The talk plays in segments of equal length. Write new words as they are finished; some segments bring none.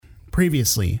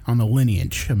Previously on the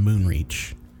lineage of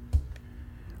Moonreach.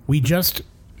 We just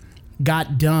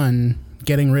got done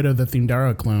getting rid of the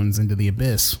Thundara clones into the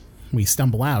abyss. We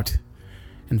stumble out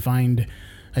and find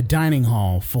a dining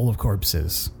hall full of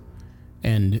corpses,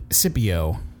 and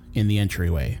Scipio in the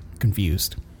entryway,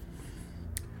 confused.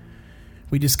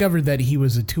 We discovered that he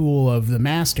was a tool of the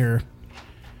Master,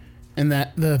 and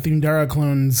that the Thundara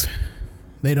clones,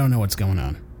 they don't know what's going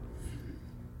on.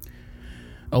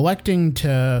 Electing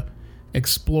to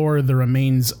explore the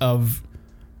remains of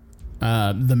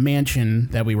the mansion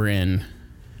that we were in,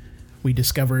 we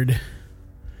discovered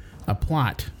a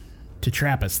plot to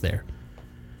trap us there,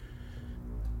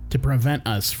 to prevent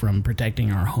us from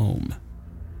protecting our home.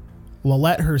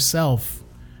 Lilette herself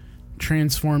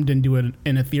transformed into an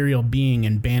ethereal being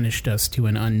and banished us to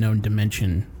an unknown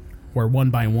dimension where one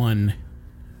by one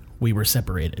we were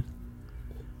separated.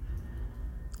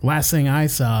 Last thing I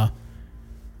saw,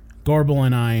 Gorbel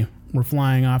and I were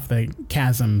flying off the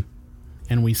chasm,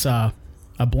 and we saw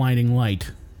a blinding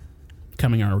light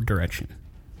coming our direction.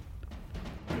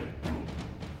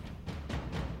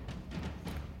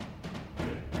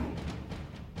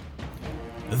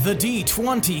 The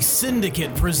D20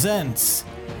 Syndicate presents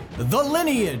The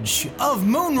Lineage of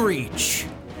Moonreach.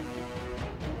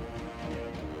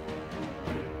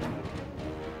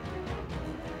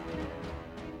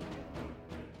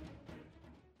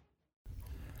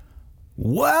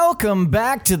 Welcome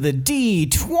back to the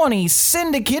D20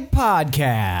 Syndicate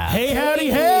podcast. Hey,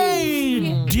 howdy,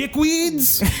 hey,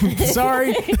 dickweeds.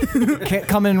 Sorry.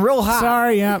 Coming real hot.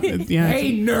 Sorry, yeah.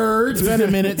 Hey, nerds. It's been a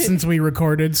minute since we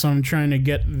recorded, so I'm trying to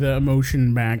get the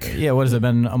emotion back. Yeah, what has it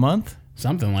been, a month?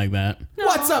 Something like that.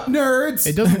 What's up, nerds?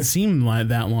 It doesn't seem like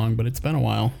that long, but it's been a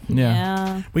while.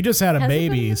 Yeah. We just had a Has it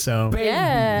baby, been? so...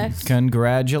 Yeah.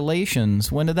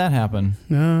 Congratulations. When did that happen?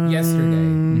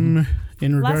 Yesterday.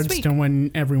 In regards week. to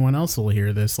when everyone else will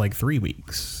hear this, like 3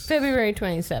 weeks. February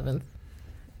 27th.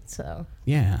 So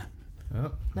Yeah.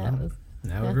 Oh, that was.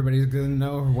 now everybody's going to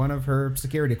know one of her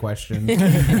security questions.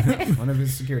 One of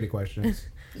his security questions.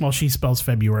 Well, she spells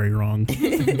February wrong.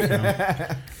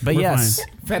 But We're yes,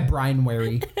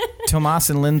 February. Tomas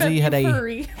and Lindsay had a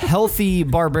February. healthy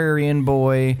barbarian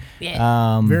boy.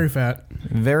 Yeah. Very fat.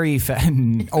 Very fat.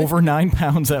 Over 9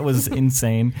 pounds. That was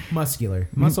insane. Muscular.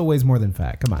 Muscle weighs more than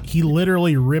fat. Come on. He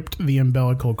literally ripped the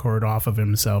umbilical cord off of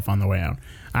himself on the way out.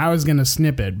 I was going to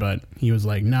snip it, but he was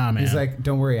like, nah, man. He's like,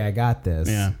 don't worry, I got this.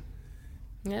 Yeah.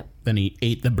 Yep. Then he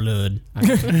ate the blood.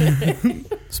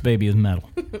 This baby is metal.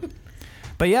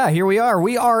 But yeah, here we are.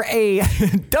 We are a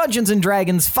Dungeons &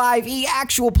 Dragons 5e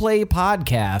actual play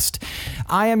podcast.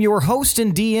 I am your host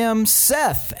and DM,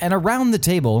 Seth, and around the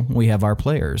table, we have our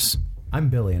players. I'm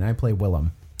Billy, and I play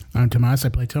Willem. I'm Tomas. I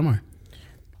play Tomar.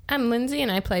 I'm Lindsay, and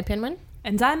I play Pinwin.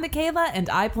 And I'm Michaela, and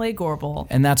I play Gorbel.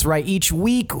 And that's right. Each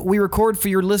week, we record for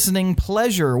your listening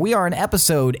pleasure. We are in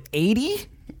episode 80.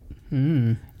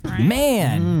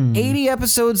 Man, 80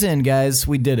 episodes in, guys.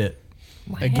 We did it.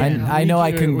 Again, I know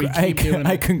I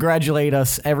I congratulate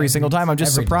us every single time. I'm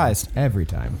just Every surprised. time. Every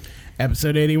time.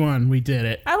 Episode 81. We did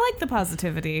it. I like the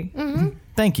positivity.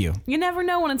 Thank you. You never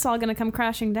know when it's all going to come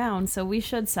crashing down, so we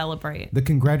should celebrate. The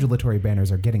congratulatory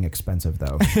banners are getting expensive,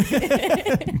 though.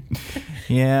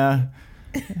 Yeah.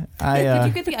 Did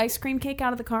you get the ice cream cake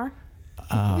out of the car?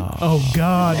 Oh,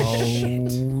 God.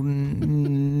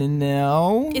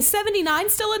 No. Is 79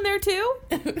 still in there, too?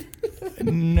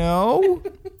 No.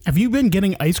 Have you been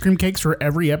getting ice cream cakes for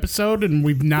every episode and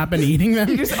we've not been eating them?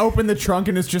 You just open the trunk,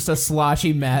 and it's just a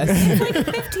sloshy mess. It's like a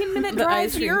 15-minute The drive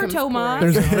ice cream here, comes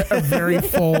Tomas. There's a very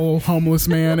full homeless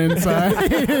man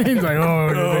inside. He's like,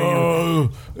 oh,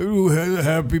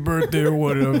 Happy birthday or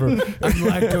whatever. I'm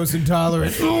lactose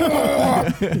intolerant.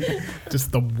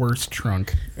 just the worst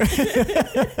trunk.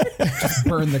 Just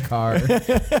burn the car.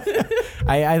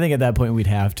 I think at that point we'd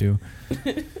have to.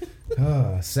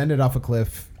 Send it off a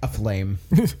cliff, aflame.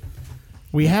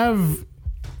 We have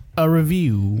a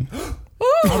review.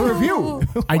 A review.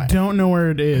 I don't know where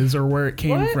it is or where it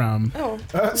came from. Oh.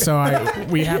 So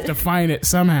we have to find it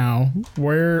somehow.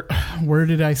 Where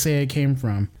did I say it came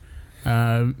from?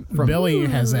 Billy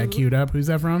has that queued up. Who's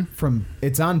that from?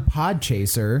 It's on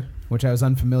Podchaser, which I was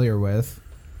unfamiliar with.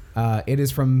 It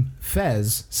is from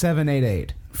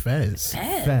Fez788. Fez.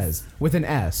 Fez with an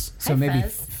S. So Hi, maybe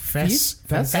Fez.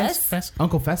 Fez.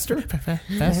 Uncle Fester.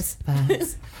 Fez.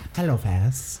 Hello,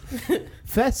 Fez.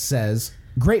 Fez says,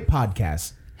 "Great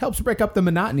podcast. Helps break up the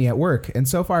monotony at work, and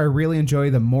so far I really enjoy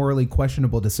the morally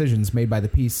questionable decisions made by the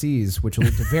PCs, which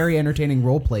lead to very entertaining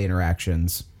roleplay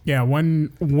interactions." Yeah,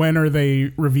 when are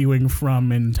they reviewing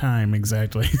from in time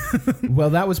exactly?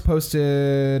 Well, that was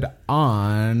posted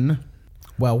on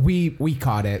Well, we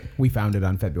caught it. We found it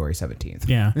on February 17th.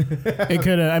 Yeah. It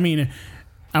could have, I mean,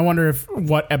 I wonder if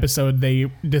what episode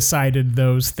they decided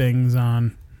those things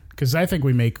on. Because I think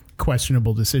we make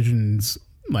questionable decisions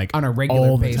like On a regular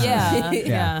all the basis. time.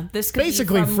 Yeah. This could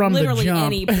Basically be from the literally jump.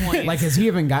 any point. Like, has he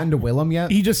even gotten to Willem yet?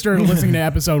 He just started listening to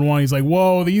episode 1. He's like,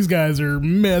 "Whoa, these guys are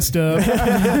messed up.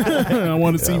 I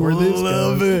want to see where this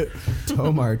goes."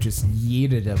 Tomar just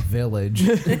yeeted a village.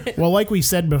 Well, like we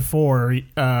said before,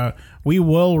 we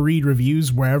will read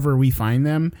reviews wherever we find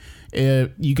them.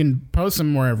 You can post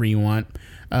them wherever you want.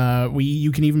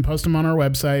 You can even post them on our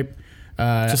website.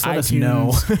 Just let us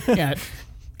iTunes. Yeah.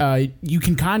 You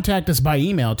can contact us by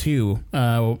email too.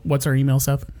 What's our email,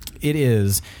 Seth? It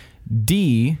is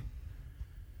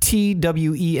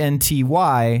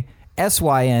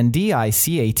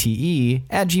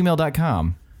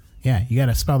DTWENTYSYNDICATE@gmail.com. Yeah, you got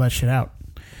to spell that shit out.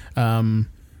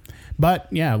 But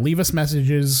yeah, leave us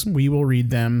messages. We will read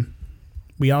them.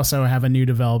 We also have a new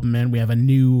development. We have a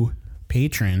new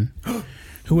patron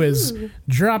who has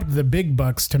dropped the big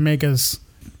bucks to make us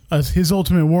his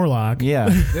ultimate warlock. Yeah.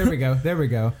 There we go.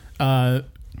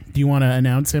 Do you want to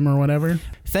announce him or whatever?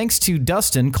 Thanks to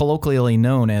Dustin, colloquially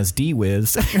known as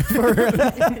D-Wiz,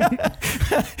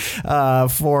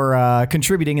 for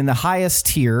contributing in the highest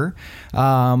tier.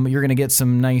 You're going to get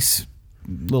some nice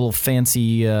little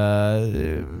fancy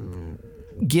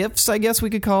gifts, I guess we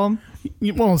could call them.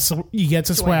 Well, so he gets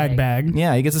a swag bag.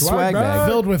 Yeah, he gets a swag bag.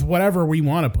 Filled with whatever we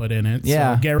want to put in it.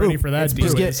 Yeah. So get ready for that.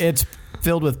 It's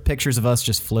filled with pictures of us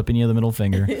just flipping you the middle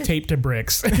finger. Taped to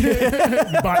bricks.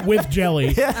 But with jelly.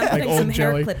 I'm Like putting some old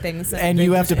hair jelly. clippings. And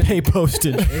you have to pay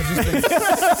postage. They've just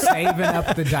been saving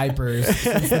up the diapers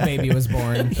since the baby was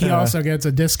born. He also gets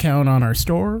a discount on our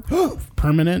store.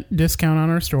 Permanent discount on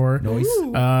our store.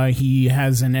 Nice. He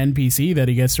has an NPC that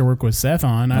he gets to work with Seth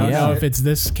on. I don't Yeah. know if it's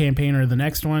this campaign or the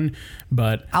next one,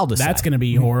 but I'll decide. that's going to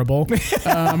be horrible.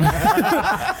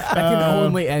 That can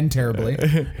only end terribly.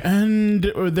 And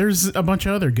there's a bunch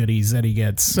of other goodies that he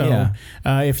gets. So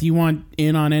Yeah. If you want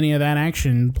in on any of that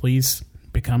action, please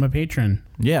become a patron.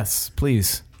 Yes,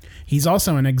 please. He's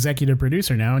also an executive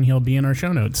producer now, and he'll be in our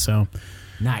show notes. So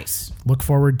Nice. look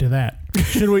forward to that.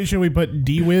 Should we put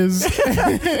D-Wiz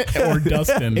or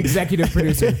Dustin? Executive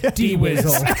producer D-Wiz.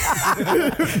 D-Wizzle.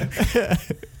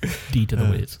 D to the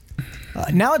whiz.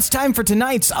 Now it's time for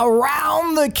tonight's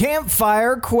Around the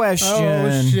Campfire question.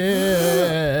 Oh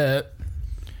shit!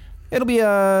 It'll be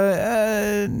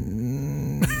I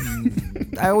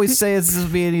always say this will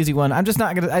be an easy one. I'm just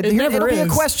not gonna. It'll be a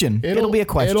question. It'll be a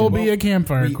question. It'll be a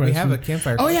campfire We question. have a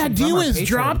campfire Oh yeah, question from our D-Wiz patron.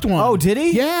 dropped one. Oh, did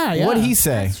he? Yeah. What'd he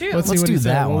say? That's true. Let's Let's see what do he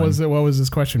said. that What one. was it? What was his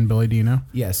question, Billy? Do you know?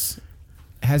 Yes.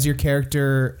 Has your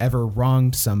character ever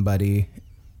wronged somebody?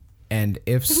 And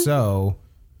if so,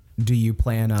 do you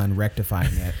plan on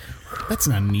rectifying it? That's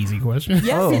not an easy question.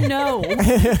 Yes and no.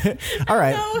 All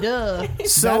right. Duh.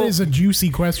 So That is a juicy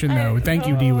question, though. Thank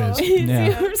you, D-Wiz.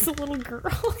 Yeah. There's a little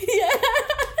girl.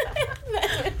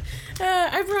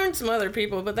 I've wronged some other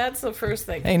people, but that's the first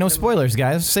thing. hey, no spoilers,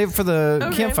 guys. Save it for the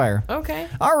Okay. campfire. Okay.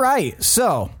 All right.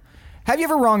 So, have you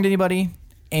ever wronged anybody?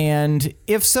 And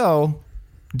if so,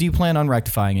 do you plan on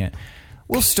rectifying it?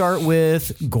 We'll start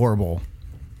with Gorbel.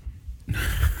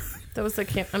 That was the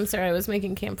camp. I'm sorry, I was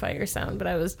making campfire sound, but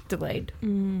I was delayed.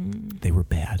 They were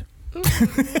bad.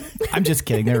 I'm just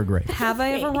kidding. They were great. Have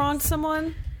I ever wronged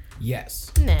someone?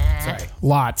 Yes. Nah. Sorry.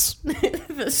 Lots.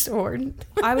 The sword.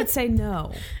 I would say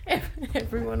no.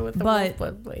 Everyone with the But- wolf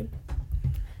blood blade.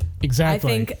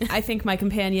 Exactly. I think my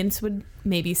companions would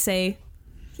maybe say,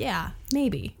 yeah,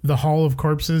 maybe. The Hall of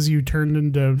Corpses you turned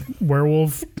into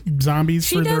werewolf zombies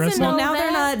She for the rest doesn't of Well, know now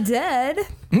they're that. not dead.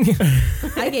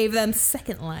 I gave them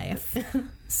second life.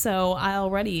 So I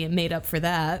already made up for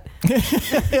that.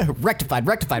 Rectified.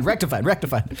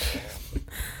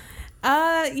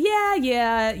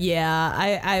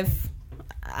 Yeah.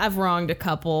 I've wronged a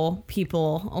couple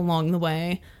people along the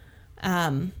way.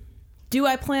 Do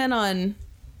I plan on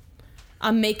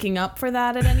making up for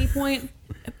that at any point?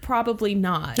 Probably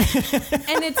not.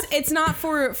 And it's not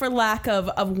for lack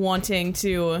of wanting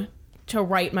to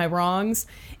right my wrongs.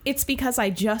 It's because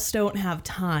I just don't have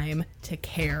time to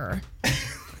care.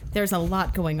 There's a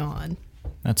lot going on.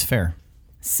 That's fair.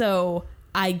 So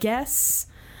I guess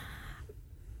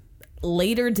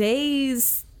later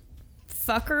days,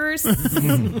 fuckers.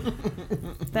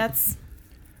 that's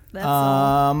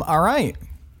all. All right.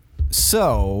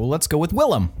 So let's go with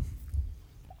Willem.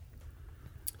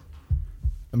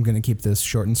 I'm going to keep this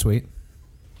short and sweet.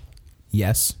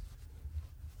 Yes.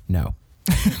 No.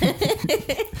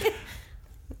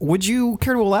 Would you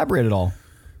care to elaborate at all?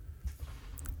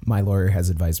 My lawyer has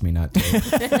advised me not to.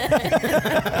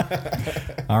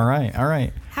 All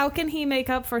right. How can he make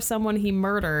up for someone he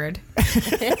murdered?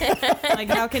 Like,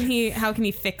 how can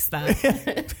he fix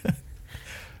that?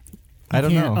 I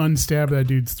don't know. Can't unstab that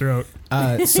dude's throat.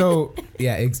 So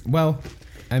yeah, well,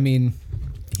 I mean,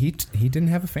 he didn't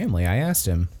have a family. I asked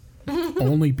him.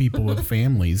 Only people with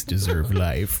families deserve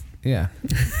life. Yeah,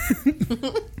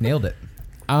 nailed it.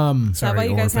 Is that why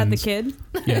you guys had the kid?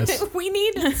 Yes. We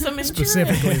need some insurance.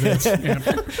 Specifically this.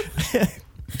 Yeah.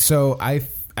 So I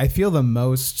feel the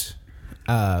most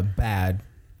bad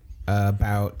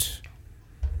about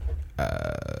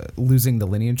losing the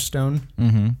lineage stone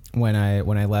when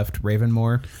I left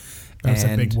Ravenmoor. That was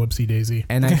a big whoopsie daisy.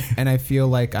 And I feel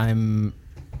like I'm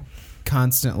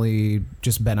constantly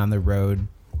just been on the road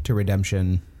to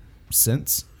redemption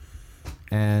since.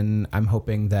 And I'm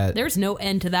hoping that There's no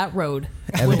end to that road.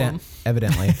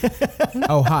 evidently.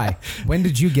 Oh, hi. When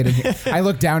did you get in here? I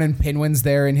look down and Pinwin's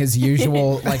there in his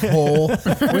usual like hole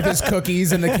with his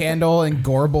cookies and the candle, and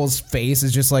Gorbel's face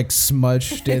is just like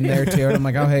smudged in there too. And I'm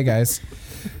like, oh, hey guys.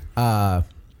 But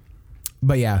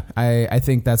yeah, I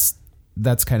think that's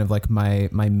kind of like my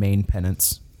main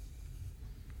penance.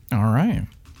 All right.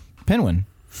 Pinwin.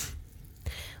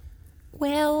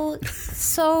 Well,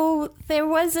 so there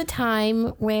was a time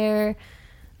where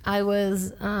I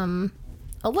was a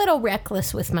little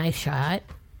reckless with my shot.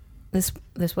 This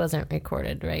wasn't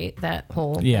recorded, right? That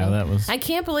whole thing. That was. I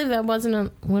can't believe that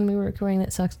wasn't when we were recording.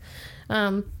 That sucks.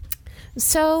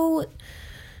 So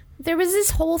there was this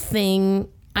whole thing.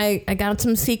 I got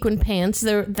some sequin pants.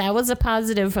 That was a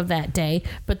positive of that day.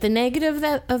 But the negative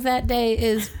of that day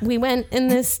is we went in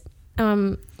this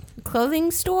clothing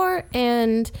store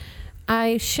and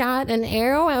I shot an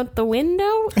arrow out the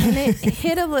window and it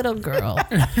hit a little girl.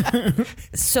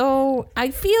 So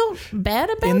I feel bad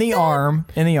about In the arm.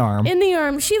 In the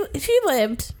arm. She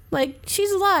lived. Like,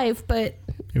 she's alive, but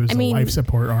It was a life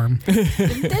support arm.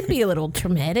 that'd be a little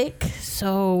traumatic.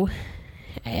 So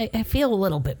I feel a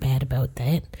little bit bad about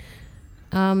that.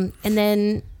 And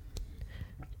then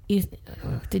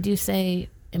did you say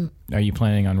Are you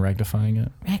planning on rectifying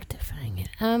it? rectifying it?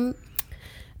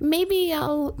 Maybe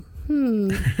I'll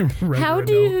Right, how right,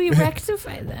 do no. you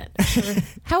rectify that?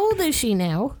 How old is she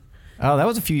now? Oh, that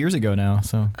was a few years ago now.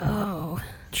 So Oh,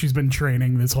 She's been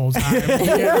training this whole time to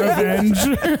get revenge.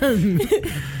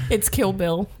 it's Kill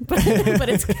Bill, but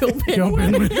it's Kill Bill.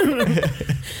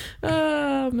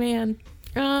 Oh man,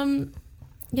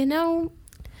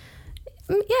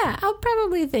 yeah, I'll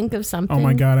probably think of something. Oh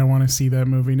my god, I want to see that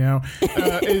movie now.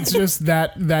 It's just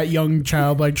that young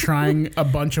child like trying a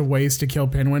bunch of ways to kill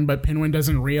Pinwin, but Pinwin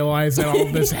doesn't realize that all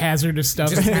of this hazardous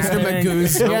stuff Just is Mr. happening.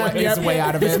 Magoo's his way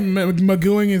out of Just it.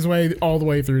 magooing his way all the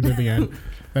way through to the end.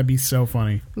 That'd be so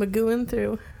funny. Magooing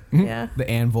through. Yeah. The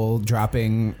anvil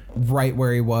dropping right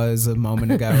where he was a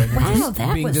moment ago. And Wow, just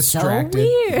that being was distracted.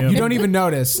 so weird. You don't even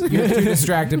notice. You're too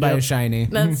distracted by a shiny.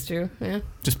 That's true. Yeah.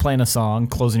 just playing a song,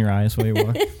 closing your eyes while you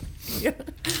walk.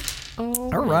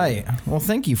 Oh. All right. Well,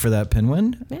 thank you for that,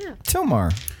 Pinwin. Yeah.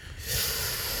 Tomar.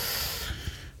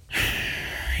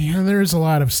 There's a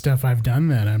lot of stuff I've done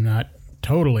that I'm not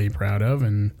totally proud of,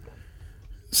 and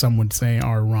some would say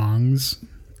are wrongs.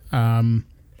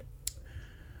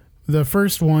 The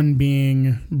first one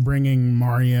being bringing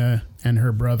Maria and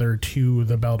her brother to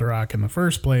the Belderock in the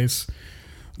first place,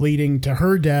 leading to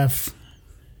her death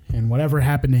and whatever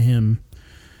happened to him.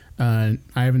 I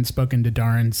haven't spoken to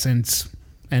Darren since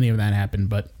any of that happened,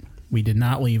 but we did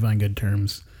not leave on good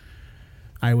terms.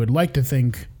 I would like to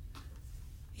think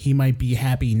he might be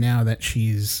happy now that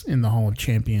she's in the Hall of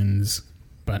Champions,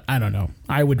 but I don't know.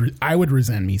 I would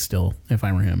resent me still if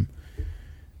I were him.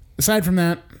 Aside from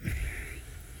that,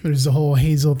 there's the whole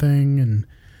Hazel thing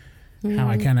and how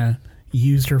I kind of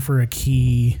used her for a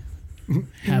key,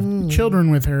 have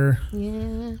children with her.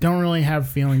 Yeah. Don't really have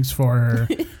feelings for her.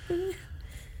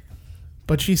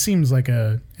 But she seems like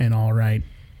an all right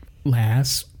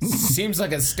lass. Seems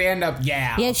like a stand-up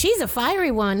Yeah, she's a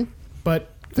fiery one.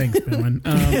 But thanks, Pinwin.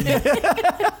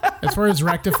 As far as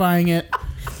rectifying it,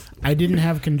 I didn't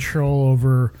have control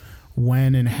over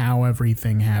when and how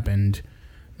everything happened.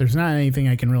 There's not anything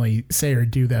I can really say or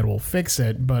do that will fix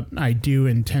it, but I do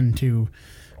intend to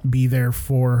be there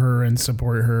for her and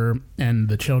support her and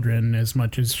the children as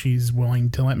much as she's willing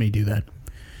to let me do that.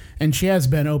 And she has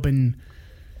been open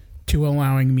to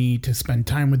allowing me to spend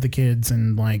time with the kids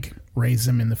and like raise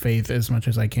them in the faith as much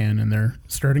as I can, and they're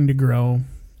starting to grow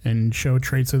and show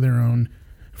traits of their own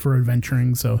for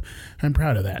adventuring, so I'm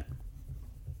proud of that.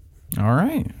 All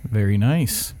right. Very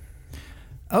nice.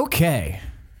 Okay.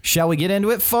 Shall we get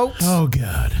into it, folks? Oh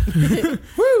god.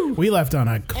 Woo! We left on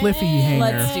a cliffy hanger.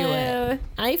 Let's do it.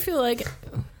 I feel like,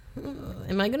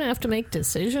 am I gonna have to make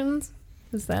decisions?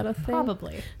 Is that a thing?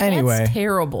 Probably. Anyway. That's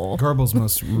terrible. Gorbel's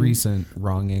most recent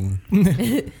wronging.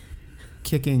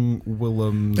 Kicking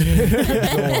Willem's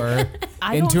door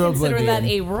I into don't consider oblivion. that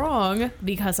a wrong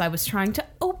because I was trying to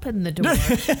open the door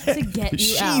to get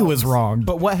you out. She was wrong.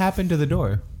 But what happened to the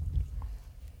door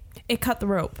It cut the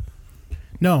rope.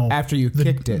 No. after you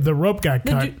kicked it? The rope got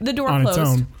cut the door on closed. its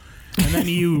own. And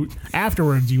then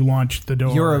afterwards, you launched the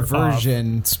door. Your off.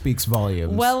 aversion speaks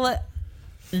volumes. Well,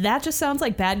 that just sounds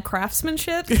like bad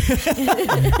craftsmanship.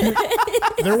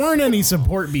 There weren't any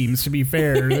support beams, to be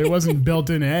fair. It wasn't built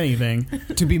into anything.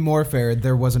 to be more fair,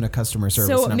 there wasn't a customer service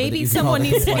So number maybe that you could someone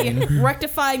call needs to complain. be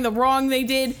rectifying the wrong they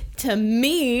did to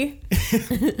me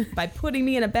by putting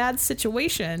me in a bad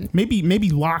situation. Maybe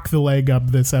lock the leg up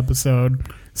this episode.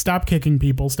 Stop kicking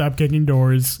people. Stop kicking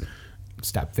doors.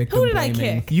 Stop victim Who did I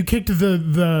blaming. kick? You kicked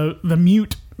the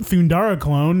mute Thundara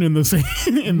clone in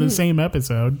the same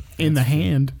episode in the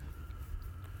hand.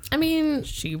 I mean,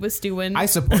 She was doing I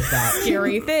support that.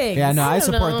 scary things. Yeah, no, I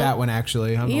don't support know. that one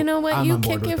actually. you know what? I'm You on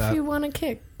board kick with if that. you want to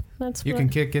kick. That's You what can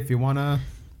kick if you wanna.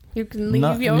 you can leave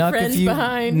Nuck- your nuck friends if you,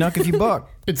 behind. Nuck if you buck.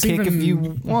 It's Kick even- if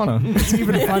you wanna. It's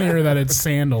even funnier that it's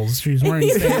sandals. She's wearing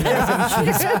sandals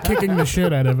and she's kicking the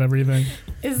shit out of everything.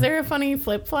 Is there a funny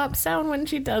flip flop sound when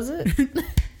she does it?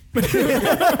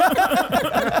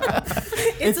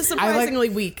 It's a surprisingly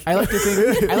weak. I like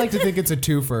to think it's a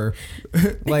twofer,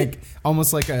 like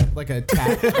almost like a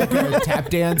tap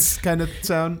dance kind of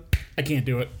sound. I can't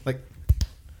do it. Like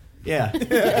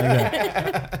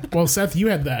Yeah. Well, Seth, you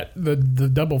had that the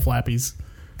double flappies.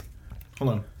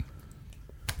 Hold on.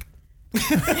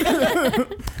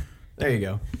 There you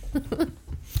go.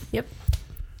 Yep.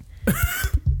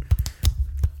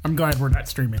 I'm glad we're not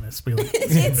streaming this.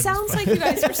 It sounds like you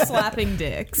guys are slapping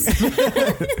dicks.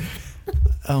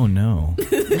 Oh no.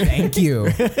 thank you.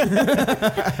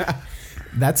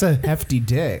 That's a hefty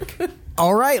dick.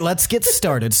 All right, let's get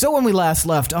started. So when we last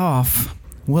left off,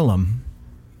 Willem,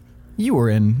 you were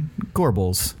in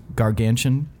Gorbel's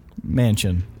gargantuan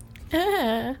mansion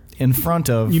in front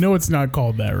of. You know it's not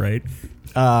called that, right?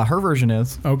 Her version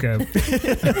is. Okay.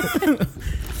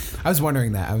 I was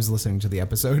wondering that. I was listening to the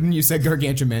episode and you said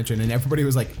Gargantuan Mansion and everybody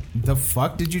was like, "The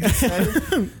fuck did you just say?"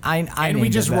 I And we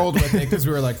named just it that. rolled with it because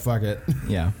we were like, "Fuck it."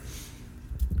 Yeah,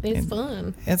 It's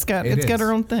fun. it's got It is.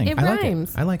 her own thing. It I like rhymes.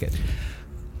 it. I like it.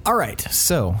 All right,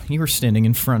 so you were standing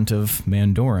in front of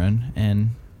Mandoran,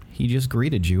 and he just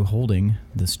greeted you holding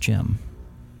this gem.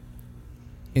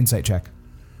 Insight check.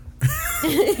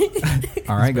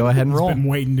 All right, go ahead and roll. Been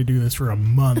waiting to do this for a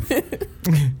month.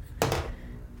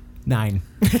 9.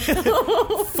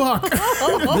 Fuck.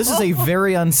 This is a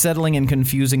very unsettling and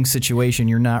confusing situation.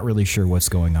 You're not really sure what's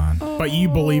going on. But you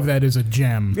believe that is a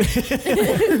gem. The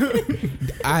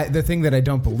thing that I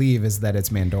don't believe is that it's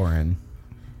Mandoran.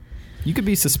 You could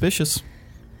be suspicious.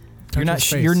 Touch You're not. his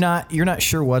face. You're not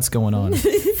sure what's going on.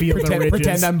 Feel the ridges.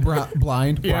 Pretend I'm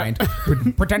blind. Yeah.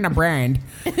 Blind. Pretend I'm blind.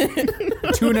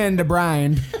 Tune into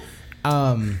blind.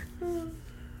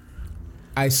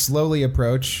 I slowly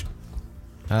approach.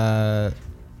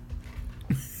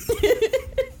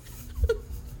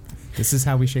 This is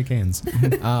how we shake hands.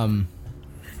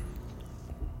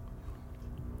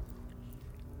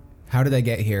 How did I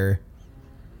get here?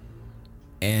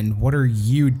 And what are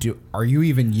you Are you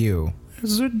even you?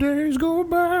 As the days go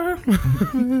by.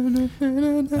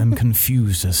 I'm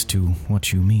confused as to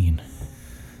what you mean.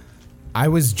 I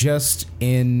was just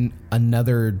in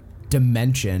another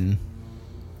dimension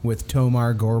with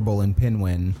Tomar, Gorbel, and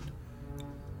Pinwin.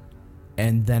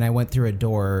 And then I went through a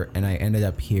door and I ended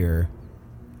up here.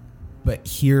 But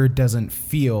here doesn't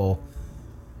feel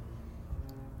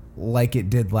like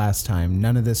it did last time.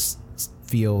 None of this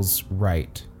feels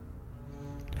right.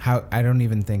 I don't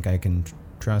even think I can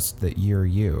trust that you're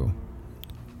you.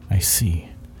 I see.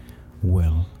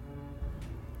 Well,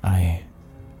 I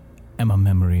am a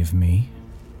memory of me.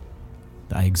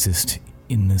 I exist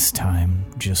in this time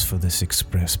just for this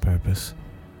express purpose,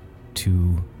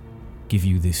 to give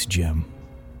you this gem.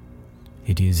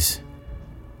 It is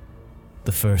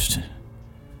the first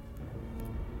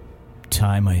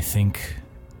time, I think,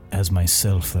 as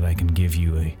myself, that I can give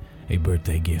you a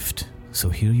birthday gift. So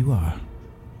here you are.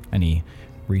 And he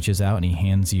reaches out and he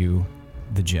hands you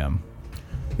the gem.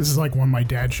 This is like when my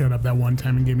dad showed up that one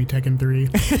time and gave me Tekken 3.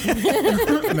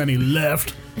 And then he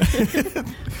left.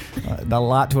 A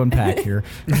lot to unpack here.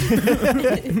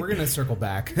 We're going to circle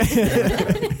back.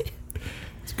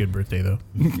 It's a good birthday, though.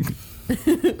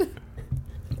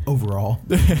 Overall.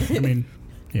 I mean,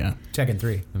 yeah. Tekken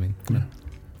 3. I mean, come on.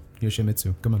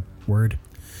 Yoshimitsu. Come on. Word.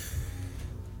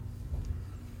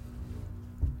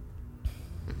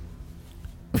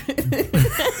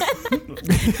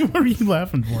 What are you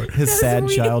laughing for? His sad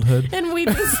childhood. And we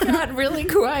just got really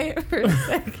quiet for a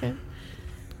second.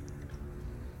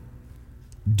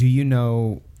 Do you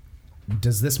know,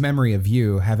 does this memory of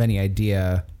you have any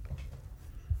idea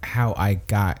how I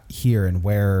got here and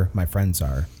where my friends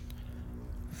are?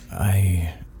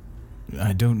 I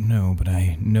don't know, but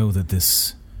I know that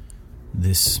this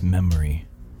memory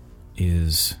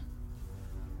is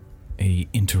a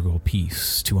integral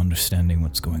piece to understanding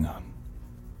what's going on.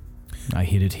 I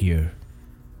hid it here.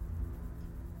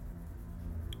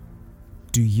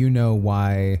 Do you know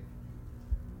why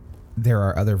there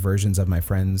are other versions of my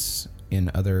friends in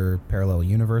other parallel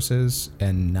universes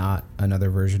and not another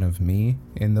version of me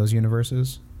in those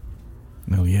universes?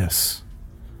 Oh, yes.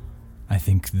 I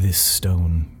think this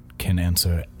stone can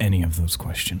answer any of those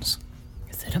questions.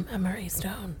 Is it a memory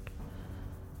stone?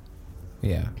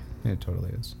 Yeah, it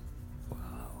totally is. Whoa.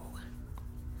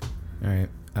 All right.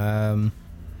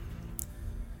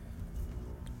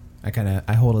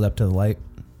 I hold it up to the light,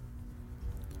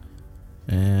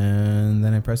 and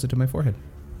then I press it to my forehead.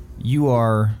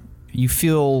 You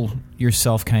feel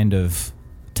yourself kind of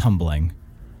tumbling,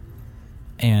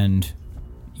 and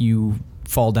you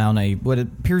fall down what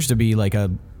appears to be like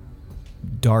a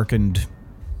darkened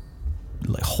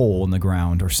hole in the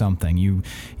ground or something.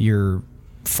 You're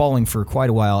falling for quite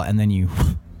a while, and then you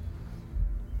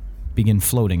begin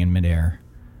floating in midair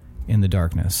in the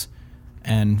darkness.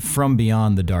 And from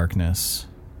beyond the darkness,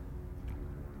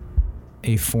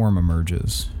 a form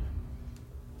emerges.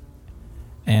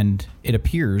 And it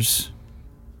appears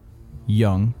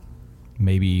young,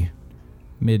 maybe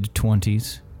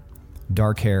mid-20s,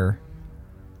 dark hair,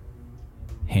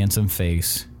 handsome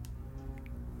face.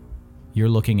 You're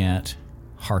looking at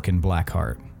Harkin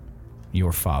Blackheart,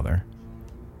 your father.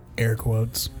 Air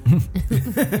quotes.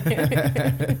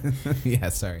 Yeah,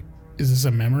 sorry. Is this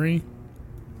a memory?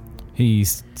 He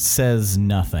says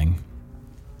nothing.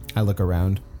 I look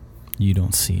around, You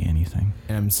don't see anything.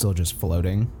 and I'm still just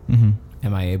floating. Mm-hmm.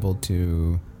 Am I able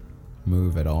to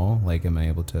move at all? Like, am I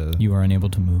able to... You are unable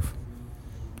to move.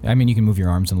 I mean, you can move your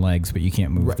arms and legs, but you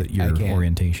can't move Right, your I can't.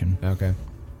 orientation. Okay.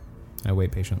 I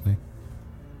wait patiently.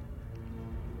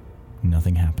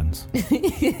 Nothing happens.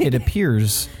 It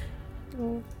appears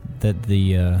that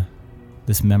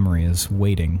this memory is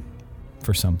waiting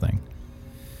for something.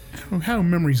 How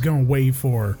memory's going to wait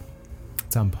for?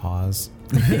 It's on pause.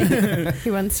 He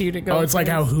wants you to go. Oh, it's like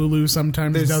how Hulu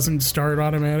sometimes There's- doesn't start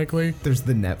automatically. There's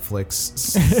the Netflix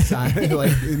sign,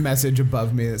 like message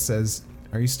above me that says,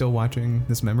 "Are you still watching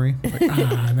this memory?" Like,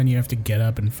 And then you have to get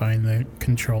up and find the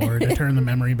controller to turn the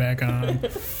memory back on.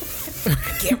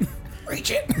 can't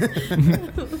reach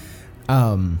it.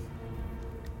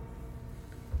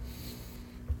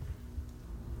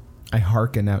 I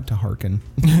hearken out to hearken.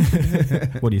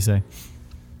 What do you say?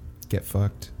 Get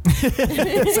fucked. Is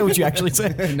that what you actually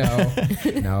say?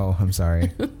 No, I'm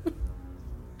sorry.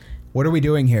 What are we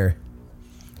doing here?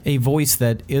 A voice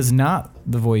that is not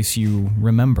the voice you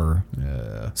remember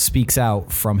speaks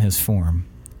out from his form.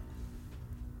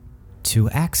 To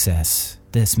access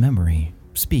this memory,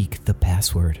 speak the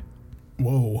password.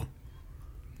 Whoa.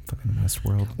 Fucking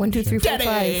Westworld. 1, 2, 3, 4,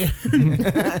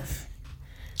 5.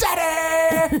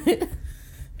 Daddy!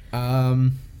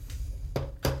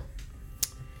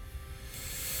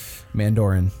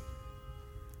 Mandorin.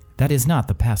 That is not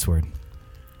the password.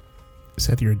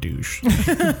 Seth, you're a douche.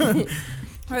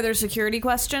 Are there security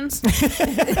questions?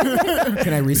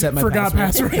 Can I reset my Forgot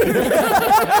password.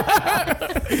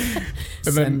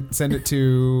 And then send it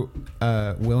to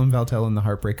Willem Valtel and the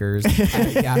Heartbreakers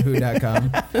at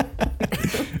yahoo.com.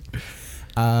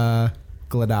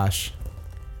 Gladash.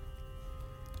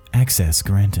 Access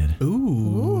granted.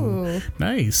 Ooh.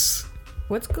 Nice.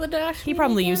 What's Gladash? He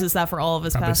probably uses that for all of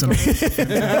his Probably some- passwords.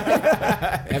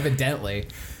 Evidently.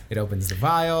 It opens the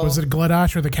vial. Was it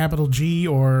Gladash with a capital G,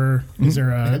 or is there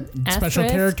a special Asterisk?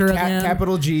 character at the end?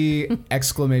 Capital G,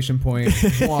 exclamation point,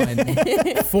 1.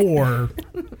 4.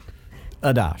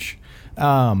 Adash.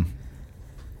 And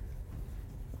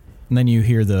then you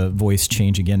hear the voice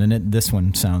change again, and this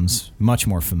one sounds much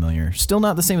more familiar. Still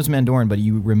not the same as Mandorin, but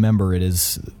you remember it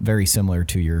is very similar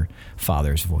to your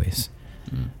father's voice.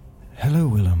 Hello,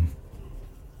 Willem.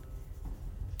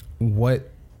 What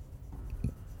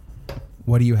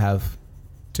do you have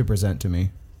to present to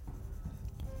me?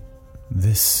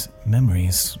 This memory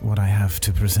is what I have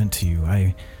to present to you.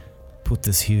 I put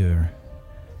this here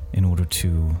in order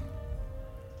to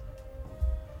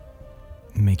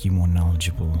make you more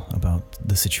knowledgeable about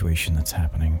the situation that's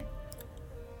happening.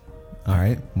 All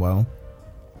right, well,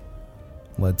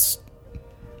 let's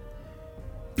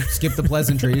skip the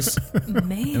pleasantries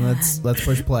Man, and let's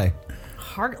push play.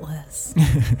 heartless.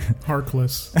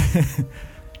 Harkless.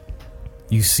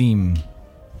 You seem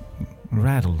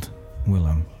rattled,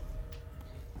 Willem.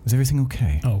 Is everything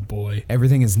okay? Oh boy.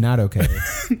 Everything is not okay.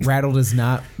 Rattled is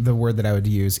not the word that I would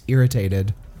use.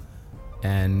 Irritated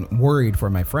and worried for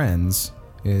my friends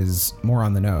is more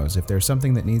on the nose. If there's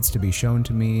something that needs to be shown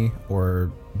to me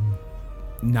or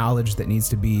knowledge that needs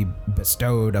to be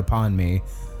bestowed upon me,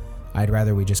 I'd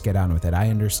rather we just get on with it. I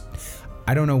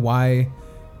don't know why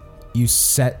you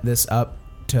set this up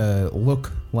to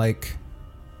look like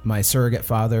my surrogate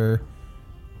father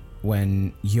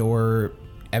when you're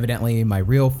evidently my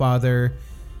real father.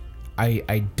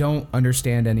 I don't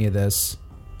understand any of this.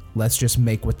 Let's just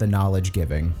make with the knowledge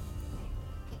giving.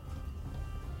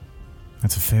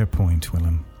 That's a fair point,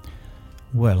 Willem.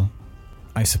 Well,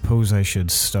 I suppose I should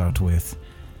start with,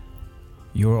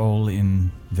 you're all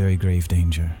in very grave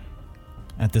danger.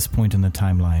 At this point in the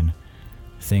timeline,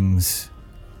 things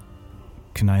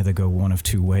can either go one of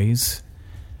two ways.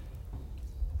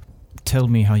 Tell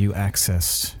me how you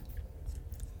accessed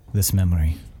this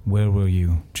memory. Where were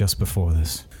you just before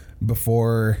this?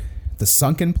 Before the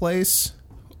sunken place,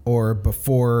 or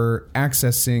before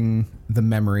accessing the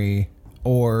memory,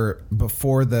 or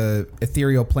before the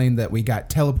ethereal plane that we got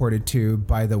teleported to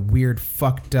by the weird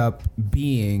fucked up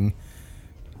being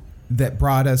that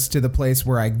brought us to the place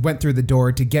where I went through the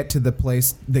door to get to the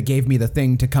place that gave me the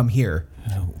thing to come here.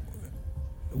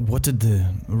 What did the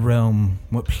realm,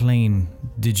 what plane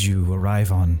did you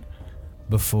arrive on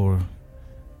before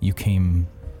you came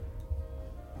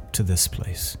to this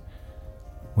place?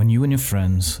 When you and your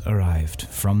friends arrived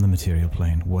from the material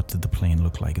plane, what did the plane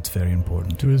look like? It's very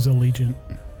important. To his allegiant.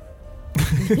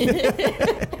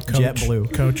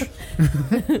 JetBlue. Coach.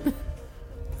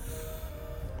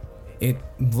 It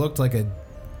looked like a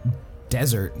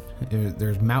desert.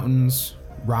 There's mountains,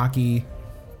 rocky,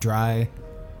 dry,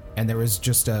 and there was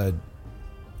just a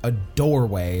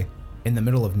doorway in the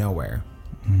middle of nowhere.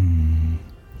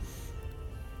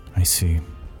 I see.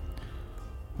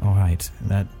 All right,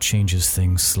 that changes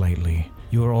things slightly.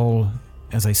 You're all,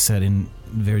 as I said, in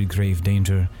very grave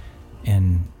danger,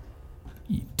 and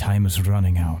time is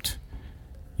running out.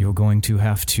 You're going to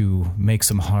have to make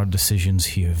some hard decisions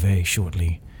here very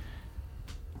shortly.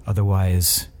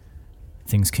 Otherwise,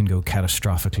 things can go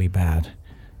catastrophically bad.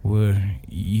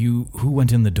 Who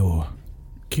went in the door?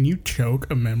 Can you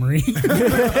choke a memory? Can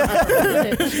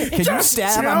you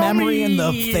stab a memory in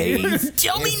the face?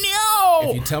 Tell me now!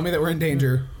 If you tell me that we're in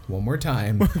danger one more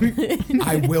time,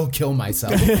 I will kill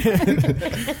myself.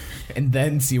 And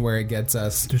then see where it gets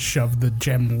us. To shove the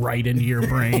gem right into your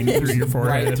brain through your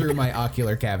forehead. Right through my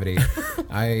ocular cavity.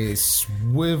 I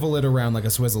swivel it around like a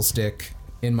swizzle stick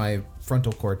in my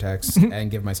frontal cortex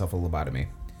and give myself a lobotomy.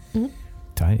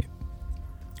 Tight.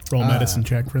 Roll medicine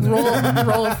check for that.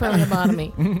 Roll for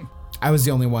lobotomy. I was the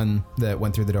only one that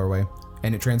went through the doorway,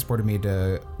 and it transported me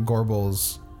to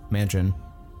Gorbel's mansion.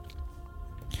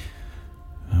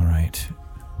 All right.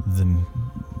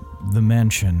 The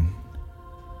mansion.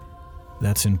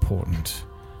 That's important.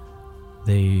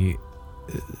 They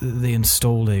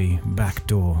installed a back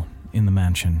door in the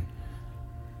mansion.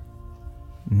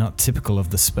 Not typical of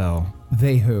the spell.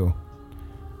 They who?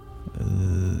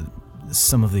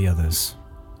 Some of the others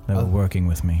that were working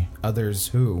with me. Others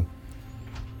who?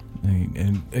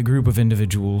 A group of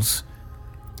individuals.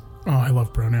 Oh, I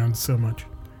love pronouns so much.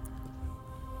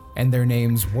 And their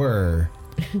names were?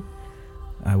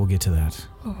 I will get to that.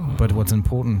 But what's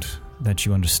important that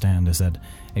you understand is that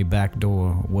a back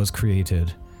door was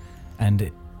created,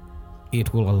 and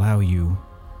it will allow you,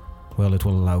 well, it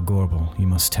will allow Gorbel, you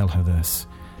must tell her this,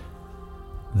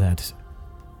 that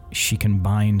she can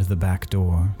bind the back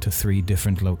door to 3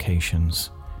 different locations,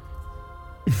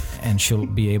 and she'll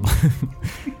be able...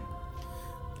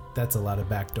 That's a lot of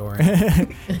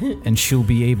backdooring. And she'll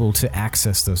be able to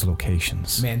access those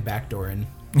locations. Man, backdooring.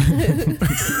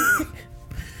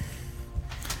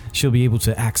 She'll be able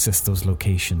to access those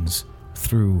locations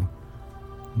through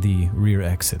the rear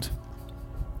exit.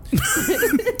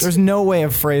 There's no way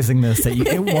of phrasing this that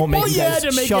it won't make you guys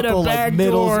to make chuckle it a back like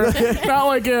middle. door.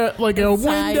 Not like a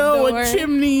window, door. a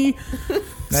chimney,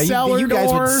 Now, cellar you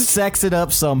guys door. would sex it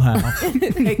up somehow.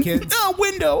 Hey, kids. A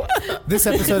window. This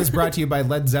episode is brought to you by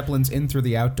Led Zeppelin's In Through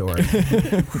the Outdoor.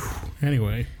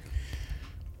 Anyway.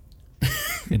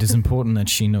 It is important that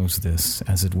she knows this,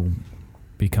 as it will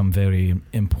become very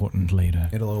important later.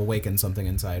 It'll awaken something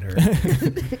inside her.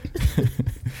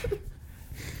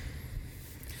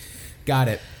 Got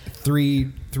it.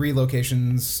 Three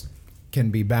locations can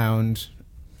be bound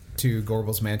to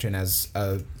Gorbel's mansion as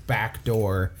a back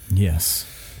door. Yes.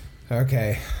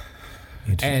 Okay.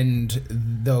 And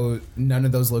though none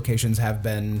of those locations have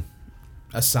been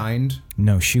assigned?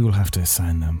 No, she will have to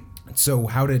assign them. So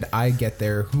how did I get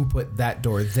there? Who put that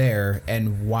door there?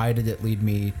 And why did it lead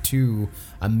me to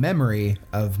a memory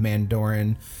of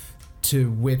Mandoran,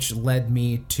 to which led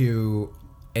me to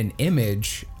an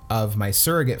image of my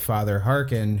surrogate father,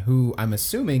 Harkin, who I'm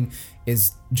assuming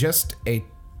is just a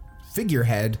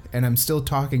figurehead, and I'm still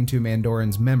talking to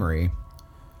Mandoran's memory.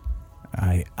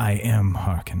 I am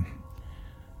Harkin.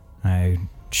 I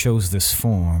chose this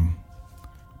form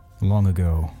long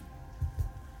ago,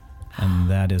 and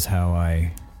that is how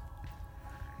I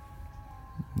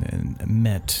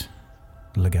met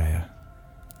Ligaya.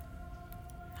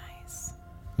 Nice.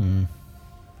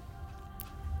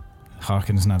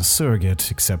 Harkin is not a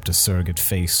surrogate, except a surrogate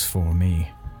face for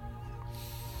me.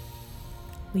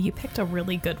 Well, you picked a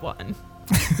really good one.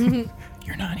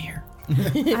 You're not here.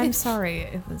 I'm sorry.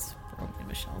 It was probably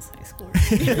Michelle's high school.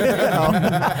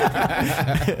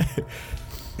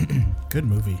 Good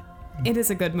movie. It is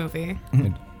a good movie.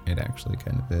 It actually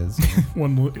kind of is.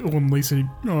 when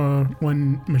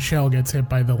Michelle gets hit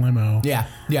by the limo. Yeah.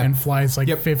 And flies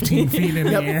 15 feet in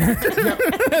the air.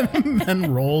 And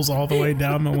then rolls all the way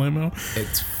down the limo.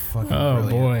 It's fucking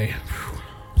brilliant. Boy.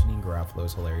 Janine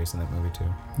Garofalo's hilarious in that movie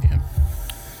too. Yeah.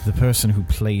 The person who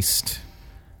placed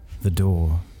the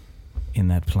door in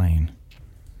that plane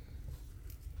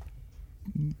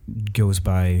goes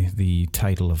by the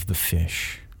title of the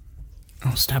Fish.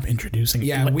 Oh, stop introducing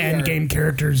endgame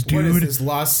characters, dude. What is this,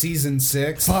 Lost Season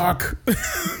 6? Fuck.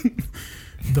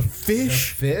 The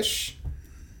Fish? The Fish?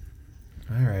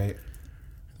 All right.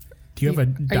 Do you have a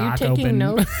doc Are you taking open?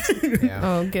 notes? Yeah.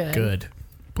 Oh, good. Good.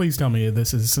 Please tell me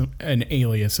this is an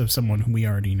alias of someone who we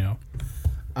already know.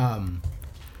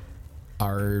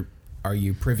 Are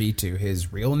you privy to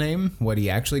his real name? What he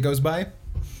actually goes by?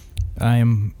 I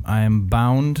am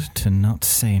bound to not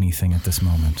say anything at this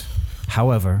moment.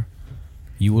 However,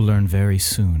 you will learn very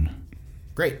soon.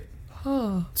 Great.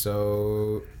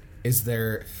 So,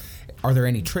 are there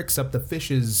any tricks up the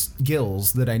fish's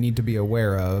gills that I need to be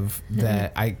aware of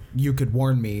that you could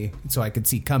warn me so I could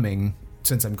see coming,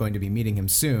 since I'm going to be meeting him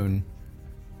soon?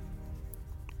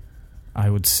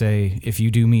 I would say, if you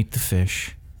do meet the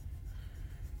fish,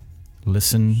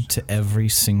 listen to every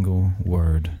single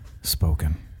word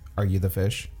spoken. Are you the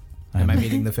fish? Am I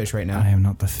meeting the fish right now? I am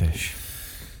not the fish.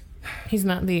 He's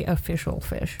not the official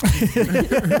fish.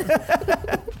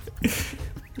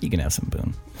 You can have some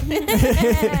boon.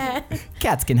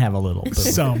 Cats can have a little boon.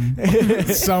 Some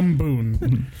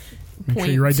boon. Make sure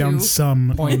you write down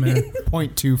some on there.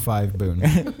 0.25 boon.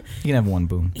 You can have one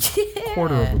boon.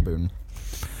 Quarter of a boon.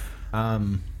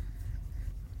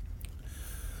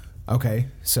 Okay,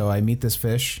 so I meet this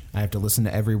fish. I have to listen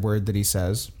to every word that he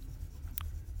says.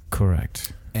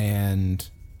 Correct. And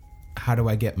how do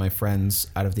I get my friends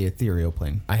out of the ethereal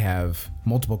plane? I have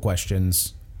multiple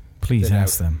questions. Please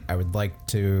ask them. I would like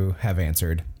to have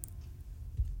answered.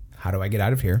 How do I get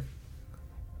out of here?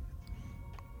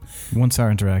 Once our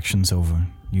interaction's over,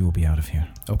 you will be out of here.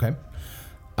 Okay.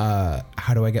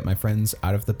 How do I get my friends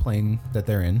out of the plane that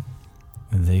they're in?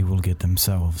 They will get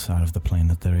themselves out of the plane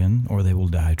that they're in, or they will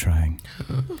die trying.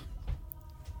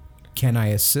 Can I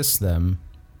assist them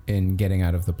in getting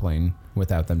out of the plane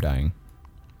without them dying?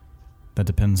 That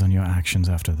depends on your actions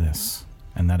after this,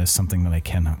 and that is something that I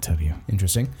cannot tell you.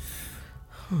 Interesting.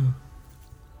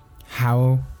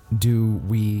 How do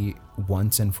we,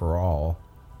 once and for all,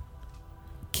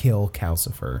 kill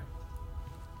Calcifer?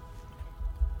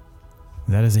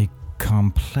 That is a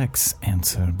complex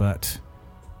answer, but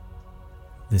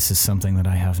this is something that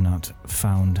I have not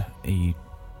found a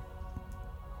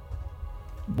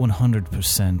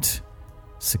 100%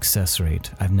 success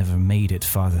rate. I've never made it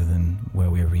farther than where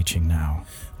we're reaching now.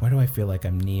 Why do I feel like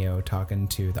I'm Neo talking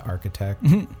to the architect?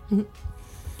 You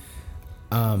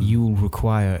will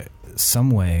require some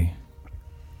way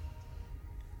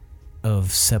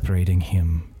of separating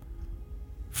him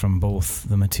from both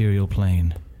the material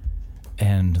plane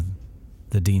and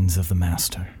the deans of the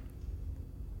Master.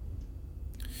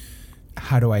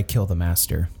 How do I kill the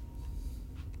Master?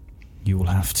 You will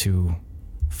have to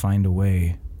find a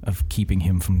way of keeping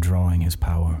him from drawing his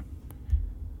power.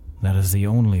 That is the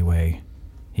only way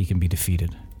he can be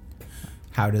defeated.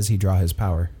 How does he draw his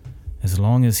power? As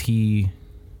long as he...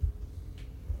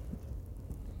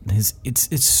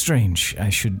 It's strange. I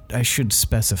should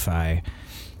specify.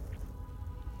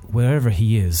 Wherever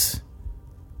he is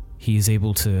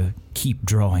able to keep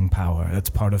drawing power. That's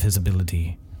part of his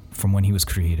ability from when he was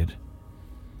created.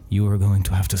 You are going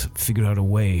to have to figure out a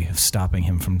way of stopping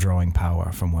him from drawing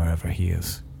power from wherever he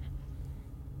is.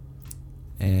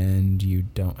 And you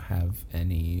don't have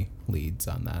any leads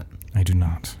on that. I do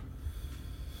not.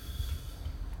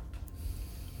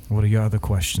 What are your other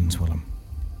questions, Willem?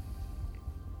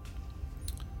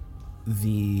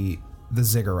 The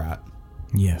ziggurat.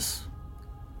 Yes.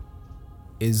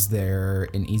 Is there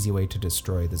an easy way to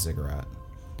destroy the ziggurat?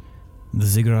 The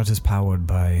ziggurat is powered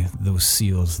by those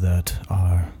seals that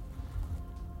are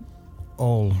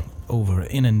all over,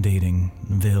 inundating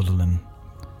Veldelin.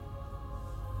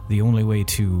 The only way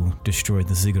to destroy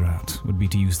the ziggurat would be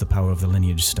to use the power of the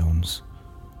lineage stones.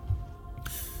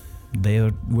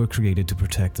 Were created to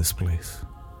protect this place.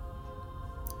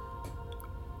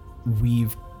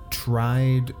 We've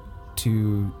tried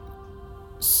to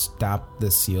stop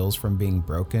the seals from being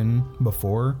broken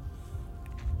before,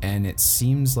 and it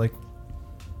seems like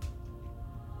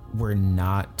we're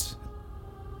not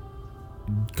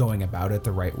going about it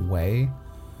the right way.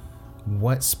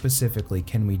 What specifically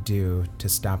can we do to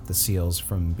stop the seals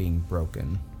from being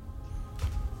broken?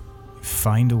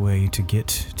 Find a way to get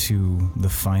to the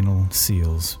final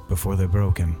seals before they're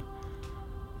broken.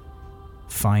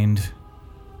 Find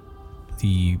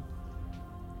the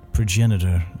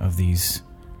progenitor of these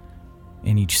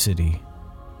in each city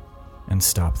and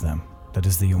stop them. That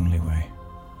is the only way.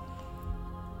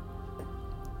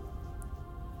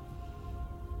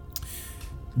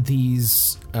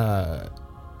 These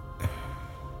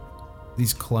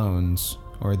clones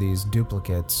or these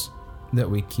duplicates that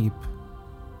we keep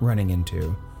running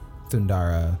into,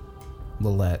 Thundara,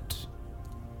 Lilette,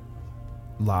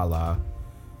 Lala,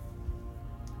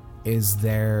 is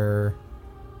there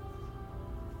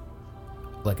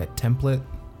like a template?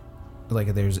 Like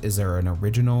is there an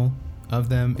original of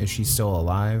them? Is she still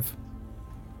alive?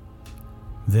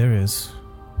 There is,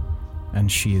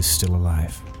 and she is still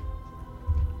alive.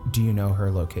 Do you know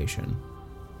her location?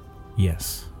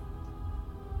 Yes.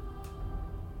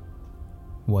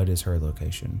 What is her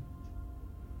location?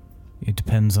 It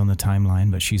depends on the timeline,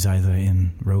 but she's either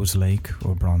in Rose Lake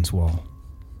or Bronze Wall.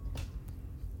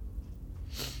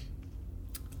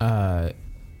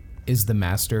 Is the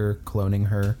master cloning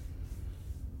her?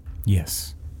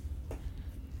 Yes.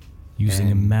 Using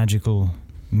a And- magical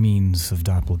means of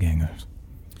doppelgangers.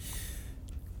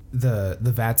 The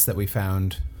vats that we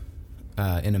found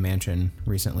in a mansion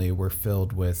recently were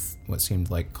filled with what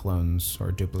seemed like clones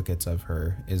or duplicates of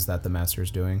her. Is that the master's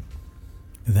doing?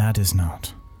 That is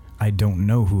not. I don't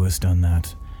know who has done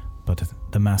that, but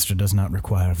the master does not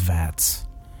require vats.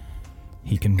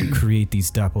 He can create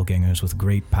these doppelgangers with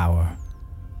great power.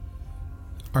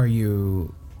 Are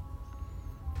you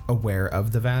aware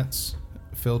of the vats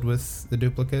filled with the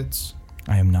duplicates?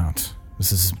 I am not.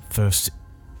 This is first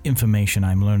information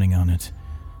I'm learning on it,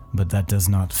 but that does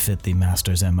not fit the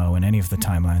master's MO in any of the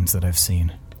timelines that I've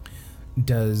seen.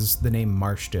 Does the name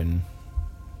Marston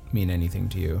mean anything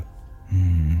to you?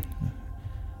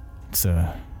 It's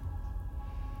I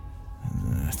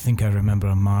think I remember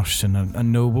a Martian, a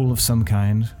noble of some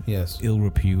kind, Yes. ill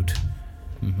repute.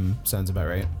 Sounds about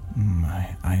right.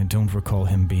 I don't recall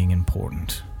him being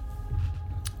important.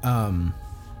 The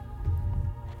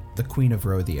Queen of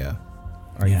Rothia.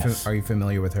 Are Yes. you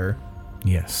familiar with her?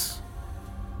 Yes.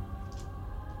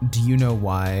 Do you know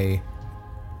why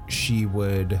she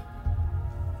would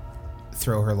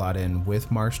throw her lot in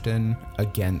with Marston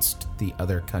against the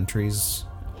other countries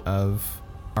of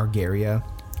Argaria?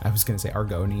 I was going to say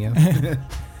Argonia.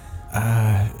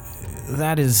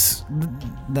 That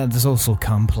is also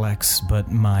complex,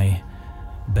 but my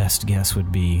best guess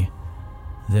would be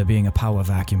there being a power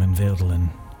vacuum in Veldelin.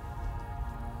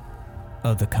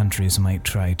 Other countries might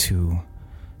try to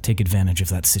take advantage of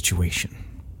that situation.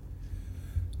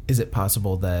 Is it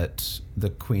possible that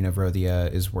the Queen of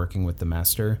Rothia is working with the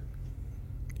Master?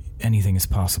 Anything is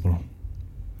possible.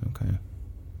 Okay.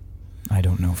 I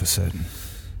don't know for certain.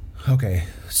 Okay,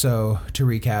 so to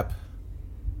recap,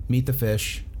 meet the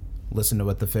fish, listen to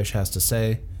what the fish has to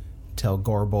say, tell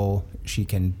Gorbel she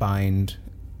can bind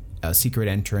a secret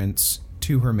entrance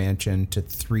to her mansion to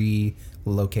 3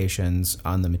 locations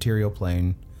on the material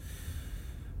plane.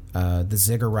 The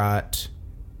ziggurat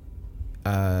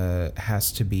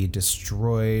has to be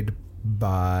destroyed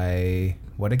by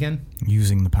what again?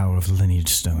 Using the power of the lineage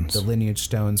stones. The lineage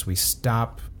stones. We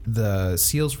stop the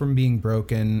seals from being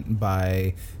broken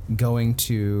by going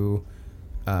to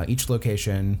each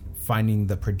location, finding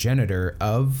the progenitor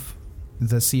of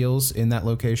the seals in that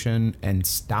location and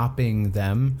stopping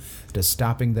them. Does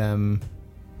stopping them,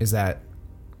 is that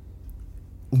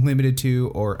limited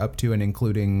to or up to and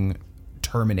including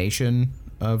termination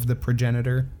of the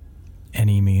progenitor?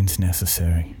 Any means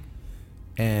necessary.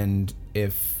 And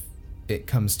if it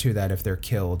comes to that, if they're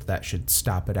killed, that should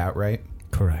stop it outright?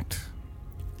 Correct.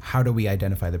 how do we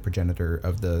identify the progenitor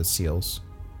of the seals?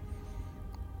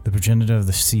 The progenitor of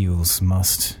the seals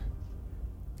must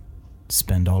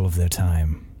spend all of their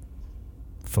time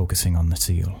focusing on the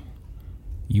seal.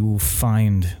 You will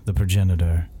find the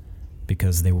progenitor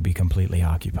because they will be completely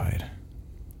occupied.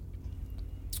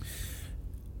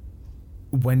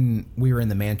 When we were in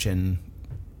the mansion,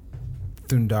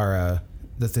 the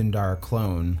Thundara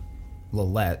clone,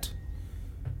 Lilette,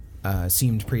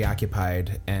 seemed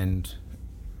preoccupied, and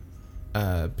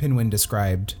Pinwin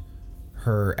described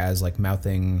her as like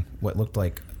mouthing what looked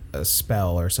like a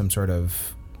spell or some sort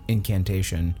of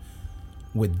incantation.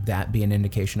 Would that be an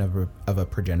indication of a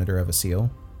progenitor of a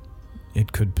seal?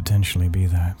 It could potentially be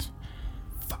that.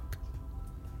 Fuck.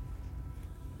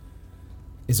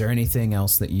 Is there anything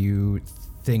else that you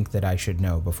think that I should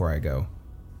know before I go?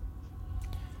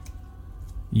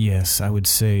 Yes, I would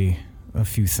say a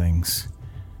few things.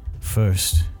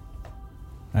 First,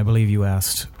 I believe you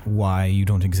asked why you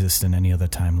don't exist in any other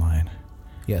timeline.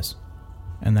 Yes.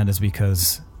 And that is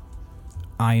because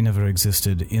I never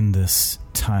existed in this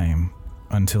time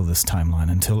until this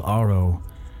timeline, until Aro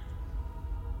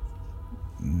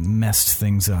messed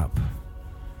things up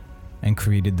and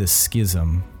created this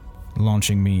schism,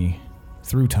 launching me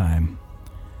through time.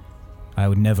 I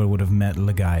would have met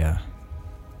Ligaya.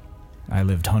 I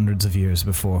lived hundreds of years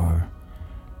before her.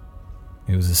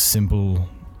 It was a simple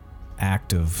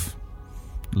act of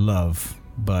love,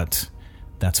 but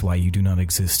that's why you do not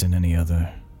exist in any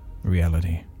other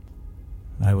reality.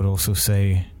 I would also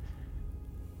say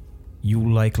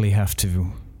you likely have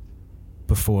to,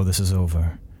 before this is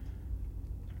over,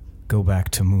 go back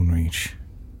to Moonreach.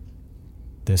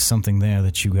 There's something there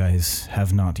that you guys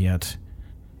have not yet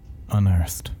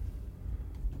unearthed.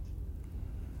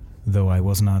 Though I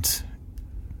was not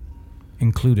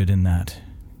included in that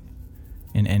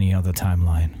in any other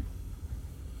timeline.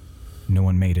 No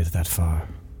one made it that far.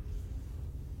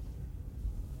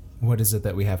 What is it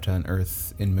that we have to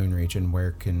unearth in Moonreach, and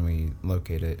where can we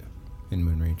locate it in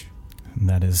Moonreach?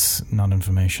 That is not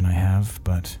information I have,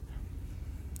 but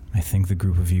I think the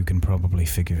group of you can probably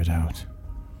figure it out.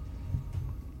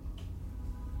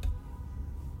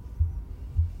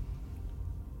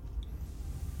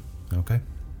 Okay.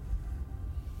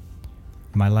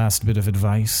 My last bit of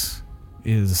advice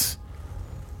is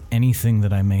anything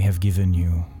that I may have given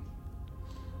you,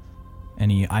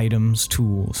 any items,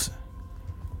 tools,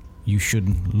 you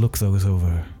should look those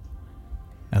over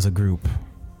as a group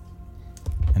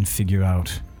and figure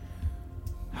out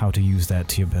how to use that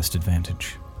to your best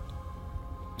advantage.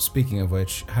 Speaking of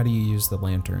which, how do you use the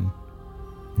lantern?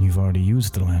 You've already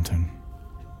used the lantern.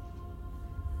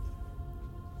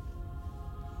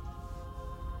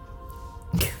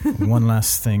 One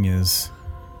last thing is,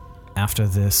 after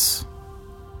this,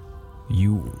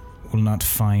 you will not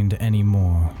find any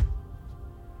more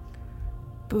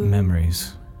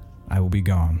memories. I will be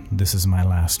gone. This is my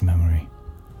last memory.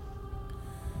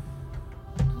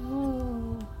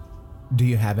 Do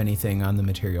you have anything on the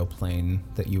material plane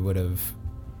that you would have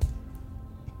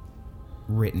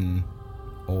written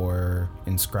or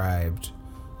inscribed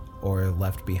or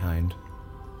left behind?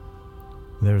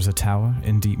 There's a tower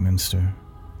in Deepminster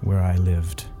where I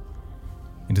lived.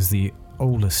 It is the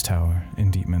oldest tower in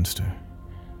Deepminster.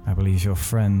 I believe your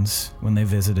friends, when they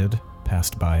visited,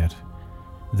 passed by it.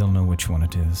 They'll know which one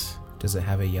it is. Does it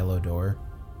have a yellow door?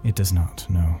 It does not,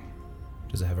 no.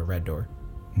 Does it have a red door?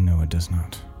 No, it does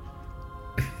not.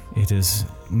 It is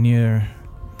near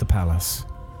the palace.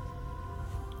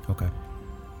 Okay.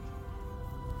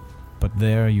 But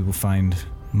there you will find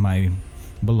my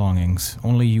belongings.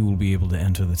 Only you will be able to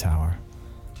enter the tower.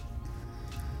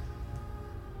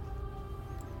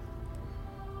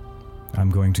 I'm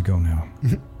going to go now.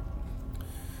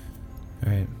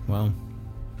 Alright, well,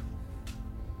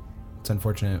 it's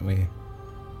unfortunate we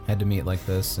had to meet like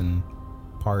this and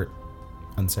part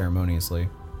unceremoniously.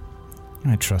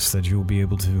 I trust that you will be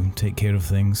able to take care of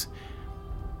things.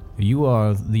 You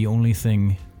are the only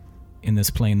thing in this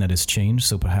plane that has changed,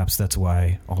 so perhaps that's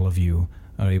why all of you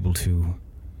are able to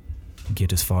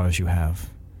get as far as you have.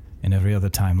 In every other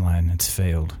timeline, it's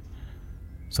failed.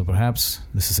 So perhaps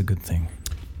this is a good thing.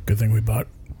 Good thing we bought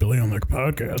Billy on the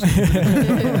podcast.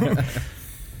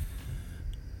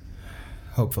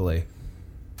 Hopefully.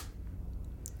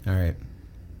 Alright.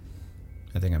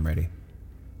 I think I'm ready.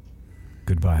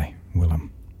 Goodbye,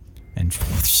 Willem. And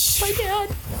My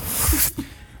dad.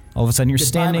 all of a sudden you're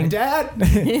standing. Goodbye, my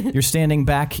dad! You're standing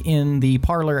back in the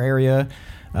parlor area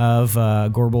of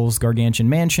Gorbel's gargantuan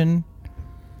mansion,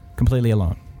 completely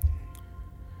alone.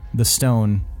 The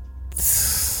stone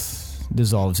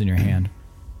dissolves in your hand.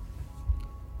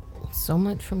 So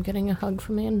much from getting a hug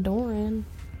from Andoran.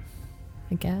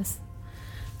 I guess.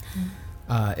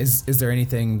 Is there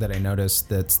anything that I noticed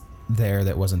that's there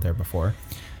that wasn't there before?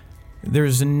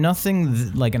 There's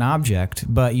nothing like an object,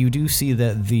 but you do see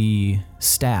that the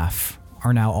staff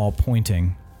are now all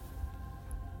pointing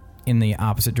in the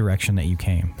opposite direction that you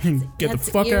came. Get That's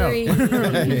the fuck eerie.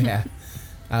 out. Yeah.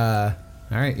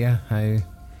 All right. Yeah. I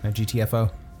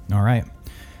GTFO. All right.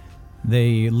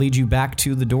 They lead you back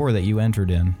to the door that you entered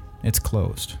in. It's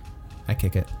closed. I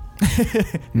kick it.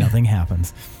 Nothing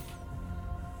happens.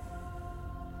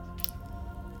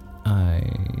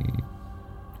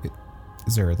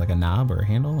 Is there like a knob or a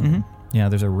handle? Mm-hmm. Yeah,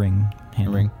 there's a ring A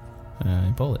handle. ring.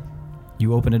 I pull it.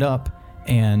 You open it up,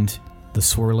 and the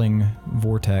swirling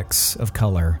vortex of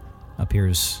color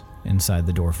appears inside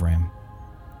the door frame.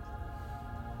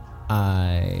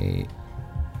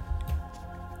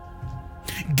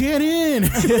 Get in!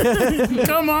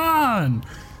 Come on!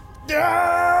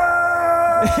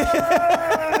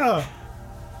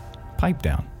 Pipe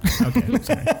down. Okay,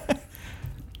 sorry.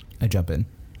 I jump in.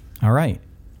 All right.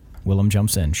 Willem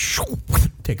jumps in.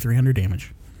 Take 300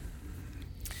 damage.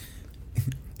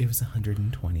 It was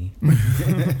 120.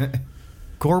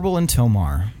 Gorbel and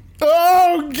Tomar.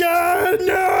 Oh God,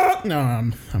 no!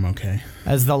 No, I'm okay.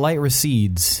 As the light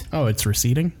recedes, Oh, it's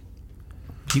receding?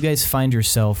 you guys find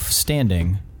yourself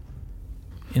standing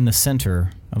in the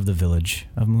center of the village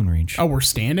of Moonreach. Oh, we're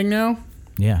standing now?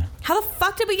 Yeah. How the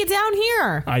fuck did we get down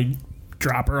here? I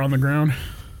drop her on the ground.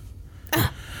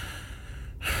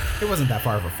 It wasn't that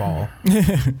far of a fall.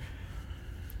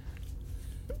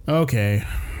 Okay.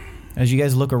 As you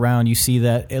guys look around, you see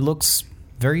that it looks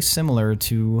very similar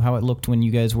to how it looked when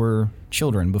you guys were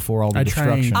children before all the I try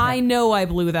and- destruction. I know I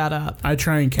blew that up. I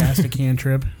try and cast a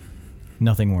cantrip.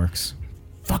 Nothing works.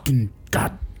 Fucking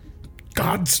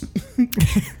gods.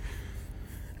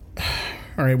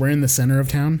 All right, we're in the center of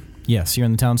town, Yes, you're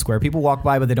in the town square. People walk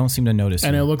by, but they don't seem to notice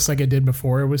and it you. looks like it did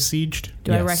before it was sieged.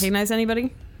 Do I Yes. recognize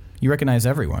anybody? You recognize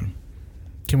everyone.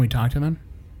 Can we talk to them?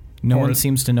 No Or- one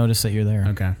seems to notice that you're there.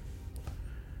 Okay.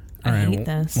 I All right. hate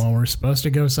this. Well, we're supposed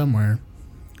to go somewhere.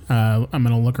 I'm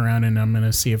gonna look around and I'm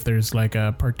gonna see if there's like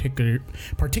a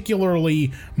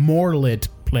particularly more lit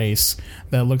place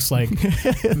that looks like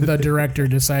the director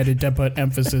decided to put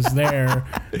emphasis there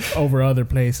over other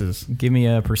places. Give me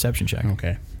a perception check.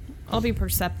 Okay. I'll be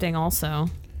percepting also.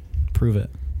 Prove it.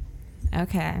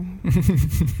 Okay.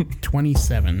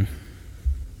 27.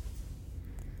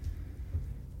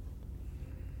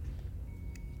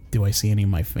 Do I see any of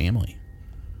my family?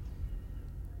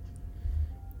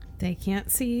 They can't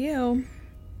see you.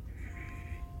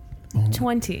 Oh.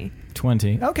 20.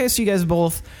 20. Okay, so you guys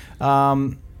both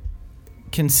can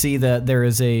see that there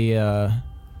is a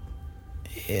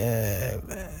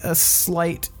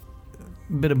slight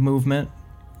bit of movement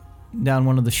down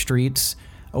one of the streets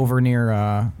over near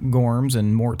Gorms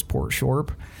and Mortsport Shorp.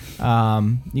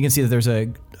 You can see that there's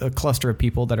a cluster of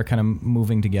people that are kind of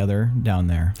moving together down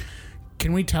there.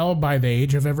 Can we tell by the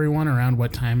age of everyone around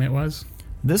what time it was?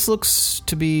 This looks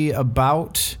to be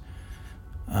about...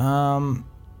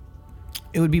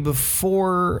 it would be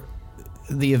before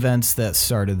the events that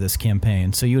started this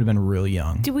campaign, so you would have been really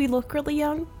young. Do we look really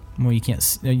young? Well, you can't...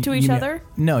 To each other?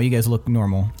 No, you guys look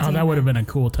normal. Oh, that would have been a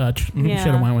cool touch. Yeah.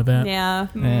 Should have went with that. Yeah.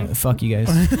 Fuck you guys.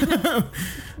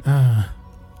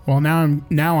 Well,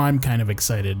 now I'm kind of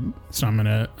excited, so I'm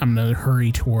gonna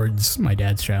hurry towards my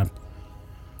dad's shop.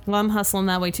 Well, I'm hustling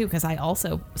that way too because I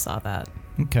also saw that.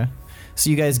 Okay. So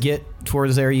you guys get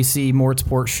towards there. You see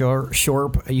Mortsport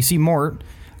Shorp. You see Mort.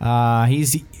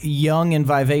 He's young and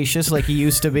vivacious like he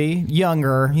used to be.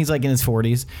 Younger. He's like in his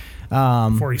 40s.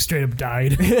 Before he straight up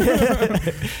died.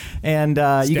 And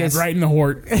you guys... right in the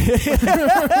hort. by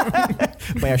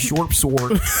a Shorp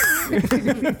sword.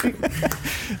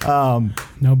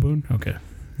 No boon? Okay.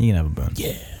 You can have a boon.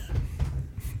 Yeah.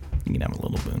 You can have a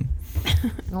little boon.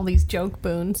 All these joke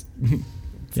boons.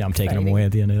 Yeah, I'm taking them away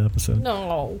at the end of the episode.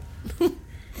 No.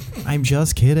 I'm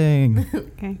just kidding.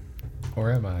 Okay.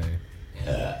 Or am I?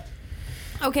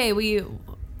 Okay, we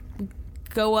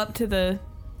go up to the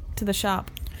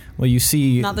shop. Well, you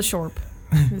see... Not the Shorp.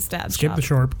 His dad's Skip shop. the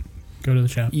shorp. Go to the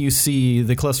shop. You see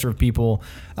the cluster of people.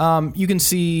 You can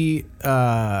see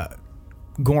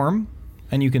Gorm,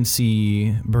 and you can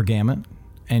see Bergamot,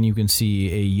 and you can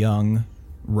see a young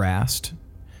Rast,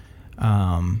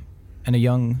 and a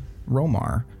young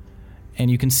Romar, and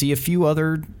you can see a few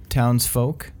other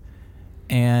townsfolk,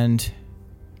 and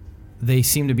they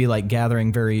seem to be like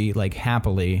gathering very like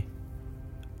happily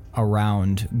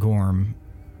around Gorm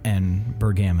and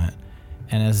Bergamot.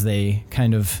 And as they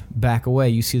kind of back away,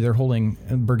 you see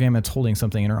Bergamot's holding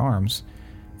something in her arms.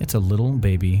 It's a little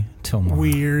baby Tomar.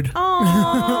 Weird.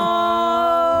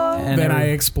 Aww. And then I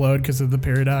explode because of the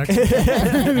paradox.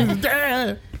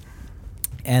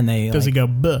 And they Does he go,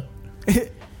 buh?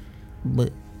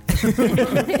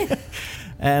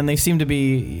 and they seem to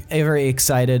be very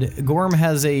excited. Gorm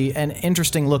has an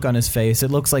interesting look on his face.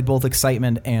 It looks like both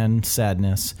excitement and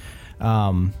sadness.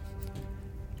 You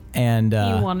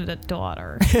wanted a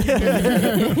daughter.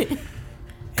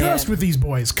 Cursed with these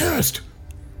boys, cursed.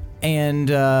 And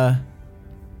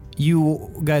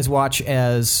you guys watch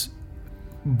as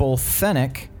both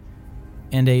Fennec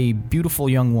and a beautiful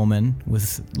young woman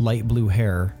with light blue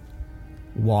hair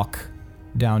walk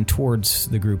down towards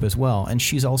the group as well. And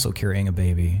she's also carrying a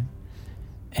baby.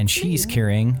 And she's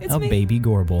carrying a baby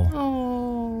Gorbel.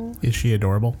 Oh. Is she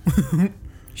adorable?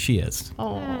 She is.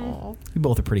 Oh. You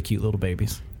both are pretty cute little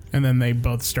babies. And then they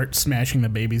both start smashing the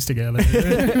babies together.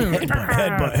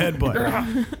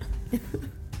 Headbutt.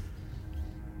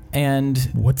 And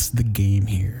What's the game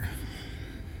here?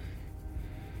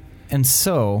 And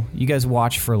so, you guys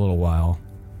watch for a little while,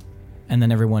 and then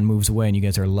everyone moves away, and you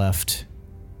guys are left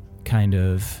kind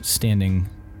of standing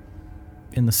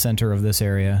in the center of this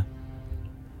area,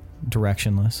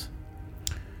 directionless.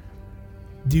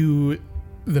 Do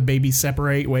the babies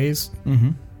separate ways?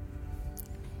 Mm-hmm.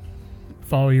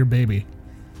 Follow your baby.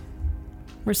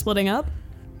 We're splitting up?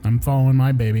 I'm following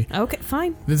my baby. Okay,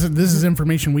 fine. This is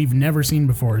information we've never seen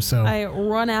before, so I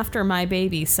run after my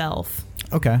baby self.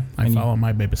 Okay. I follow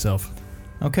my baby self.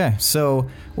 Okay, so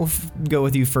we'll go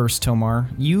with you first, Tomar.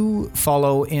 You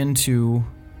follow into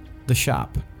the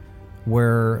shop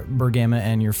where Bergama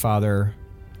and your father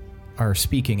are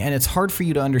speaking, and it's hard for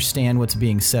you to understand what's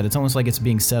being said. It's almost like it's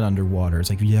being said underwater. It's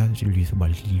like,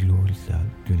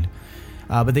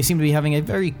 but they seem to be having a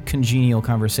very congenial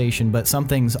conversation, but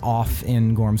something's off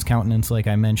in Gorm's countenance, like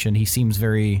I mentioned. He seems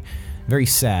very, very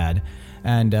sad,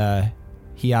 and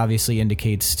he obviously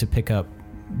indicates to pick up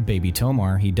baby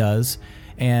Tomar. He does,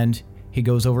 and he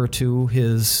goes over to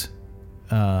his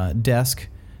desk,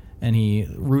 and he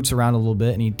roots around a little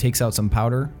bit, and he takes out some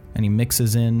powder, and he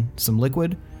mixes in some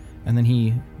liquid, and then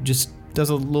he just does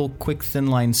a little quick thin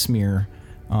line smear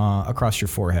across your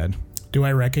forehead. Do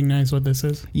I recognize what this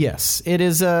is? Yes, it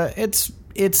is.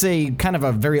 It's a kind of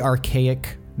a very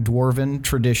archaic dwarven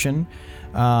tradition,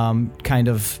 kind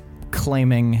of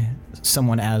claiming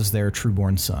someone as their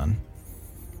trueborn son.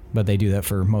 But they do that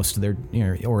for most of their,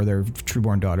 or their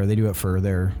trueborn daughter. They do it for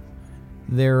their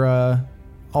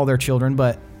all their children,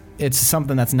 but it's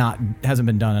something that's hasn't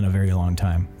been done in a very long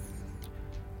time.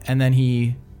 And then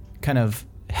he kind of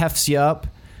hefts you up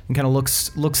and kind of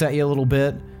looks at you a little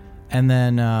bit, and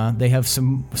then they have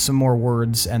some more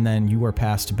words, and then you are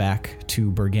passed back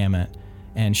to Bergamot,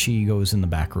 and she goes in the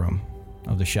back room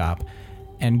of the shop.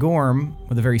 And Gorm,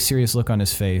 with a very serious look on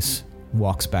his face,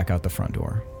 walks back out the front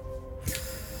door.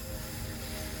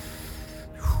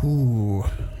 Ooh.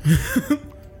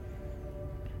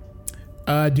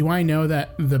 Do I know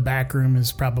that the back room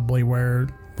is probably where,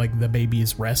 like, the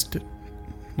babies rest?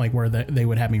 Like, where they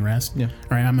would have me rest? Yeah.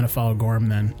 All right, I'm going to follow Gorm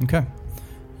then. Okay.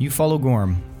 You follow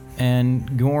Gorm,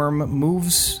 and Gorm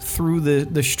moves through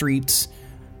the streets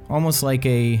almost like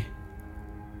a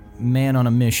man on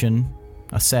a mission,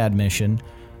 a sad mission,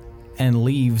 and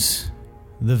leaves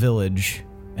the village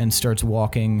and starts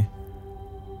walking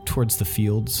towards the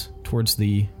fields, towards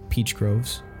the peach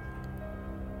groves.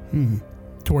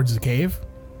 Towards the cave?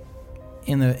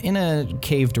 In a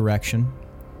cave direction.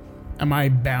 Am I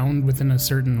bound within a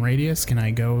certain radius? Can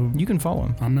I go? You can follow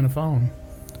him. I'm going to follow him.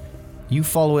 You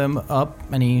follow him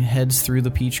up, and he heads through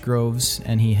the peach groves,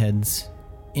 and he heads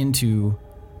into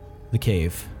the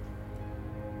cave.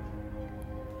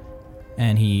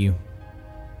 And he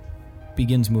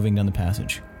begins moving down the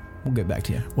passage. We'll get back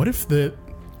to you. What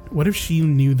if she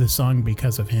knew the song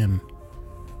because of him?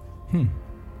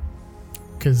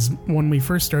 Because when we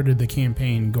first started the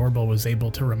campaign, Gorbel was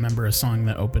able to remember a song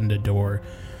that opened a door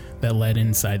that led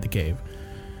inside the cave.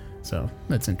 So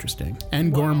that's interesting.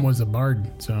 And Gorm was a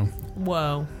bard, so.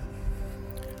 Whoa.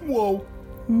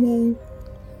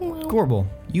 Gorbel,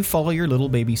 you follow your little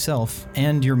baby self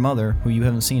and your mother, who you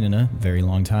haven't seen in a very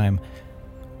long time.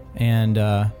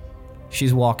 And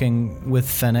she's walking with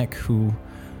Fennec, who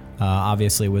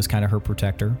obviously was kind of her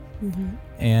protector. Mm-hmm.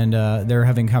 And they're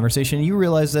having a conversation. You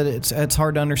realize that it's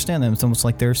hard to understand them. It's almost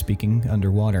like they're speaking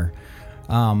underwater.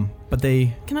 But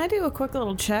they... Can I do a quick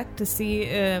little check to see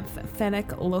if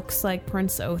Fennec looks like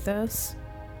Prince Othos?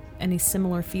 Any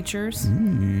similar features?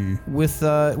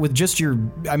 With just your...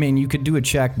 I mean, you could do a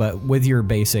check, but with your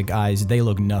basic eyes, they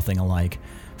look nothing alike.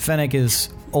 Fennec is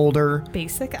older.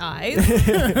 Basic eyes.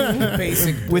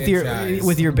 Basic With bitch eyes.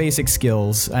 with your basic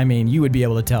skills, I mean, you would be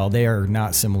able to tell they are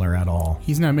not similar at all.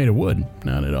 He's not made of wood.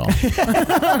 Not at all.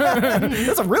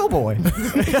 That's a real boy.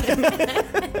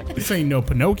 This ain't no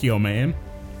Pinocchio, man.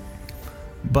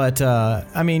 But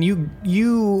I mean,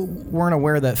 you weren't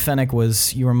aware that Fennec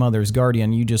was your mother's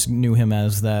guardian. You just knew him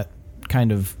as that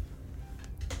kind of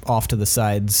off to the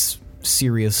sides,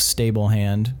 serious, stable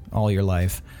hand all your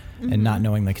life, and not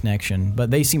knowing the connection.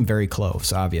 But they seem very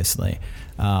close, obviously.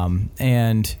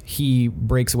 And he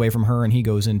breaks away from her, and he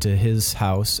goes into his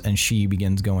house, and she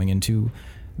begins going into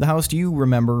the house you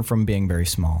remember from being very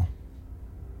small.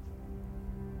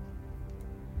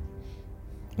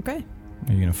 Okay.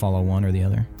 Are you going to follow one or the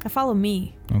other? I follow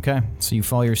me. Okay, so you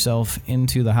follow yourself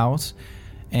into the house,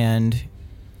 and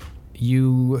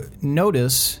you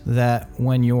notice that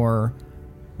when your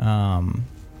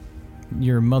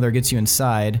mother gets you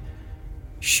inside,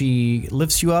 she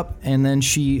lifts you up, and then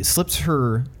she slips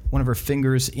one of her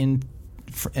fingers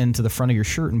into the front of your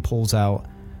shirt and pulls out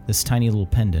this tiny little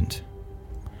pendant.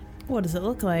 What does it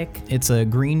look like? It's a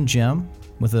green gem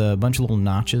with a bunch of little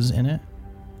notches in it.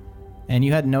 And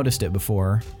you hadn't noticed it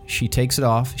before. She takes it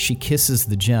off. She kisses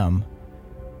the gem,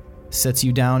 sets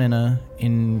you down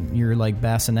in your like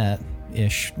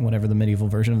bassinet-ish, whatever the medieval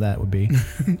version of that would be,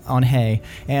 on hay,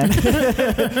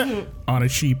 and On a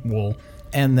sheep wool.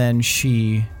 and then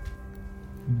she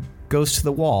goes to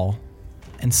the wall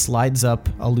and slides up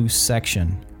a loose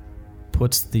section,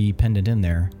 puts the pendant in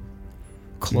there,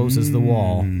 closes the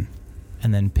wall, and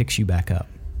then picks you back up,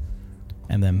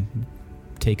 and then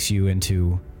takes you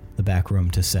into the back room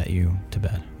to set you to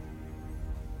bed.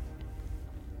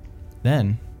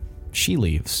 Then she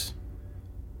leaves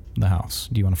the house.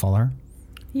 Do you want to follow her?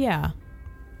 Yeah.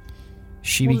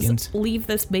 She We'll begins. just leave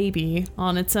this baby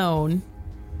on its own.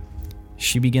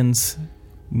 She begins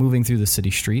moving through the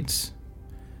city streets,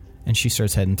 and she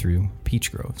starts heading through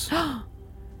peach groves.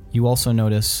 You also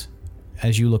notice,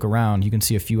 as you look around, you can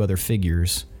see a few other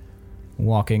figures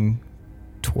walking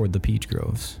toward the peach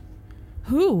groves.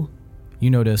 Who? You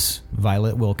notice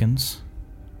Violet Wilkins,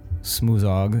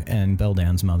 Smoozog, and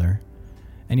Beldan's mother.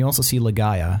 And you also see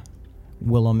Ligaya,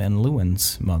 Willem and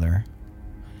Lewin's mother.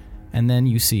 And then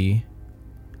you see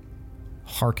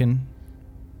Harkin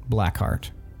Blackheart,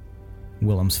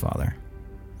 Willem's father.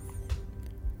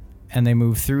 And they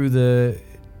move through the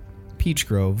peach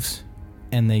groves,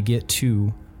 and they get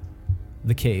to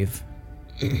the cave.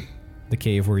 The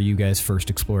cave where you guys first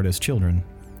explored as children.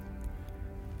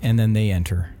 And then they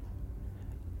enter.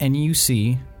 And you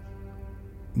see,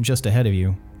 just ahead of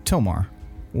you, Tomar,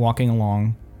 walking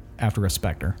along after a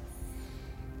specter.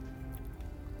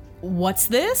 What's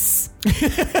this?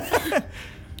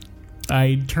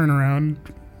 I turn around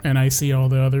and I see all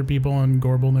the other people on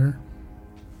Gorbel there.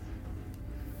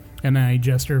 And I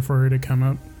gesture for her to come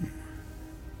up.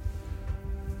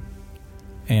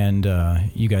 And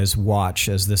you guys watch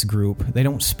as this group, they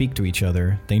don't speak to each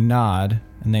other. They nod,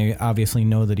 and they obviously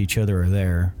know that each other are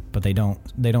there, but they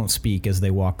don't speak as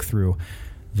they walk through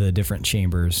the different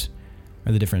chambers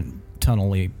or the different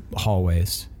tunnel-y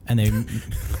hallways. And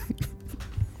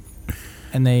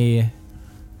they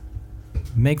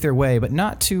make their way, but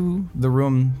not to the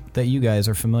room that you guys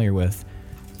are familiar with.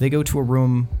 They go to a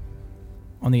room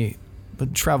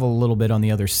but travel a little bit on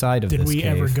the other side of this cave. Did we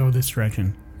ever go this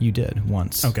direction? You did,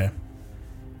 once. Okay.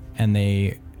 And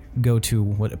they go to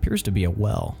what appears to be a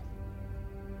well.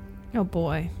 Oh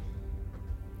boy.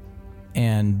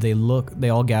 And they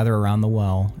all gather around the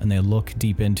well, and they look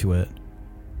deep into it.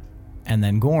 And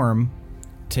then Gorm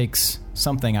takes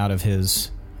something out of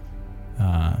his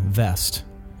vest.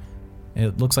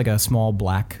 It looks like a small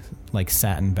black, like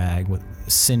satin bag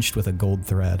cinched with a gold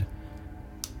thread.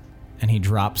 And he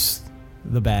drops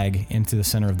the bag into the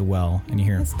center of the well, and you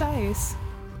hear, It's dice.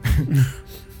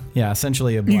 yeah,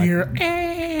 essentially a You black.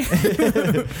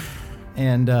 hear,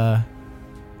 And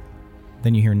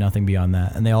then you hear nothing beyond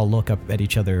that. And they all look up at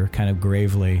each other kind of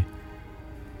gravely.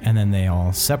 And then they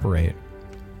all separate.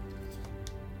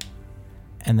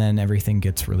 And then everything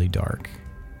gets really dark.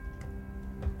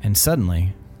 And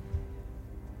suddenly,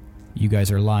 you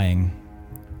guys are lying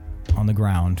on the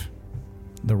ground,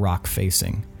 the rock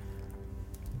facing,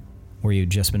 where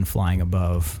you'd just been flying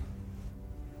above.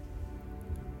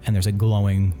 And there's a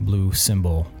glowing blue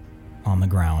symbol on the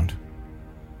ground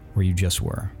where you just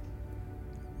were.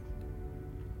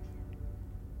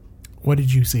 what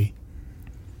did you see?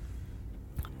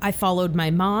 I followed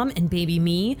my mom and baby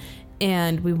me,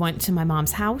 and we went to my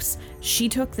mom's house. She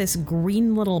took this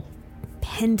green little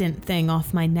pendant thing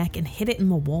off my neck and hid it in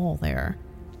the wall there.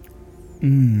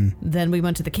 Then we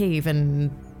went to the cave, and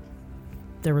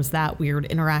there was that weird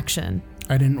interaction.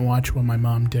 I didn't watch what my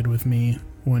mom did with me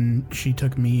when she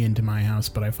took me into my house,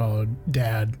 but I followed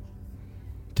Dad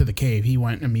to the cave. He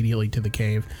went immediately to the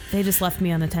cave. They just left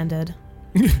me unattended.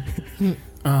 Do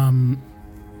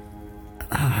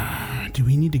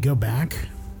we need to go back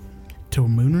to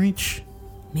Moonreach?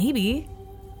 Maybe.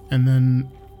 And then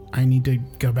I need to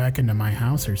go back into my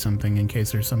house or something in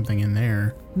case there's something in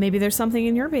there. Maybe there's something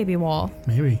in your baby wall.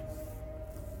 Maybe.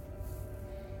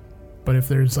 But if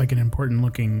there's like an important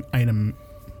looking item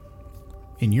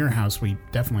in your house, we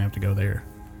definitely have to go there.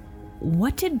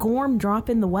 What did Gorm drop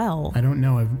in the well? I don't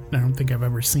know. I don't think I've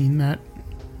ever seen that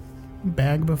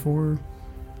bag before.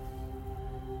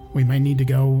 We might need to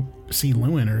go see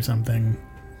Lewin or something,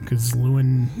 because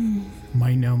Lewin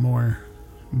might know more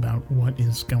about what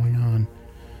is going on.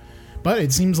 But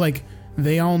it seems like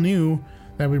they all knew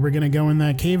that we were going to go in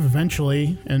that cave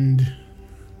eventually and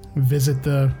visit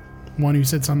the one who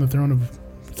sits on the throne of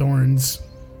thorns.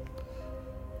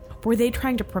 Were they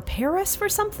trying to prepare us for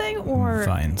something, or...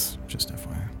 Vines, just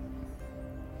FYI.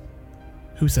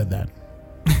 Who said that?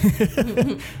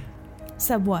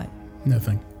 Said what?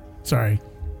 Nothing. Sorry.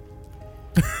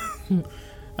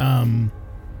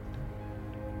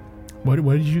 What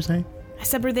did you say? I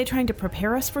said, were they trying to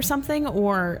prepare us for something,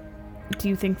 or do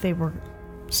you think they were...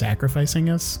 Sacrificing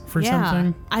us for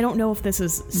something? I don't know if this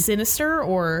is sinister,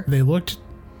 or... They looked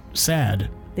sad.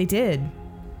 They did.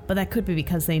 But that could be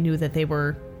because they knew that they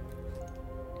were...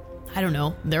 I don't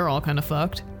know. They're all kind of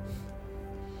fucked.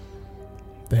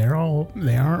 They are all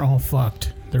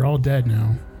fucked. They're all dead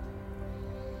now.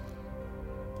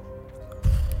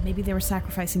 Maybe they were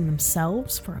sacrificing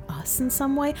themselves for us in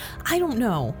some way. I don't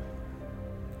know.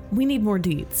 We need more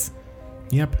deeds.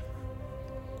 Yep.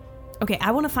 Okay,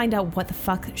 I want to find out what the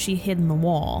fuck she hid in the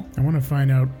wall. I want to find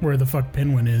out where the fuck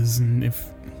Pinwin is and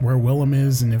where Willem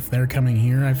is and if they're coming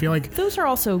here. I feel like Those are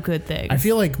also good things. I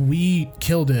feel like we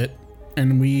killed it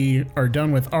and we are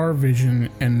done with our vision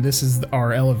and this is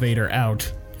our elevator out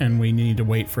and we need to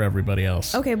wait for everybody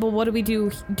else. Okay, well, what do we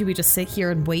do? Do we just sit here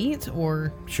and wait,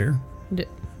 or... Sure.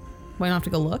 Why not have to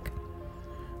go look?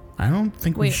 I don't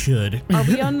think we Wait, should. Are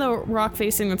we on the rock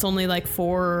facing that's only like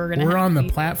 4.5 We're on the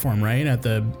feet? platform, right? At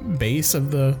the base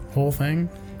of the whole thing?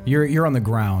 You're on the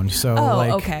ground, so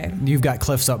okay. You've got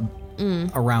cliffs up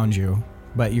around you,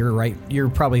 but you're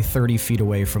probably 30 feet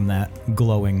away from that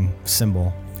glowing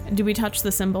symbol. Do we touch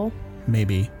the symbol?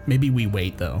 Maybe we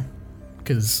wait, though.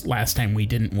 Because last time we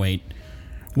didn't wait.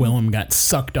 Willem got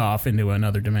sucked off into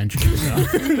another dimension.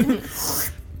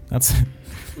 So. That's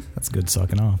good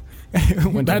sucking off. Went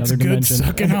to That's another good dimension.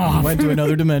 sucking off. Went to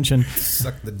another dimension.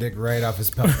 Suck the dick right off his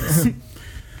pelvis.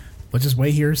 Let's just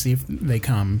wait here, see if they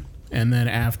come. And then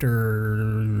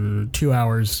after 2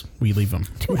 hours, we leave them.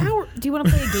 2 hours? Do you want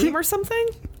to play a game or something?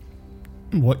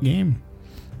 What game?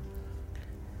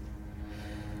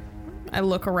 I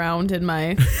look around in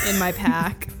my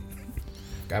pack.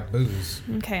 Got booze.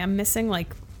 Okay, I'm missing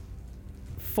like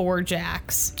 4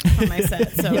 jacks on my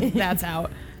set, so that's out.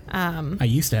 I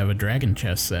used to have a dragon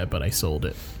chess set, but I sold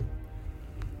it.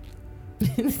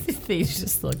 They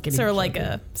just look at So each like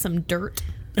other. some dirt.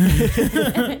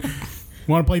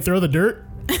 Want to play Throw the Dirt?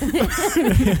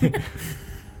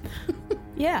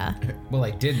 Yeah. Well,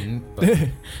 I didn't. But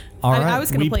All right. I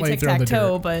was going We to play play Throw the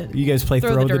tic-tac-toe, Dirt. but You guys play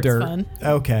Throw Throw the the Dirt's Dirt. fun.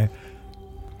 Okay.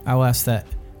 I'll ask that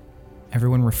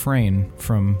everyone refrain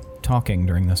from talking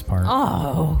during this part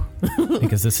Oh,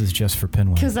 because this is just for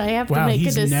Pinwin. because I have to Wow, make a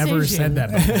he's decision. never said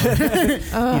that before.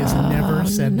 He has never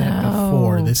said that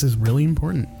before. This is really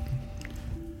important.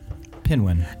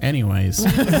 Pinwin. Anyways,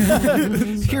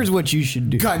 Here's what you should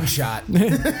do. gunshot.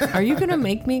 Are you gonna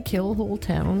make me kill whole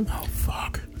town? oh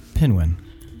fuck. Pinwin.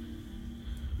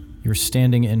 You're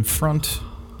standing in front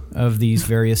of these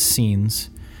various scenes,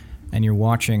 and you're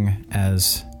watching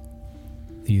as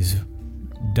these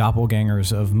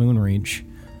doppelgangers of Moonreach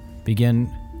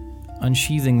begin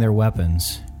unsheathing their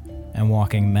weapons and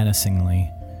walking menacingly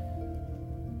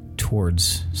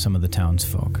towards some of the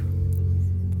townsfolk.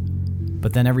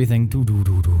 But then everything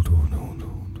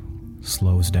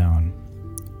slows down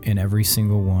in every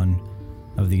single one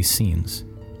of these scenes.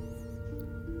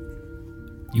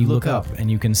 You look up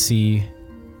and you can see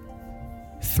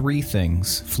 3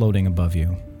 things floating above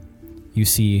you. You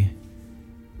see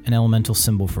an elemental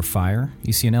symbol for fire,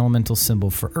 you see an elemental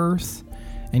symbol for earth,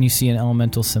 and you see an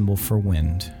elemental symbol for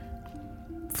wind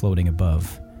floating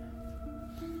above.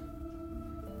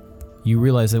 You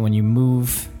realize that when you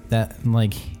move that,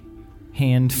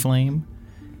 hand flame,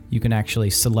 you can actually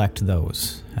select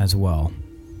those as well.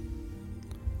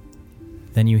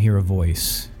 Then you hear a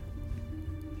voice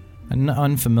An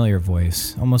unfamiliar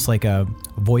voice, almost like a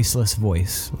voiceless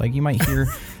voice, like you might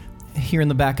hear in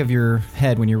the back of your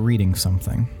head when you're reading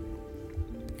something.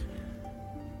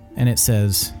 And it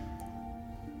says,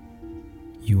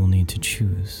 "You will need to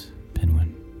choose,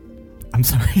 Pinwin." I'm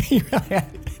sorry.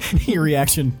 Your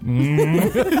reaction.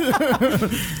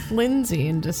 Lindsay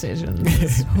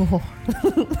indecisions.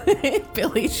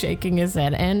 Billy's shaking his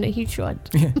head, and he should.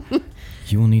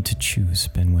 You will need to choose,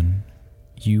 Pinwin.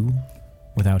 You,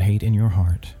 without hate in your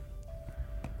heart,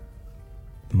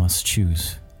 must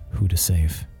choose who to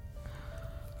save.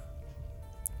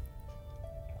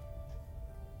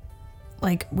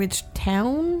 Like which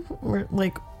town? Or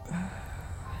like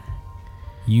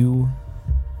You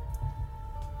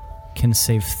can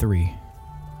save 3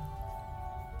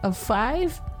 of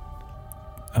 5?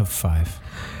 of 5.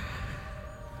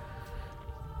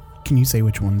 Can you say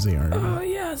which ones they are? Oh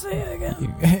yeah, say it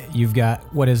again. You've got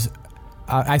what is...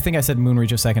 I think I said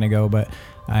Moonreach a second ago, but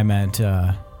I meant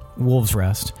Wolves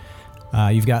Rest.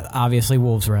 You've got, obviously,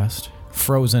 Wolves Rest.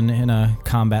 Frozen in a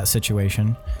combat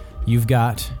situation. You've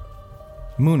got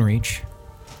Moonreach.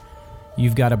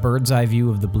 You've got a bird's eye view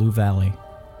of the Blue Valley.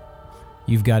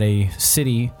 You've got a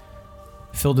city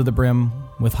filled to the brim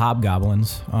with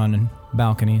hobgoblins on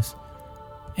balconies.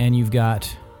 And you've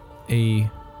got a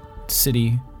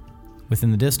city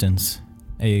within the distance,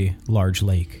 a large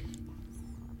lake.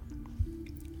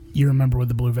 You remember what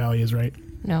the Blue Valley is, right?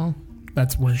 No.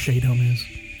 That's where Shade Home is.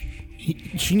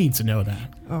 She needs to know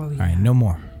that. Oh yeah. All right, no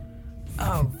more.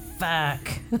 Oh fuck.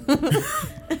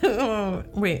 Oh,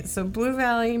 wait, so Blue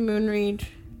Valley, Moonreach,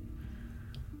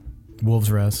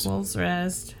 Wolves Rest. Wolves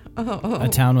Rest. Oh. A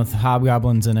town with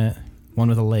hobgoblins in it. One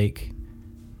with a lake.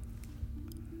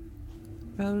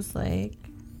 Rose Lake.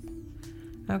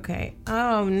 Okay.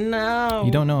 Oh no.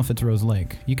 You don't know if it's Rose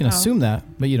Lake. You can assume that,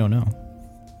 but you don't know.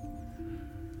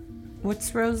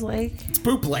 What's Rose Lake? It's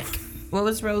Poop Lake. What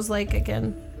was Rose Lake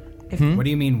again? What do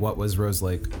you mean, what was Rose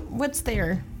Lake? What's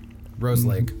there? Rose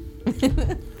Lake.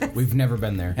 We've never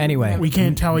been there. Anyway. We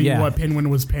can't tell you Yeah. what Pinwin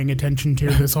was paying attention to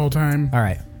this whole time. All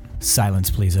right. Silence,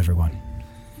 please, everyone.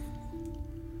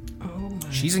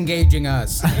 She's engaging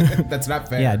us. That's not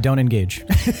fair. Yeah, don't engage.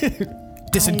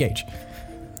 Disengage.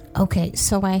 Okay,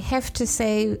 so I have to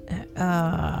say,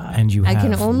 And you I have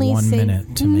can only 1 say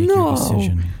minute to make your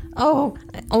decision. Oh,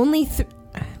 only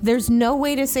there's no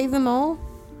way to save them all?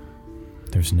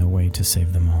 There's no way to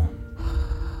save them all.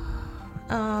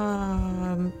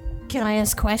 Can I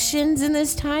ask questions in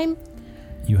this time?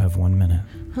 You have 1 minute.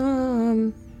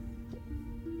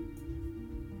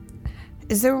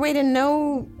 Is there a way to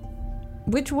know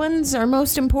which ones are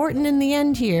most important in the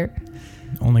end here?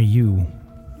 Only you,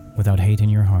 without hate in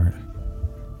your heart,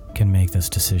 can make this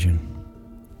decision.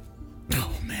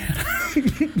 Oh, man.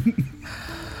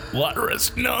 What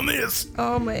risk on this?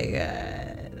 Oh my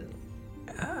god.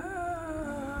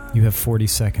 You have 40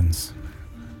 seconds.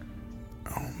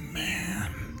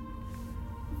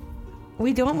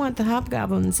 We don't want the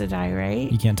hobgoblins to die,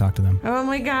 right? You can't talk to them. Oh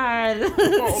my god.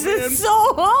 Oh, This man. is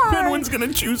so hard. Pinwin's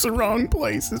gonna choose the wrong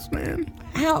places, man.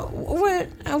 How? What?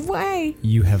 Why?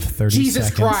 You have 30 Jesus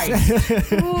seconds.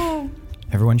 Christ. Oh.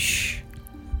 Everyone, shh.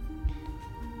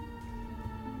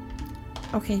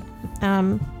 Okay.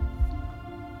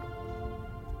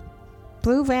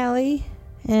 Blue Valley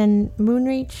and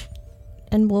Moonreach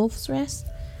and Wolf's Rest.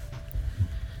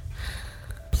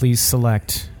 Please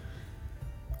select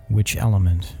which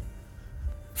element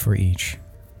for each.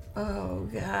 Oh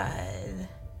God.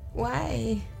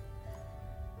 Why?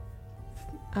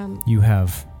 You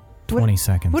have 20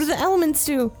 seconds. What do the elements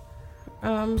do?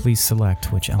 Please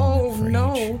select which element for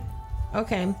each.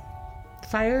 Okay.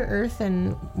 Fire, earth,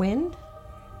 and wind?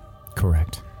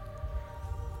 Correct.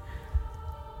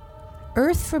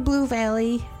 Earth for Blue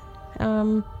Valley.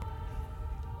 Fire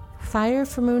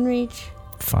for Moonreach.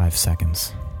 5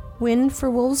 seconds. Wind for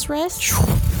Wolf's Rest.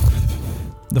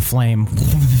 The flame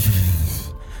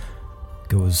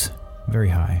goes very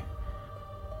high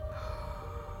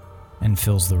and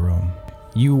fills the room.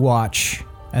 You watch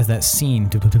as that scene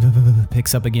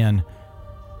picks up again,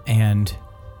 and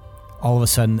all of a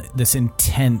sudden this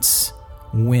intense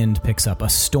wind picks up. A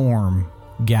storm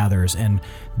gathers and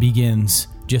begins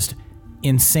just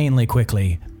insanely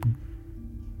quickly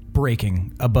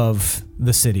breaking above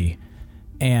the city,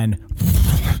 and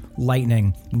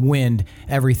lightning, wind,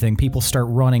 everything. People start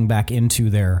running back into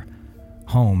their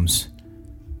homes,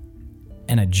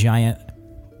 and a giant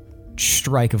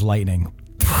strike of lightning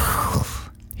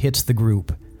hits the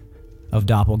group of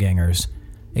doppelgangers,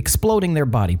 exploding their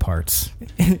body parts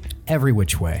every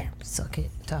which way. Suck it,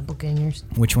 doppelgangers.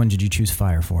 Which one did you choose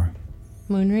fire for?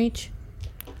 Moonreach.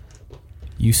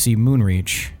 You see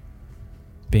Moonreach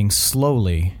being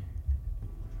slowly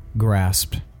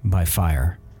grasped by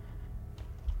fire.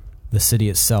 The city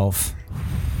itself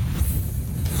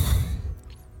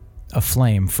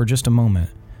aflame for just a moment,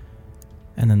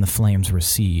 and then the flames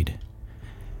recede.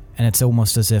 And it's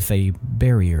almost as if a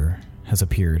barrier has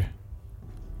appeared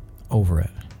over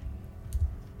it.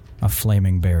 A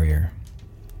flaming barrier.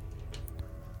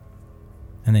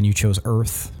 And then you chose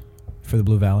Earth for the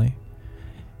Blue Valley.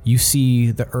 You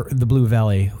see the Blue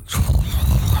Valley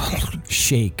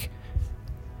shake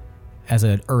as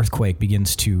an earthquake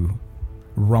begins to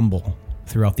rumble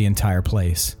throughout the entire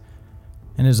place.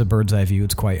 And as a bird's eye view,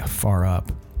 it's quite far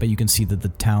up, but you can see that the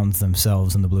towns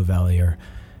themselves in the Blue Valley are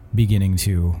beginning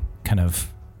to kind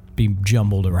of be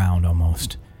jumbled around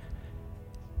almost.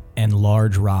 And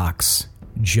large rocks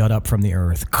jut up from the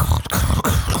earth.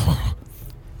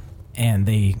 And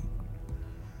they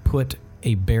put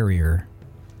a barrier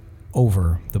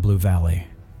over the Blue Valley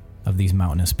of these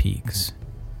mountainous peaks.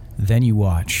 Then you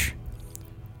watch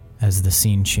as the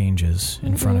scene changes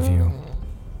in front of you.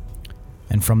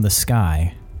 And from the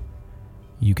sky,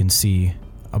 you can see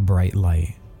a bright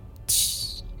light.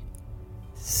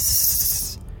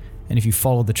 And if you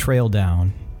follow the trail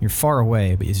down, you're far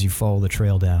away, but as you follow the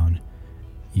trail down,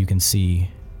 you can see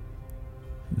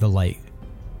the light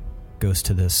goes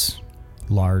to this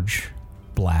large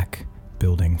black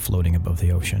building floating above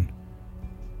the ocean.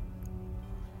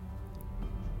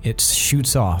 It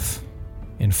shoots off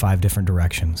in 5 different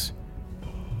directions.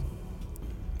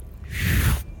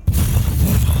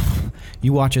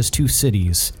 You watch as 2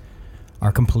 cities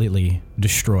are completely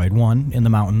destroyed. One in the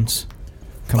mountains,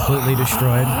 completely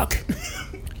destroyed.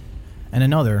 And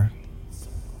another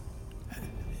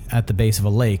at the base of a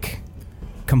lake,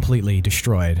 completely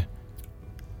destroyed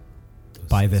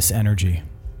by this energy.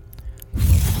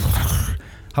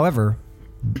 However,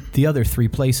 the other 3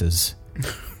 places,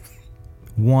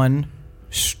 one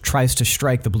tries to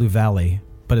strike the Blue Valley,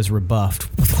 but is rebuffed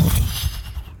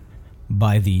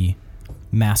by the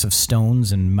massive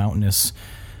stones and mountainous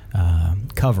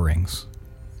coverings.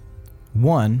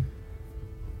 One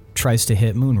tries to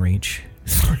hit Moonreach,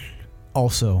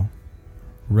 also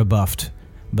rebuffed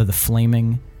by the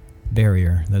flaming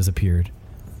barrier that has appeared.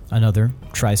 Another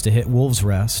tries to hit Wolf's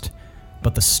Rest,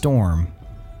 but the storm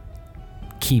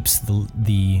keeps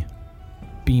the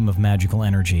beam of magical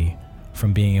energy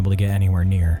from being able to get anywhere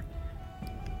near.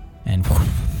 And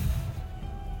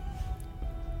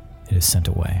it is sent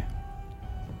away.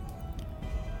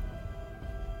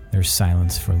 There's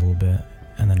silence for a little bit,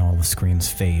 and then all the screens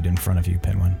fade in front of you,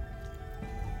 Penguin.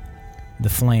 The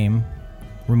flame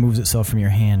removes itself from your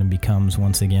hand and becomes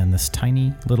once again this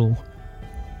tiny little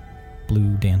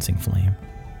blue dancing flame.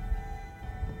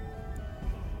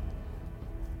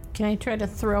 Can I try to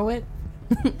throw it?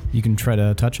 You can try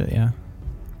to touch it, yeah.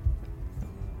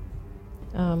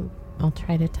 I'll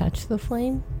try to touch the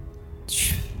flame.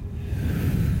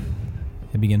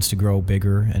 It begins to grow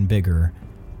bigger and bigger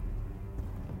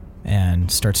and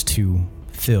starts to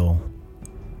fill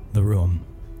the room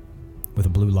with a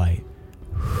blue light.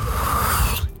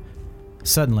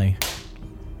 Suddenly,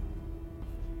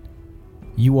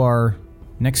 you are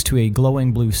next to a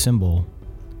glowing blue symbol,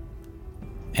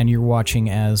 and you're watching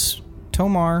as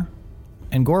Tomar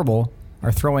and Gorbel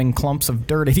are throwing clumps of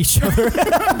dirt at each other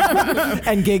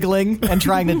and giggling and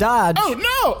trying to dodge. Oh,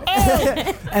 no!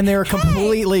 Oh. And they're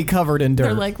completely covered in dirt.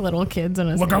 They're like little kids in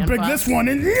a Look how big sandbox. this one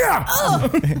is. Yeah!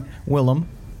 Willem,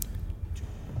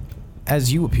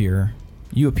 as you appear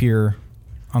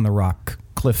on the rock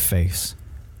cliff face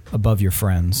above your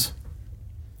friends.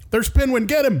 There's Pinwin.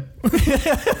 Get him!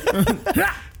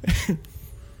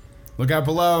 Look out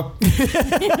below.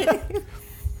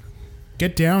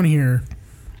 Get down here.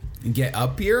 Get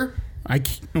up here?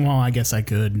 Well, I guess I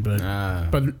could, but I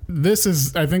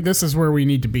think this is where we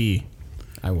need to be.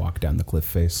 walk down the cliff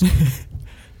face.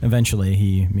 Eventually,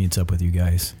 he meets up with you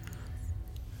guys.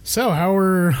 So, how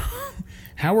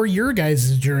are your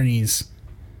guys' journeys?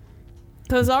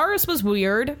 Because ours was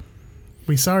weird.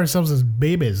 We saw ourselves as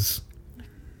babies.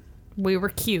 We were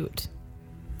cute.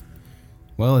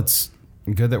 Well, it's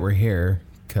good that we're here,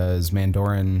 because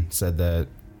Mandoran said that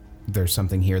there's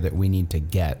something here that we need to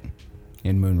get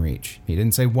in Moonreach. He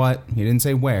didn't say what, he didn't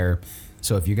say where,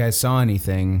 so if you guys saw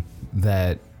anything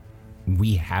that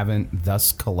we haven't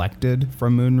thus collected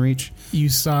from Moonreach... You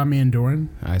saw Mandoran?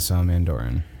 I saw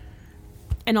Mandoran.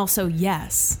 And also,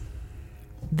 yes,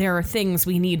 there are things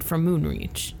we need from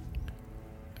Moonreach.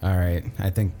 All right, I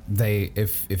think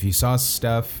if you saw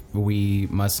stuff, we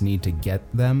must need to get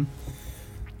them.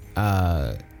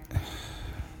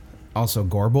 Also,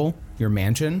 Gorbel, your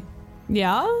mansion.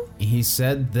 Yeah? He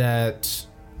said that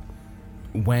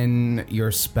when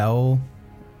your spell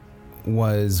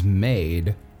was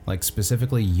made, like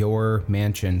specifically your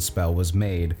mansion spell was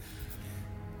made,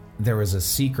 there was a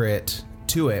secret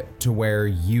to it to where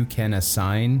you can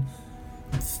assign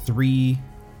 3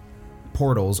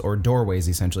 portals or doorways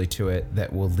essentially to it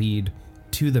that will lead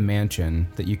to the mansion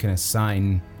that you can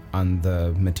assign on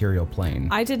the material plane.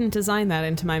 I didn't design that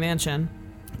into my mansion.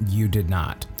 You did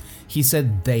not. He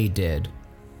said they did.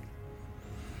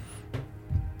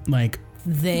 Like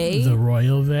They? the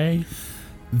royal they?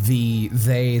 The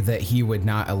they that he would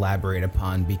not elaborate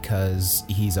upon because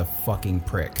he's a fucking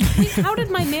prick. Wait, how did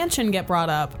my mansion get brought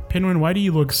up? Pinwin, why do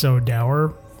you look so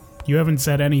dour? You haven't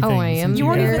said anything. Oh, I am since You got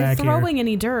weren't there. even back throwing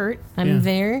any dirt. I'm Yeah.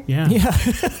 there. Here. Yeah.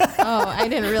 Yeah. Oh, I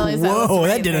didn't realize that was Whoa, right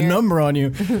that did there. a number on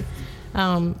you.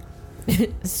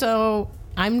 So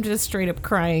I'm just straight up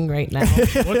crying right now.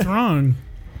 What's wrong?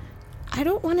 I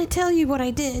don't want to tell you what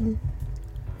I did.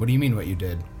 What do you mean what you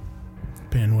did?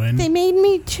 Pinwin. They made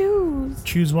me choose.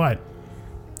 Choose what?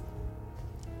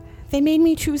 They made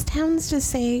me choose towns to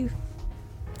save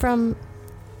from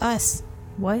us.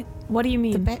 What? What do you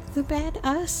mean? The bad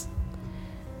us.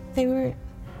 They were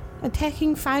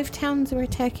attacking 5 towns. They were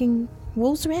attacking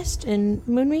Wolves Rest and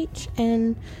Moonreach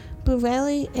and Blue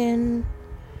Valley and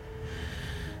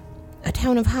a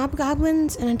town of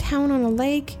hobgoblins and a town on a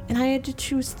lake, and I had to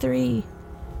choose 3.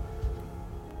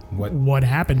 What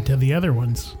happened to the other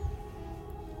ones?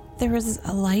 There was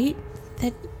a light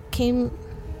that came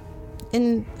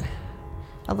in,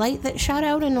 a light that shot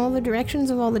out in all the directions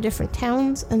of all the different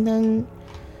towns, and then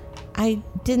I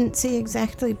didn't see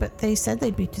exactly, but they said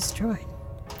they'd be destroyed.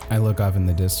 I look off in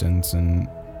the distance and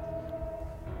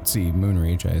see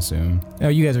Moonreach, I assume. Oh,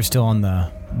 you guys are still on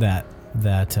that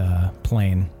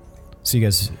plane. So you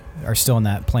guys are still in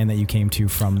that plane that you came to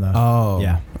from the... Oh.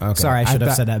 Yeah. Okay. Sorry, I should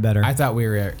have said that better. I thought we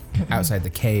were outside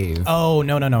the cave. Oh,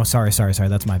 no. Sorry.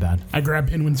 That's my bad. I grabbed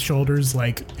Pinwin's shoulders,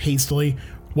 like, hastily.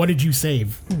 What did you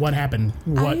save? What happened?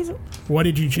 What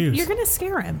did you choose? You're gonna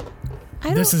scare him.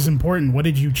 This is important. What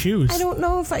did you choose? I don't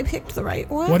know if I picked the right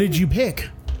one. What did you pick?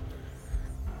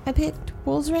 I picked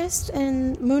Wolves Rest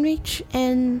and Moonreach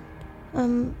and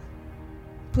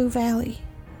Blue Valley.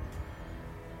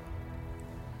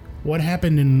 What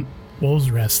happened in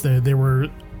Wolves Rest? There were...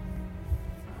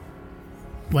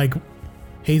 Like,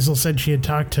 Hazel said she had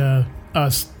talked to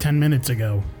us 10 minutes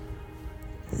ago.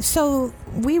 So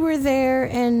we were there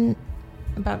and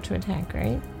about to attack,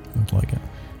 right? Looks like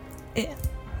it.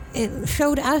 It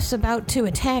showed us about to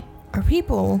attack our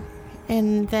people,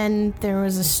 and then there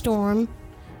was a storm.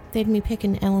 They had me pick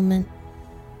an element,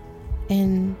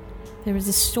 and there was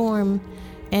a storm,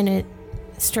 and it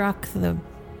struck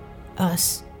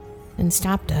us and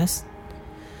stopped us.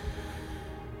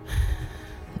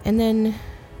 And then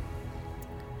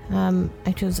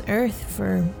I chose Earth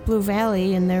for Blue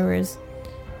Valley, and there was...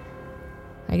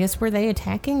 I guess, were they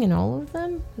attacking in all of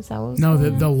them? Is that what was No,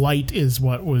 going the on? light is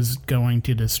what was going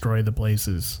to destroy the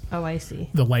places. Oh, I see.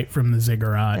 The light from the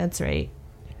ziggurat. That's right.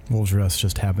 Wolves Rest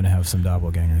just happened to have some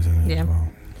doppelgangers in it Yeah. as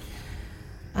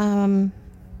well.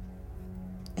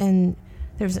 And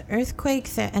there's an earthquake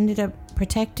that ended up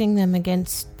protecting them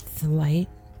against the light.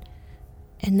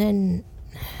 And then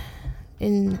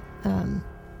in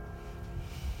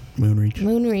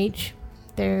Moonreach,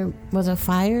 there was a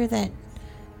fire that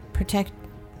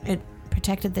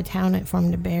protected the town. It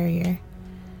formed a barrier.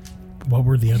 What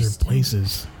were the other Just,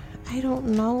 places? I don't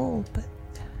know, but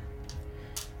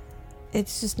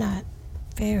it's just not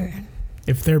fair.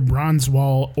 If they're Bronze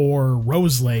Wall or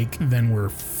Rose Lake, then we're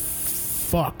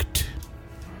fucked.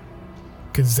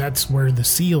 Because that's where the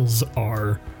seals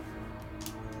are.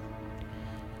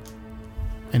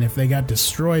 And if they got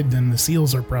destroyed, then the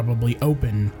seals are probably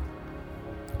open.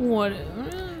 What?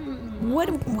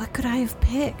 What could I have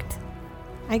picked?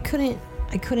 I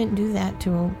couldn't do that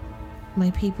to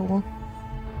my people.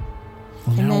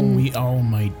 Well, And now then- we all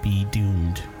might be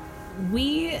doomed.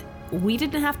 We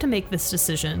didn't have to make this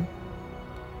decision.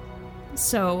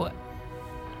 So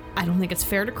I don't think it's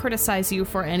fair to criticize you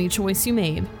for any choice you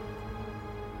made.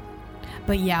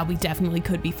 But yeah, we definitely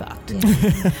could be fucked.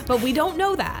 Yeah. But we don't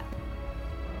know that.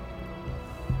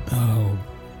 Oh.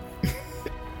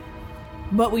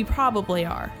 But we probably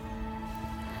are.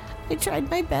 I tried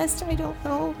my best. I don't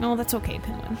know. No, that's okay,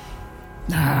 Pinwin.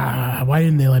 Why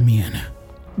didn't they let me in?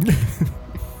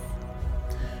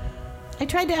 I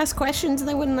tried to ask questions and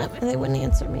they wouldn't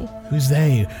answer me. Who's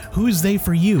they? Who's they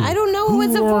for you? I don't know. Who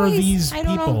is a are voice? these I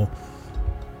don't people? know.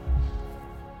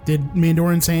 Did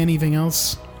Mandoran say anything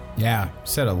else? Yeah,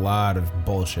 said a lot of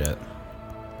bullshit.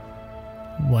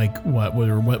 Like what?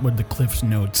 Or what would the Cliff's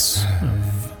notes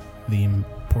of the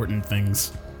important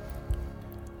things?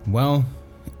 Well,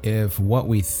 if what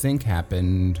we think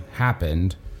happened,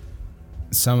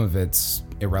 some of it's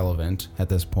irrelevant at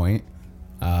this point.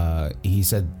 He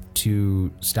said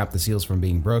to stop the seals from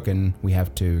being broken, we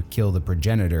have to kill the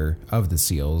progenitor of the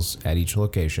seals at each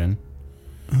location.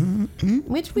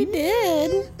 Which we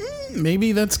did.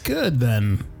 Maybe that's good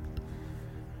then.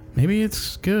 Maybe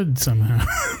it's good somehow.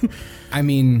 I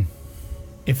mean,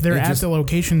 if they're at the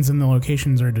locations and the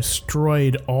locations are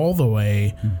destroyed all the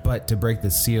way. But to break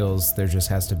the seals, there just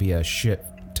has to be a shit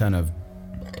ton of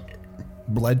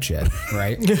bloodshed,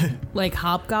 right? Like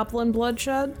hobgoblin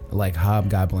bloodshed? Like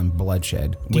hobgoblin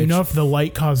bloodshed. Do you know if the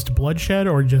light caused bloodshed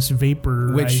or just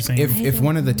vaporizing? Which, if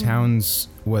one of the towns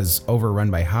was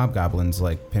overrun by hobgoblins,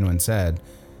 like Pinwin said,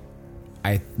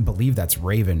 I believe that's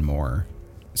Ravenmoor.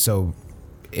 So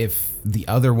if the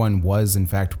other one was, in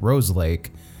fact, Rose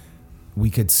Lake, we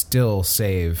could still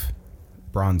save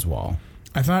Bronzewall.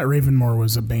 I thought Ravenmoor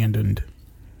was abandoned.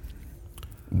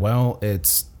 Well,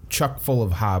 it's chock full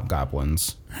of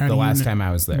hobgoblins. How The do you last kn- time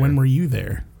I was there. When were you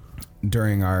there?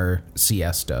 During our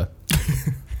siesta.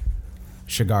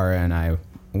 Shigara and I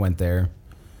went there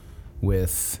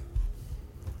with...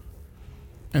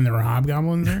 And there were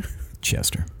hobgoblins there?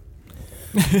 Chester.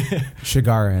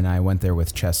 Shigara and I went there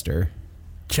with Chester.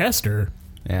 Chester?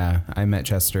 Yeah, I met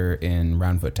Chester in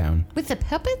Roundfoot Town. With the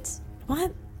puppets?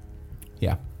 What?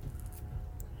 Yeah.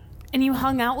 And you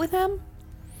hung out with him?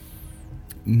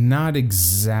 Not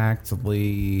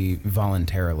exactly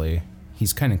voluntarily.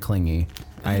 He's kind of clingy.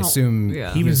 I don't- assume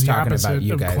yeah. He was the talking opposite about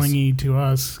you of guys. clingy to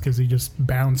us because he just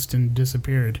bounced and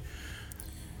disappeared.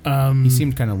 He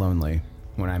seemed kind of lonely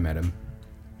when I met him.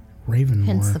 Ravenmoor.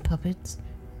 Hence the puppets.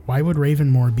 Why would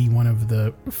Ravenmoor be one of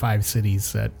the 5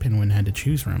 cities that Pinwin had to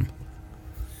choose from?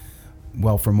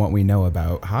 Well, from what we know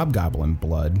about hobgoblin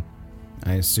blood,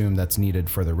 I assume that's needed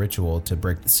for the ritual to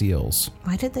break the seals.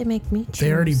 Why did they make me choose?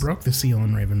 They already broke the seal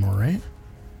in Ravenmoor, right?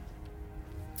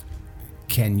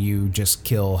 Can you just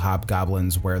kill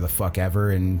hobgoblins where the fuck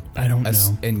ever and I don't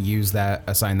know. and use that,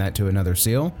 assign that to another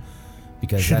seal?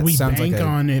 Because Should that we sounds like bank a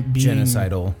on it being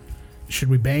genocidal. Should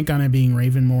we bank on it being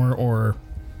Ravenmoor, or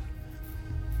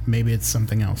maybe it's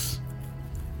something else?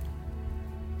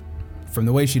 From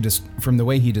the way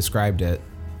he described it,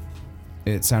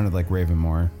 it sounded like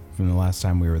Ravenmoor from the last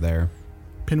time we were there.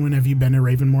 Pinwin, have you been to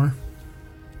Ravenmoor?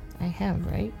 I have,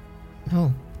 right?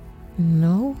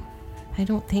 No, I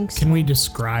don't think so. Can we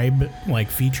describe like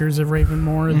features of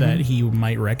Ravenmoor that he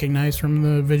might recognize from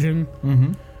the vision?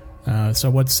 Mm-hmm. So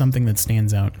what's something that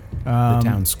stands out? The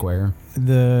town square.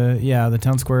 The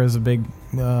town square is a big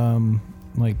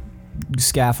like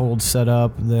scaffold set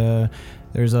up.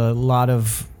 There's a lot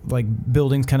of like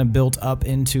buildings kind of built up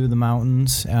into the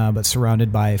mountains, but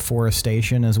surrounded by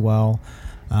forestation as well.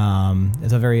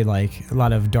 It's a very a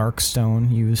lot of dark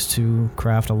stone used to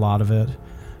craft a lot of it.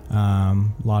 A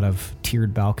lot of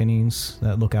tiered balconies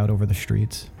that look out over the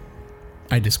streets.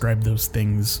 I described those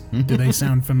things. Do they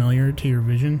sound familiar to your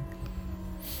vision?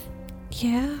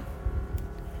 Yeah,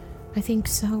 I think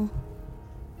so.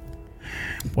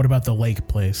 What about the lake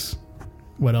place?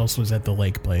 What else was at the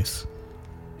lake place?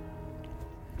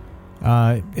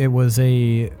 It was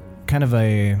a kind of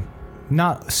a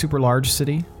not super large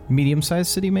city,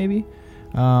 medium-sized city maybe,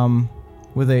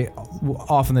 with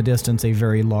off in the distance a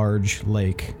very large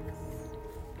lake.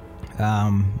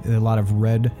 A lot of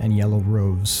red and yellow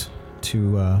roads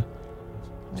to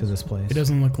this place. It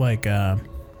doesn't look like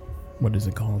what is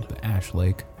it called? The Ash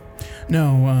Lake.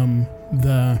 No,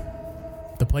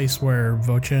 the place where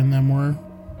Vocha and them were.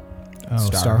 Oh,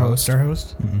 Starhost.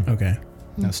 Starhost? Mm-mm. Okay.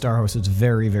 Now, Starhost is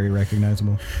very, very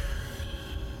recognizable.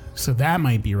 So that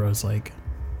might be Rose Lake.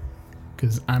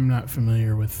 Because I'm not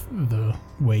familiar with the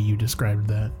way you described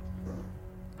that.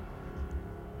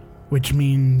 Which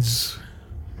means...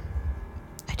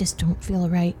 I just don't feel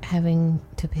right having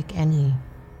to pick any.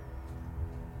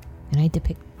 And I had to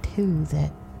pick 2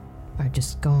 that are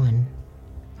just gone.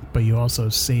 But you also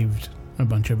saved a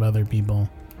bunch of other people.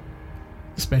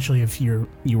 Especially if you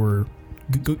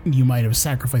might have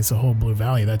sacrificed the whole Blue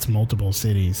Valley. That's multiple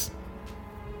cities.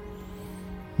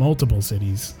 Multiple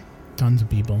cities. Tons of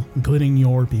people, including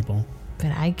your people.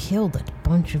 But I killed a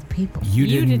bunch of people. You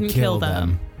You didn't didn't kill kill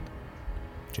them.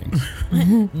 Jinx.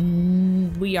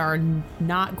 We are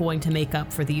not going to make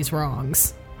up for these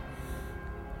wrongs.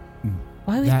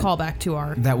 Why would That- Call back to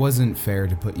our... That wasn't fair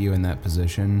to put you in that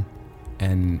position,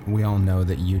 and we all know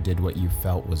that you did what you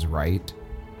felt was right.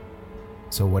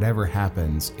 So whatever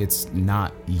happens, it's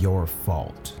not your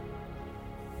fault.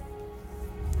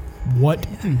 What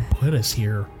put us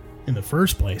here in the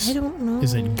first place? I don't know.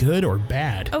 Is it good or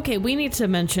bad? Okay, we need to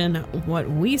mention what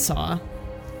we saw.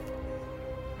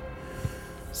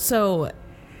 So,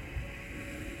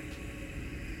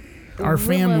 our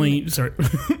family. Sorry,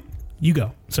 you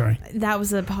go. Sorry. That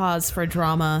was a pause for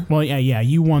drama. Well, yeah.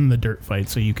 You won the dirt fight,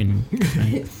 so you can.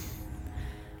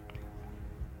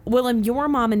 Willem, your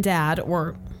mom and dad,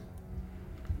 or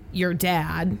your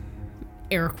dad,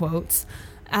 air quotes,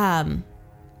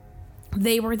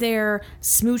 they were there.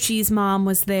 Smoochie's mom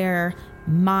was there.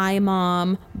 My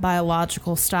mom,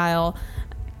 biological style.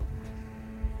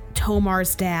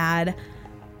 Tomar's dad.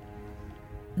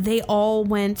 They all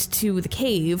went to the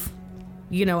cave,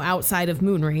 outside of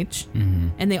Moonreach. Mm-hmm.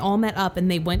 And they all met up and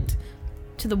they went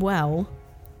to the well.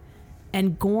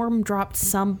 And Gorm dropped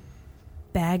some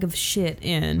bag of shit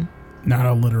in. Not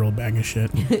a literal bag of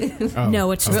shit.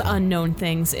 No, it's just unknown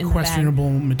things in Questionable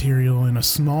material in a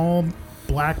small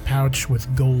black pouch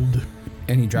with gold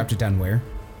And he dropped it down where?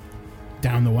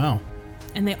 down the well. the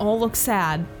bag. And they all look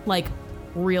sad, like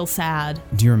real sad.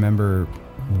 Do you remember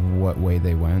what way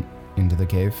they went into the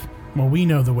cave? Well, we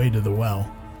know the way to the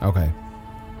well. Okay.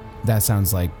 That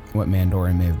sounds like what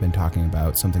Mandorin may have been talking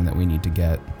about, something that we need to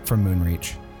get from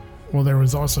Moonreach. Well, there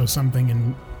was also something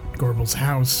in Gorbel's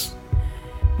house.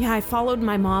 Yeah, I followed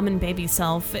my mom and baby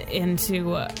self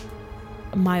into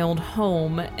my old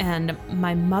home, and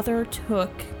my mother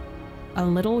took a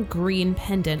little green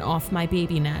pendant off my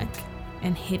baby neck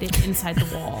and hid it inside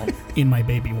the wall. In my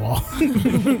baby wall.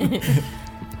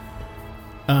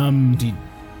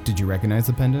 Did you recognize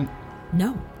the pendant?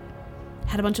 No.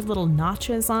 Had a bunch of little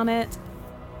notches on it.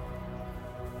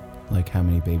 Like how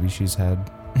many babies she's had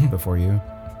before you?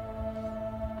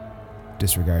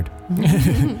 Disregard.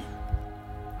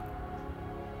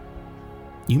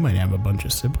 You might have a bunch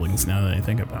of siblings now that I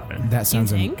think about it. That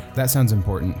sounds think? that sounds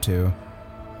important too.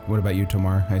 What about you,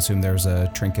 Tomar? I assume there's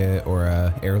a trinket or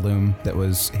a heirloom that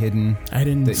was hidden I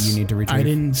didn't. that you need to retrieve. I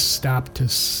didn't stop to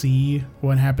see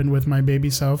what happened with my baby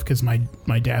self because my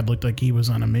dad looked like he was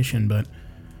on a mission, but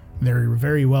there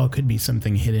very well could be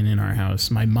something hidden in our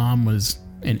house. My mom was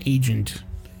an agent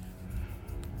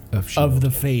of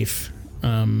the faith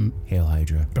Hail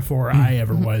Hydra. before I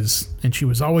ever was, and she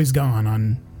was always gone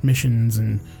on missions,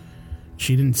 and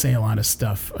she didn't say a lot of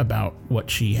stuff about what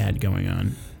she had going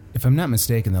on. If I'm not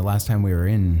mistaken, the last time we were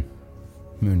in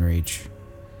Moonreach,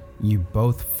 you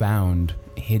both found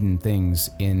hidden things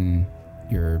in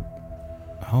your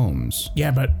homes.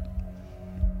 Yeah, but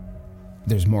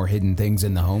There's more hidden things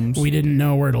in the homes? we didn't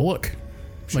know where to look.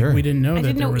 Sure. Like, we didn't know I that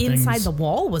didn't there know were inside things. the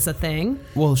wall was a thing.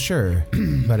 Well, sure.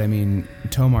 But I mean,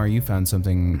 Tomar, you found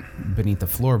something beneath the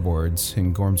floorboards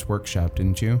in Gorm's workshop,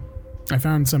 didn't you? I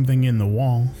found something in the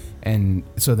wall. And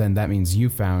so then that means you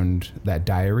found that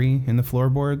diary in the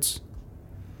floorboards?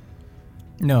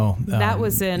 No. That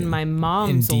was in my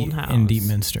mom's old house. In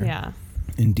Deepminster. Yeah.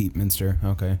 In Deepminster,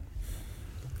 okay.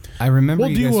 I remember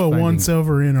We'll you guys do a finding- once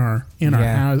over in our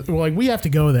Yeah. house. Well, like we have to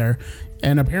go there,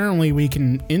 and apparently we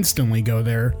can instantly go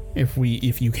there if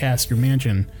you cast your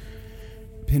mansion.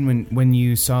 Pin, when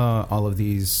you saw all of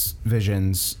these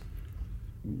visions,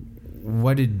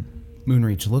 what did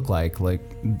Moonreach look like? Like,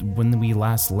 when we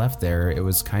last left there, it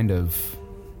was kind of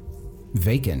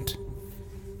vacant.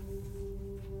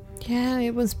 Yeah,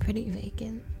 it was pretty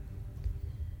vacant.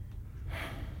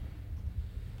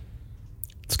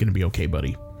 It's gonna be okay,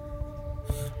 buddy.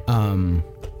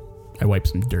 I wiped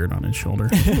some dirt on his shoulder.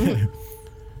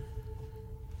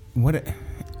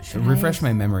 Refresh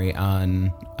my memory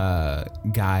on a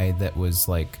guy that was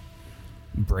like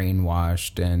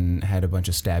brainwashed and had a bunch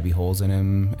of stabby holes in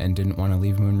him and didn't want to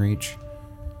leave Moonreach.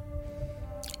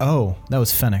 Oh, that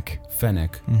was Fennec.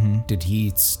 Fennec. Mm-hmm. Did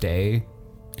he stay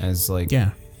as like...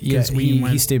 Yeah, Yeah, because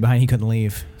he stayed behind. He couldn't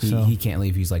leave. So He can't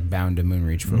leave. He's like bound to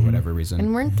Moonreach for whatever reason.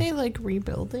 And weren't they like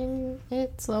rebuilding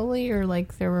it slowly, or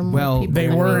like there were more Well, people? They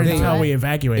that were moved until away? we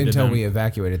evacuated Until them. we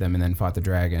evacuated them and then fought the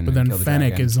dragon. But and then killed the Fennec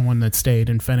dragon. is the one that stayed,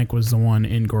 and Fennec was the one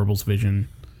in Gorbel's vision.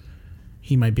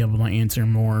 He might be able to answer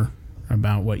more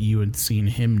about what you had seen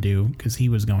him do, because he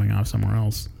was going off somewhere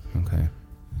else. Okay.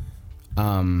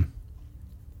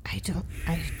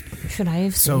 Should I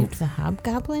have So- saved the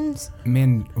hobgoblins?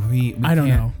 Man, we I don't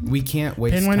can't, know. We can't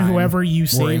waste Pinwin, time whoever you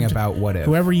worrying saved, about what if.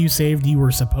 whoever you saved, you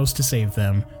were supposed to save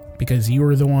them, because you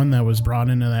were the one that was brought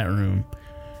into that room.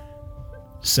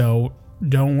 So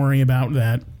don't worry about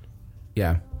that.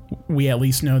 Yeah. We at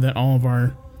least know that all of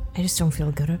our... I just don't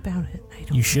feel good about it.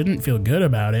 You shouldn't feel good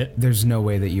about it. There's no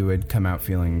way that you would come out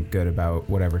feeling good about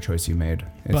whatever choice you made.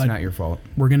 It's But- not your fault.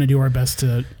 We're going to do our best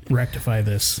to rectify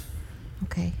this.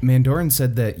 Okay. Mandorin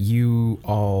said that you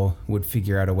all would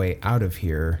figure out a way out of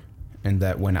here, and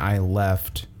that when I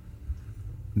left,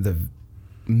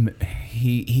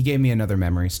 he gave me another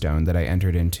memory stone that I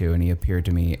entered into, and he appeared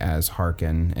to me as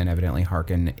Harkin, and evidently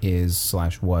Harkin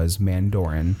is/was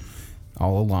Mandorin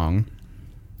all along.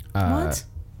 What?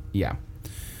 Yeah.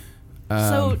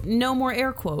 So no more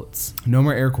air quotes. No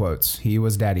more air quotes. He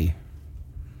was daddy.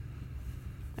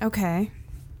 Okay.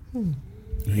 Are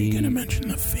you going to mention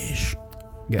the fish?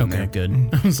 Getting Okay, there. good.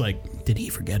 I was like, did he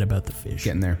forget about the fish?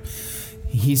 Getting there.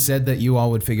 He said that you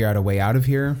all would figure out a way out of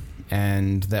here,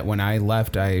 and that when I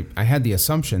left, I had the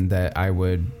assumption that I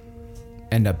would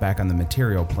end up back on the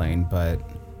material plane, but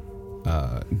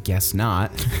guess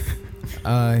not.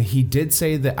 He did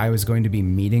say that I was going to be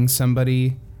meeting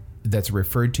somebody that's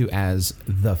referred to as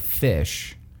the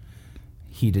fish.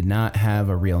 He did not have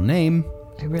a real name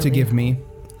to give me.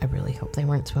 I really hope they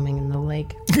weren't swimming in the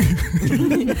lake.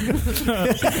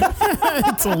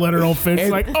 It's a literal fish.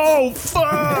 Like, oh,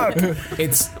 fuck!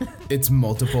 It's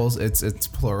multiples. It's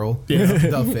plural. Yeah.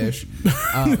 The fish.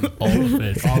 All the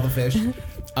fish. All the fish.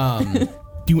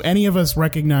 Do any of us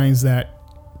recognize that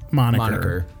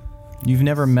moniker? You've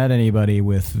never met anybody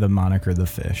with the moniker the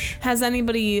fish. Has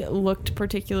anybody looked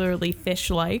particularly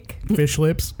fish-like? Fish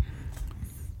lips?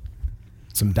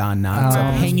 Some Don Knotts.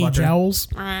 up in his Hangy fucker. jowls?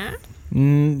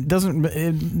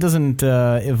 Doesn't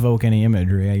evoke any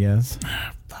imagery, I guess.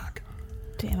 Fuck.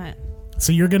 Damn it.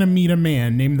 So you're going to meet a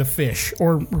man named the fish,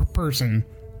 or person,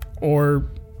 or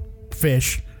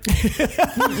fish.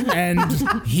 And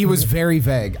He was very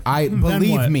vague.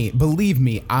 Believe what?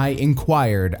 me, I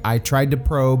inquired. I tried to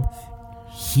probe.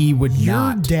 He would your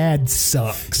not. dad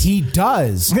sucks. He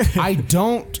does. I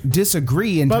don't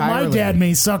disagree But entirely. my dad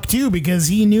may suck too because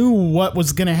he knew what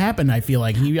was going to happen. I feel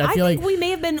like I think we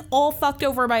may have been all fucked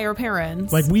over by our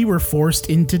parents. like we were forced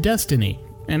into destiny,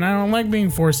 and I don't like being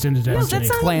forced into no, destiny.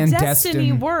 that's not Clandestine. how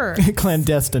destiny works.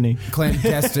 Clandestiny.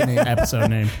 Clandestiny. Episode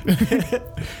name.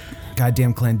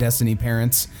 Goddamn clandestiny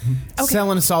parents. Okay.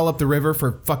 Selling us all up the river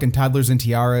for fucking toddlers and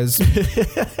tiaras.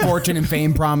 Fortune and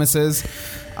fame promises.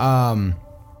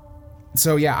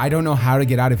 So yeah, I don't know how to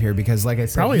get out of here because, like I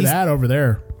said, Probably that over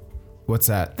there. What's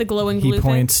that? The glowing He blue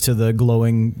points to the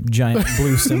glowing giant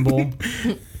blue symbol.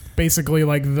 Basically,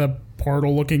 like the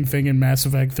portal-looking thing in Mass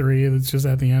Effect 3 that's just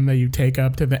at the end that you take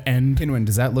up to the end. Pinwin,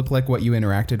 does that look like what you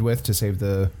interacted with to save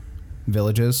the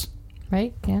villages?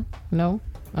 Right? Yeah? No?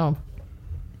 Oh.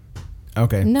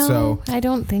 Okay, No, so I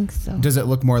don't think so. does it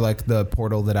look more like the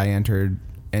portal that I entered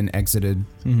and exited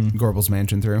Gorbel's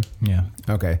mansion through? Yeah.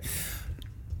 Okay.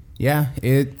 Yeah,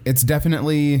 it's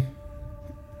definitely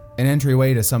an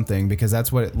entryway to something because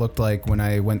that's what it looked like when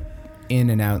I went in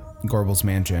and out Gorbel's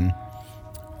mansion.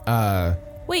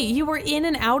 Wait, you were in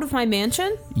and out of my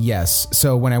mansion? Yes.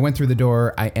 So when I went through the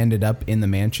door, I ended up in the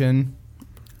mansion.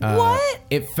 What?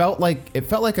 It felt like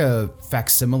a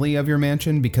facsimile of your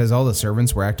mansion because all the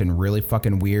servants were acting really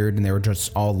fucking weird and they were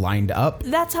just all lined up.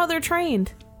 That's how they're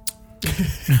trained.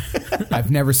 I've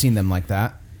never seen them like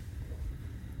that.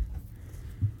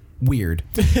 Weird.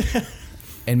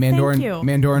 And Thank you.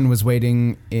 Mandoran was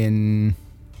waiting in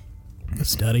The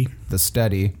study. the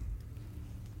study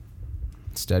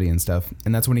and stuff.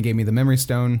 And that's when he gave me the memory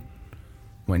stone.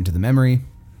 Went into the memory.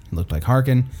 He looked like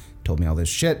Harkin. Told me all this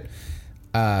shit.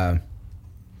 To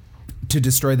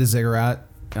destroy the ziggurat.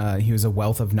 He was a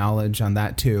wealth of knowledge on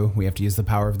that too. We have to use the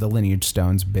power of the lineage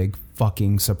stones. Big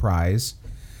fucking surprise.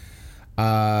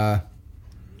 And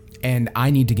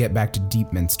I need to get back to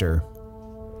Deepminster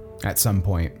at some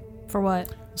point. For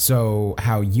what? So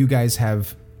how you guys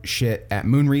have shit at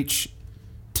Moonreach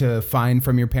to find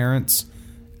from your parents,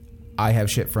 I have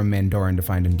shit from Mandoran to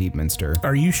find in Deepminster.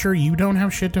 Are you sure you don't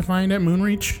have shit to find at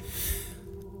Moonreach?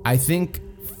 I think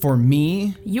for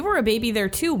me, You were a baby there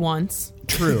too once.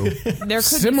 true, There could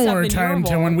Similar be stuff in time your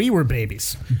to bowl. when we were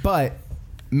babies. but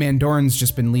Mandoran's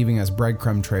just been leaving us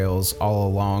breadcrumb trails all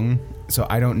along. So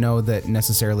I don't know that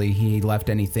necessarily he left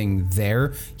anything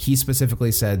there. He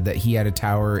specifically said that he had a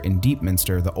tower in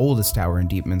Deepminster, the oldest tower in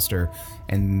Deepminster,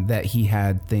 and that he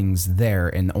had things there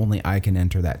and only I can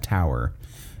enter that tower.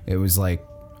 It was like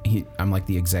I'm like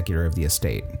the executor of the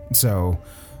estate. So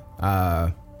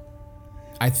I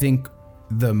think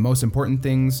the most important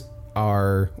things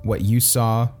are what you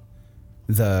saw,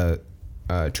 the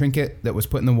trinket that was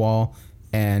put in the wall,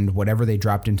 and whatever they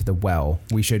dropped into the well.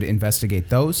 We should investigate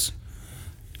those.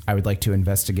 I would like to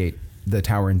investigate the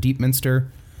tower in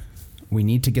Deepminster. We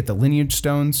need to get the lineage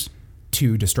stones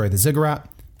to destroy the ziggurat.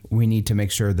 We need to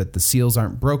make sure that the seals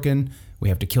aren't broken. We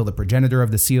have to kill the progenitor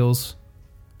of the seals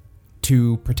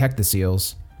to protect the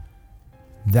seals.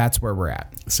 That's where we're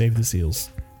at. Save the seals.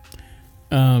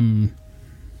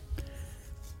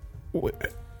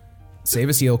 Save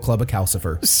a seal, club a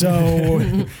calcifer.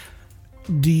 So,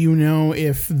 do you know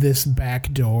if this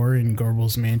back door in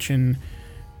Gorbel's mansion,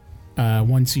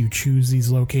 once you choose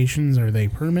these locations, are they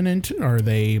permanent? Are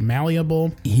they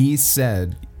malleable? He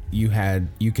said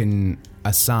you can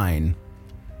assign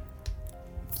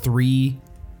 3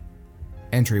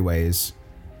 entryways,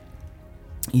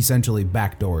 essentially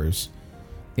back doors,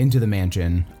 into the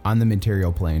mansion on the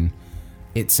material plane.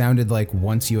 It sounded like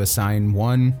once you assign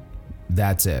one,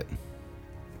 that's it.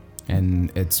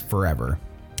 And it's forever.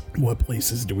 What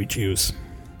places do we choose?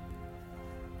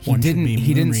 He One should didn't be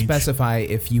he didn't Moonreach. specify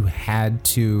if you had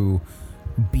to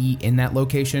be in that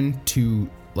location to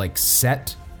like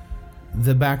set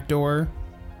the back door.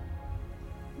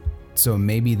 So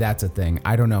maybe that's a thing.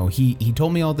 I don't know. He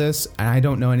told me all this, and I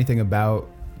don't know anything about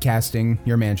casting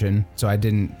your mansion, so I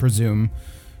didn't presume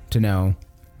to know.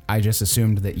 I just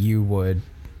assumed that you would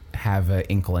have an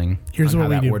inkling Here's on what how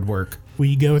we that do. would work.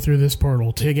 We go through this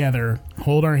portal together,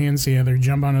 hold our hands together,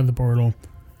 jump onto the portal.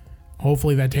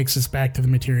 Hopefully that takes us back to the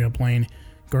material plane.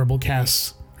 Garble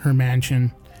casts her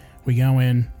mansion. We go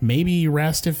in, maybe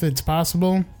rest if it's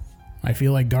possible. I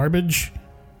feel like garbage.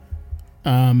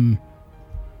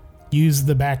 Use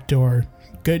the back door.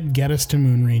 Good, get us to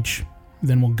Moonreach.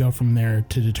 Then we'll go from there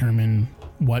to determine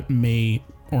what may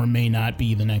or may not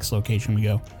be the next location we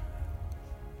go.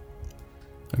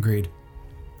 Agreed.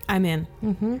 I'm in.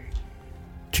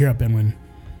 Cheer up, Benwin.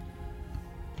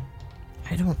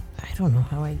 I don't know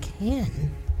how I can.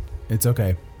 It's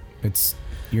okay. It's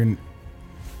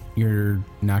you're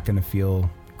not going to feel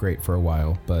great for a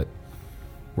while, but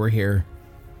we're here.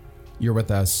 You're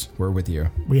with us. We're with you.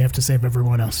 We have to save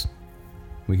everyone else.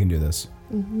 We can do this.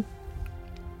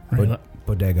 Right,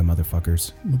 Bodega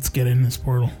motherfuckers. let's get in this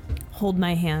portal. Hold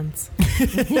my hands.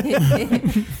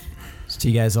 So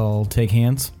you guys all take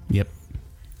hands? Yep.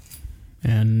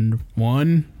 And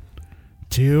 1,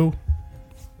 2.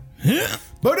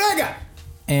 Bodega!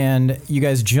 And you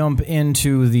guys jump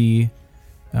into the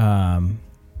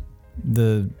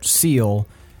seal,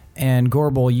 and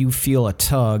Gorbel, you feel a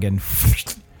tug, and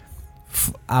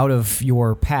out of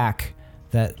your pack,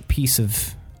 that piece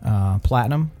of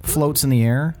platinum floats in the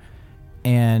air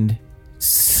and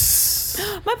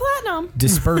My platinum.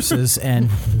 disperses, and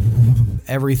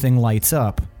everything lights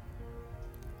up.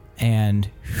 And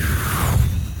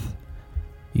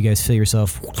you guys feel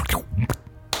yourself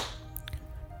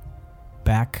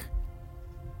back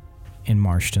in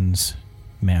Marston's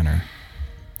manor,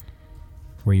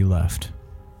 where you left.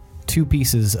 2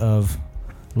 pieces of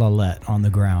Lalette on the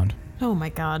ground. Oh my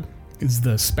god. Is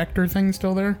the specter thing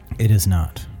still there? It is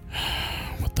not.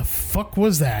 What the fuck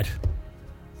was that?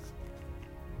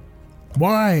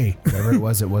 Why? Whatever it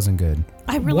wasn't good.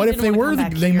 I really What if didn't they wanna were? come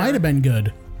back They here. might have been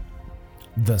good.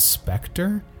 The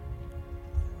Spectre?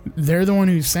 They're the one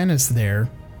who sent us there,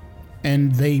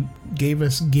 and they gave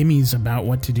us gimmies about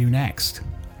what to do next.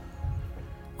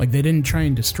 Like, they didn't try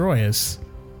and destroy us.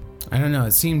 I don't know.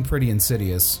 It seemed pretty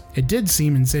insidious. It did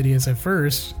seem insidious at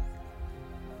first,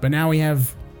 but now we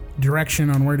have direction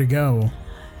on where to go.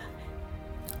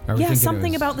 Are we Yeah, thinking it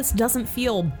something was- about this doesn't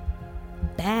feel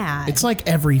bad. It's like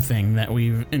everything that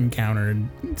we've encountered.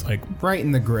 It's like, right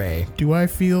in the gray. do I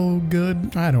feel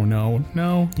good? I don't know.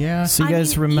 No? Yeah? So you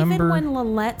guys remember? even when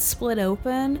Lalette split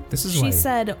open, This is she why-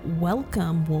 said,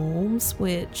 "Welcome, Wolves,"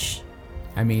 which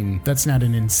I mean, That's not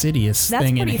an insidious That's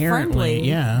thing pretty inherently. friendly.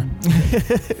 Yeah.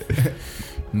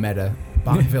 meta.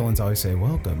 Bond villains always say,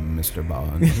 "Welcome, Mr.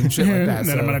 Bond," and shit like that.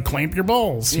 Then I'm so- going to clamp your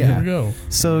balls. Yeah. Here we go.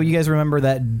 So you guys remember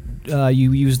that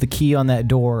you used the key on that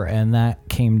door, and that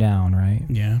came down, right?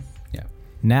 Yeah. Yeah.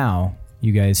 Now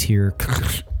you guys hear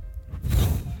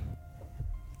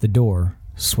the door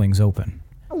swings open,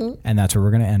 and that's where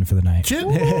we're going to end for the night. Shit.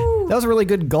 That was a really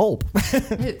good gulp.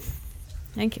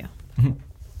 thank you.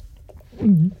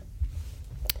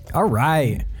 All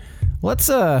right, let's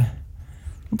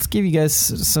give you guys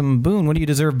some boon. What do you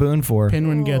deserve boon for?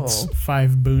 Pinwin gets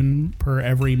 5 boon per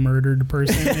every murdered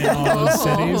person in all those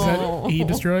cities that he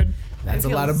destroyed. That's a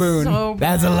lot of boon. so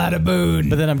That's a lot of boon.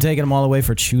 But then I'm taking them all away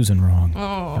for choosing wrong.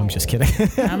 I'm just kidding.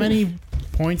 How many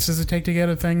points does it take to get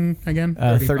a thing again?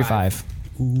 35.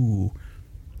 Ooh.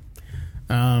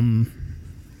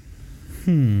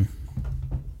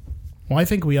 Well, I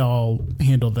think we all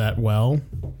handled that well,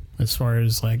 as far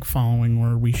as like following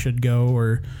where we should go,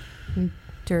 or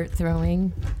dirt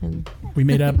throwing and we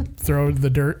made up throw the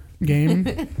dirt game.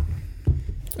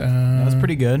 That was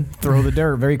pretty good. Throw the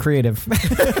dirt. Very creative.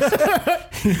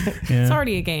 Yeah, It's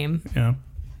already a game. yeah.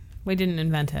 We didn't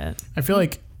invent it. I feel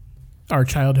like our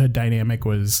childhood dynamic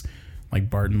was like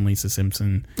Bart and Lisa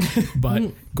Simpson, but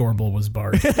Gorbel was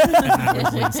Bart and I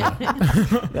was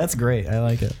Lisa. That's great. I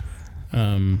like it.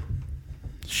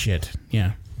 Shit.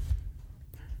 Yeah.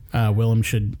 Willem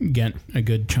should get a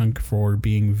good chunk for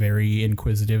being very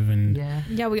inquisitive and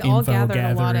Yeah, we all gathered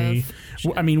a lot of...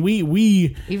 I mean,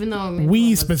 we even though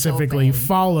we specifically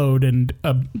followed and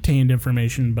obtained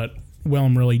information, but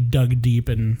Willem really dug deep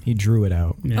and He drew it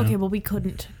out. yeah. Okay, well, we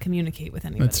couldn't communicate with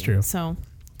anybody. That's true. So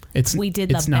It's we did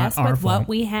the it's not best our with fault. what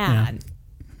we had.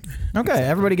 Okay,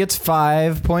 everybody gets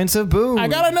 5 points of boon. I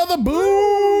got another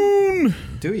boon.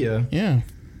 Do you? Yeah.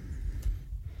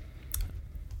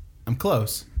 I'm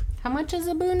close. How much is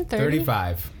a boon?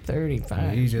 35.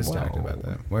 35. You just Whoa. talked about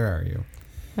that. Where are you?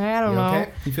 I don't You know.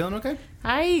 okay? You feeling okay?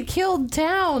 I killed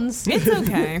towns. It's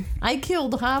okay. I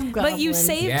killed hobgoblins. But you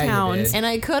saved Yeah, you towns. did. and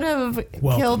I could have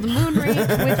Welcome. killed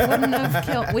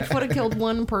Moonreach, which would have killed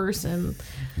one person.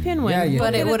 Pinwin, Yeah, you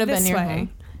but did. it would have been this your way. home.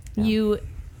 Yeah. You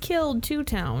killed 2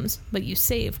 towns, but you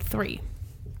saved 3.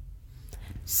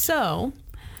 So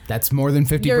That's more than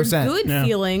 50%. your good Yeah.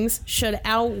 feelings should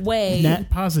outweigh Net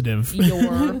positive.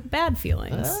 your bad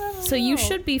feelings. So you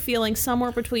should be feeling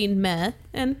somewhere between meh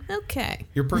and okay.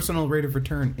 Your personal rate of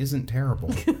return isn't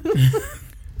terrible.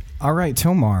 All right,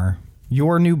 Tomar.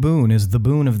 Your new boon is the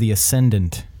boon of the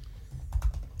Ascendant.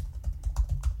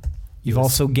 You've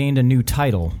also gained a new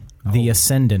title, the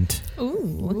Ascendant.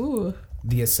 Ooh.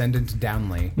 The Ascendant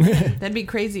Downley. That'd be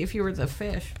crazy if you were the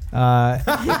fish. It's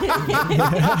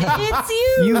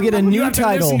you. You get a new have to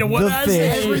title, listen to what the I say.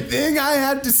 Fish. Everything I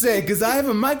had to say, because I have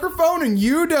a microphone and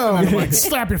you don't. Like,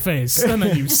 slap your face. And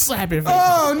then you slap your face.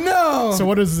 Oh, no. So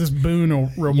what does this boon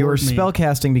reward Your me?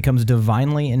 spellcasting becomes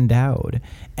divinely endowed.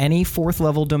 Any 4th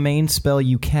level domain spell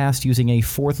you cast using a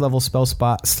 4th level spell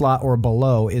slot or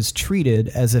below is treated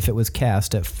as if it was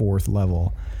cast at 4th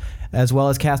level. As well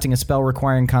as casting a spell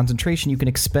requiring concentration, you can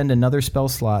expend another spell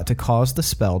slot to cause the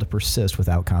spell to persist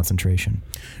without concentration.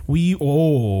 We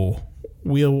will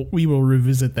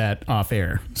revisit that off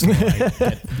air so I get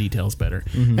the details better.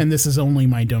 And this is only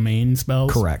my domain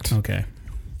spells? Correct. Okay.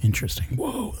 Interesting.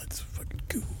 Whoa, that's fucking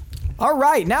cool. All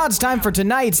right, now it's time for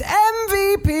tonight's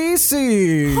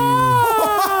MVPC.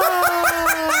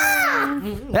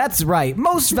 That's right,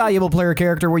 most valuable player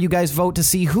character, where you guys vote to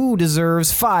see who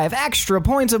deserves 5 extra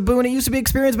points of boon. It used to be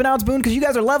experience, but now it's boon because you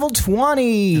guys are level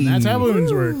 20. And that's how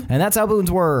boons work. And that's how boons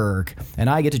work. And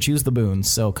I get to choose the boons,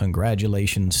 so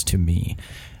congratulations to me.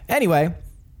 Anyway,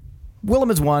 Willem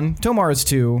is 1, Tomar is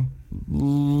 2,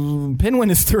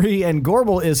 Pinwin is 3, and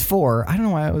Gorbel is 4. I don't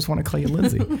know why I always want to call you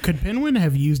Lindsay. Could Pinwin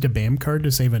have used a BAM card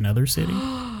to save another city?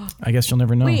 I guess you'll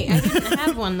never know. Wait, I didn't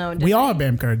have one though. Did We I? all have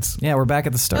BAM cards. Yeah, we're back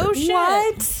at the start. Oh, shit.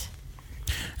 What?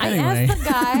 Anyway. I asked the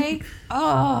guy.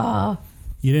 Oh,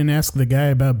 You didn't ask the guy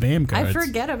about BAM I cards.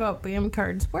 forget about BAM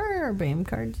cards. Where are BAM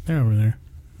cards? They're over there.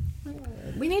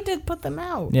 We need to put them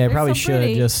out. Yeah, They're probably so should,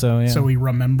 pretty. just so, yeah. So we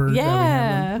remember that we have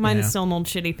Yeah. them? Mine Yeah. is still an old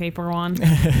shitty paper one.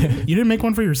 You didn't make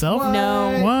one for yourself?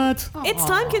 No. What? It's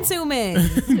time consuming.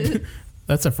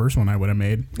 That's the first one I would have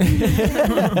made.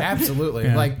 Absolutely.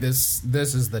 Yeah. Like this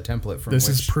is the template from This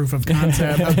which... is proof of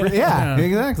concept. Yeah, Yeah.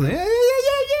 exactly.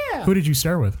 Yeah. Who did you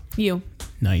start with? You.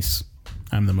 Nice.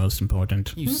 I'm the most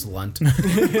important. You slunt.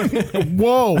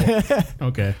 Whoa.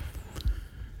 Okay.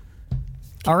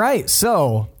 All right,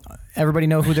 so everybody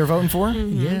know who they're voting for?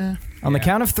 Yeah. On the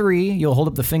count of 3, you'll hold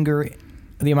up the finger,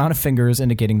 the amount of fingers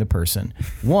indicating the person.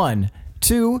 1,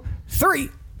 2, 3.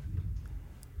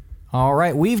 All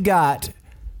right, we've got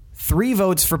 3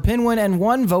 votes for Pinwin and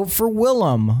 1 vote for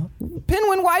Willem.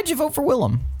 Pinwin, why'd you vote for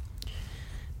Willem?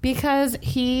 Because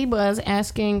he was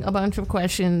asking a bunch of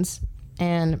questions,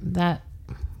 and that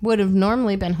would have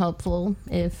normally been helpful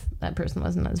if that person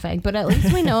wasn't as vague. But at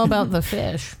least we know about the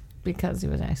fish because he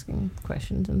was asking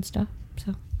questions and stuff.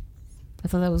 So I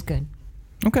thought that was good.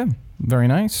 Okay, very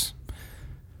nice.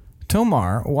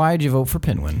 Tomar, why'd you vote for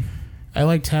Pinwin? I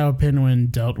liked how Pinwin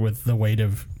dealt with the weight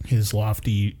of his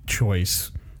lofty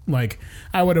choice. Like,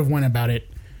 I would have went about it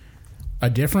a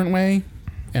different way,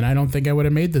 and I don't think I would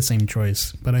have made the same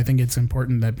choice. But I think it's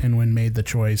important that Pinwin made the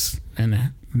choice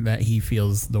and that he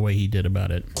feels the way he did about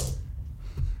it.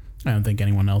 I don't think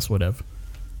anyone else would have.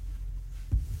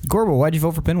 Gorbel, why'd you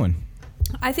vote for Pinwin?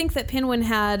 I think that Pinwin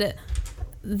had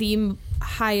the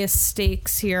highest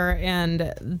stakes here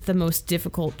and the most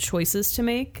difficult choices to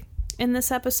make in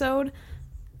this episode.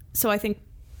 So I think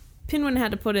Pinwin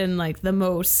had to put in like the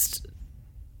most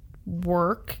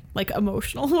work, like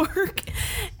emotional work.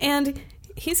 And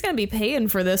he's going to be paying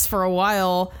for this for a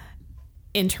while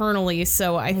internally.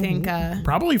 So I think,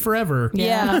 Probably forever.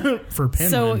 yeah. For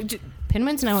Pinwin. So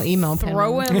Pinwin's now emo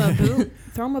throw Pinwin. him a boon.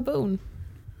 Throw him a boon.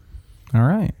 All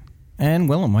right. And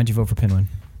Willem, why'd you vote for Pinwin?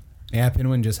 Yeah,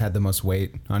 Pinwin just had the most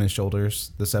weight on his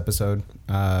shoulders this episode,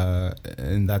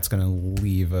 and that's going to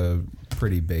leave a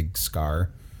pretty big scar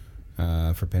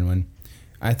for Pinwin.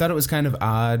 I thought it was kind of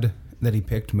odd that he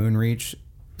picked Moonreach,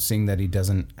 seeing that he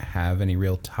doesn't have any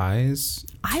real ties.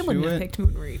 I to wouldn't have it. picked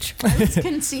Moonreach. It's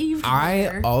conceived. I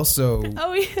there. also,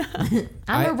 Oh yeah.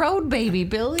 I'm a road baby,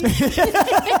 Billy.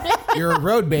 you're a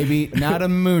road baby, not a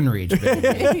Moonreach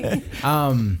baby.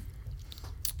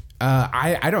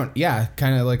 I don't,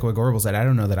 kind of like what Gorbel said. I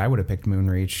don't know that I would have picked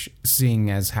Moonreach, seeing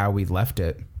as how we left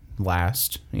it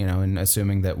last, and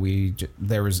assuming that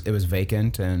it was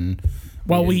vacant and.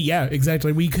 Well,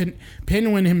 exactly. We couldn't.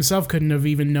 Pinwin himself couldn't have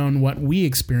even known what we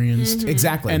experienced.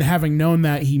 Exactly. And having known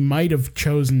that, he might have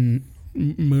chosen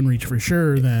Moonreach for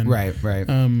sure. Then, Right.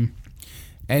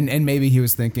 And maybe he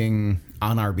was thinking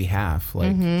on our behalf.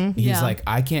 Like he's Yeah. like,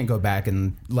 I can't go back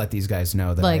and let these guys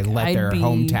know that Like, I let I'd their be-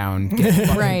 hometown get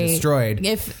fucking Right. destroyed.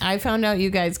 If I found out you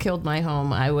guys killed my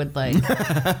home, I would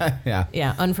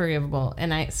Yeah. unforgivable.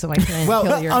 And I couldn't Well,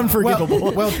 kill your home.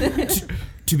 unforgivable. Well,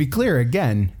 to be clear,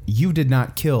 again, you did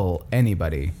not kill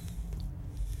anybody.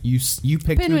 You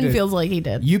picked who Pinwin to, feels like he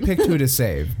did. you picked who to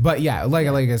save. But yeah, like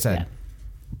I said, Yeah.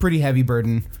 pretty heavy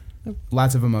burden,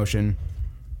 lots of emotion,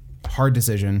 hard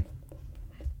decision.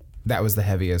 That was the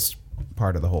heaviest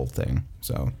part of the whole thing.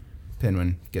 So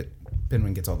Pinwin gets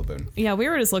all the boon. Yeah, we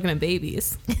were just looking at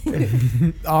babies.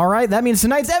 All right, that means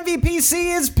tonight's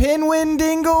MVPC is Pinwin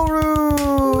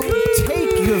Dingleroo.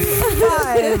 Take your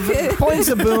 5 points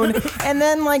of boon and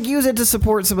then use it to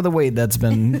support some of the weight that's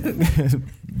been maybe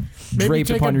draped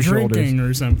take upon up your drinking shoulders.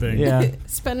 or something. Yeah.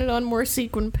 Spend it on more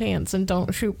sequin pants and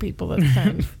don't shoot people this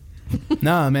time.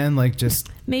 Nah, man, just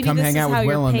Maybe come this hang is out how with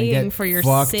you're Willem and paying get for your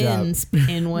fucked sins, up.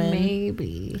 Pinwin.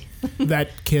 Maybe. That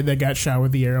kid that got shot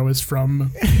with the arrow is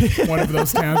from one of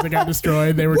those towns that got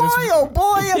destroyed. They were Boy, just. oh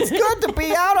boy, it's good to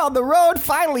be out on the road.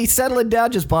 Finally settling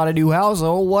down. Just bought a new house.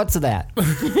 Oh, what's that?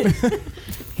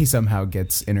 He somehow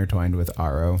gets intertwined with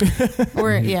Aro.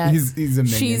 Or He's a minion.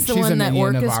 she's the She's a one that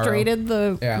minion of Aro. orchestrated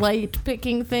the Yeah. light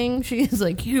picking thing. She's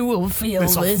like, you will feel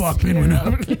This'll this. fuck Pinwin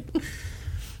up.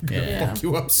 Yeah. Fuck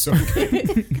you up so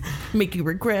good. Make you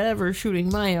regret ever shooting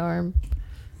my arm.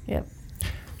 Yep.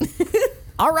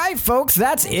 All right, folks,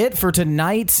 that's it for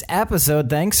tonight's episode.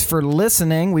 Thanks for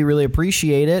listening. We really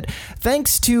appreciate it.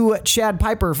 Thanks to Chad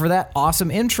Piper for that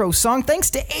awesome intro song. Thanks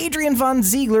to Adrian Von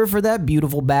Ziegler for that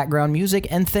beautiful background music.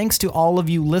 And thanks to all of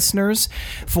you listeners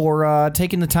for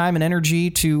taking the time and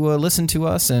energy to listen to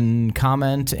us and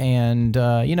comment and,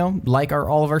 like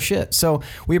all of our shit. So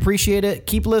we appreciate it.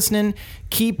 Keep listening.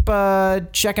 Keep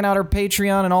checking out our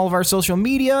Patreon and all of our social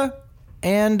media.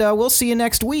 And we'll see you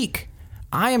next week.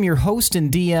 I am your host and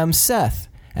DM, Seth,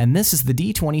 and this is the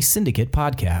D20 Syndicate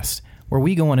podcast, where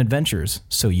we go on adventures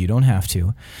so you don't have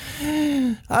to.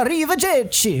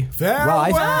 Arrivederci. Well, I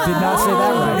did not say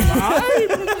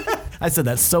that right. I said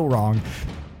that so wrong.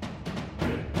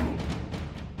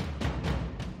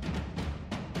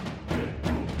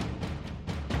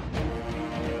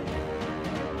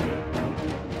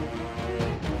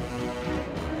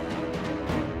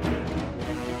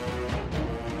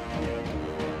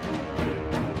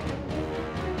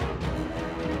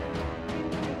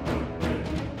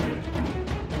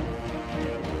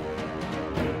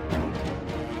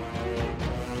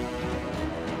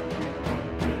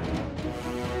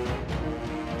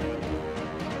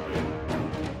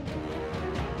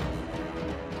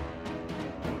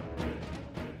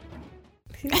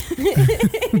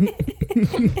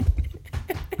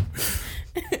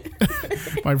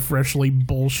 My freshly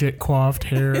bullshit coiffed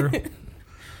hair.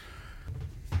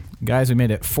 Guys, we made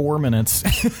it 4 minutes.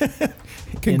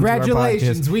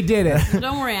 Congratulations, we did it.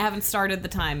 Don't worry, I haven't started the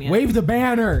time yet. Wave the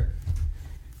banner.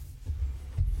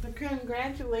 The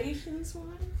congratulations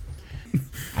one?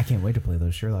 I can't wait to play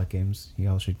those Sherlock games. You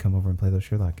all should come over and play those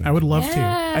Sherlock games. I would love to.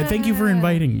 I thank you for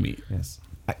inviting me. Yes.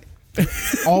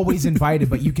 Always invited,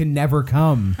 but you can never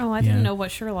come. Oh, I didn't Yeah. know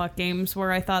what Sherlock games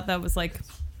were. I thought that was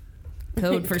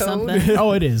code for something.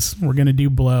 Oh, it is. We're gonna do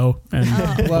blow and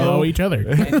blow Blow. each other.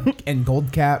 and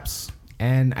gold caps.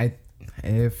 And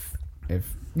if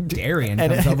Darian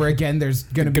comes over again, there's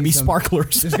gonna be some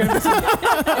sparklers. There's gonna be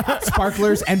some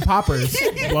sparklers and poppers.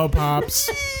 Blow pops.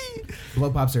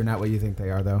 Blow pops are not what you think they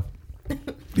are, though.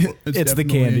 It's the definitely a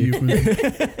candy.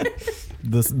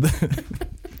 euphemism.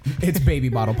 It's baby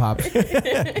bottle pops.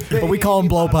 But we call them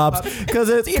blow pops because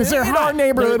they're in our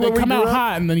neighborhood. They where we come out grew up.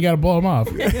 hot and then you got to blow them off.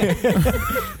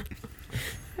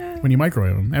 When you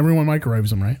microwave them, everyone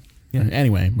microwaves them, right? Yeah.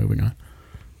 Anyway, moving on.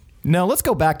 No, let's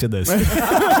go back to this.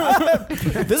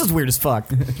 This is weird as fuck.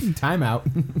 Time out.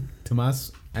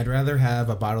 Tomas, I'd rather have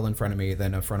a bottle in front of me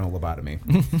than a frontal lobotomy.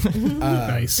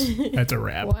 Nice. That's a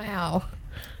wrap. Wow.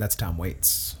 That's Tom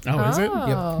Waits. Oh, is it?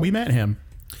 Oh. We met him.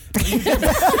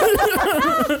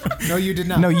 No, you did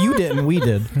not. No, you didn't. We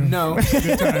did. No.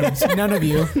 Good times. None of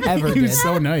you ever He did. was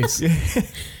so nice.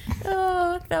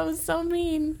 Oh, that was so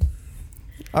mean.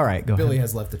 All right, go Billy ahead.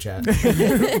 has left the chat.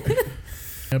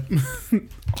 Yep.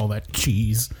 All that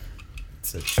cheese.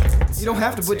 You don't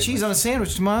have to put cheese on a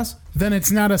sandwich, Tomas. Then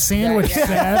it's not a sandwich,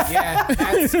 Seth. Yeah,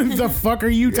 that's, The fuck are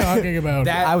you talking about?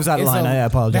 that I was out of is line. I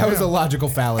apologize. That was a logical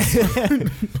fallacy.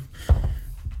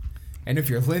 And if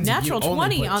you're Lindsay, Natural you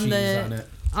only 20 put on cheese the on it.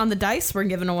 on the dice we're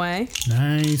giving away.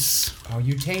 Nice. Oh,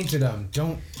 you tainted them.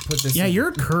 Don't put this. Yeah, in.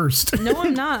 you're cursed. No,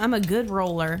 I'm not. I'm a good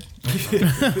roller.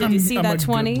 Did you see I'm a that good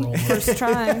 20? roller. First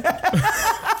try.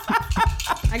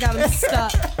 I got him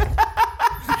stuck.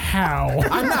 How?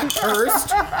 I'm not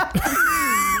cursed.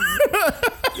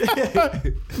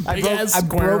 I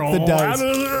broke the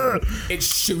dice. It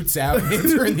shoots out and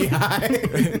hits her in the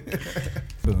eye.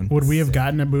 Boone. Would we have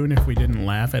gotten a boon if we didn't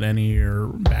laugh at any of your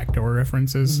backdoor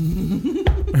references?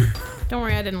 Don't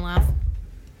worry, I didn't laugh.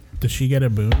 Does she get a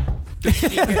boon?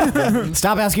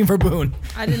 Stop asking for Boone.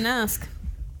 I didn't ask.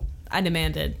 I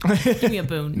demanded. Give me a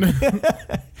boon.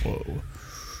 Whoa.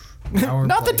 Power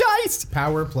Not play. the dice.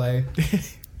 Power play.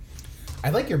 I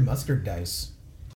like your mustard dice.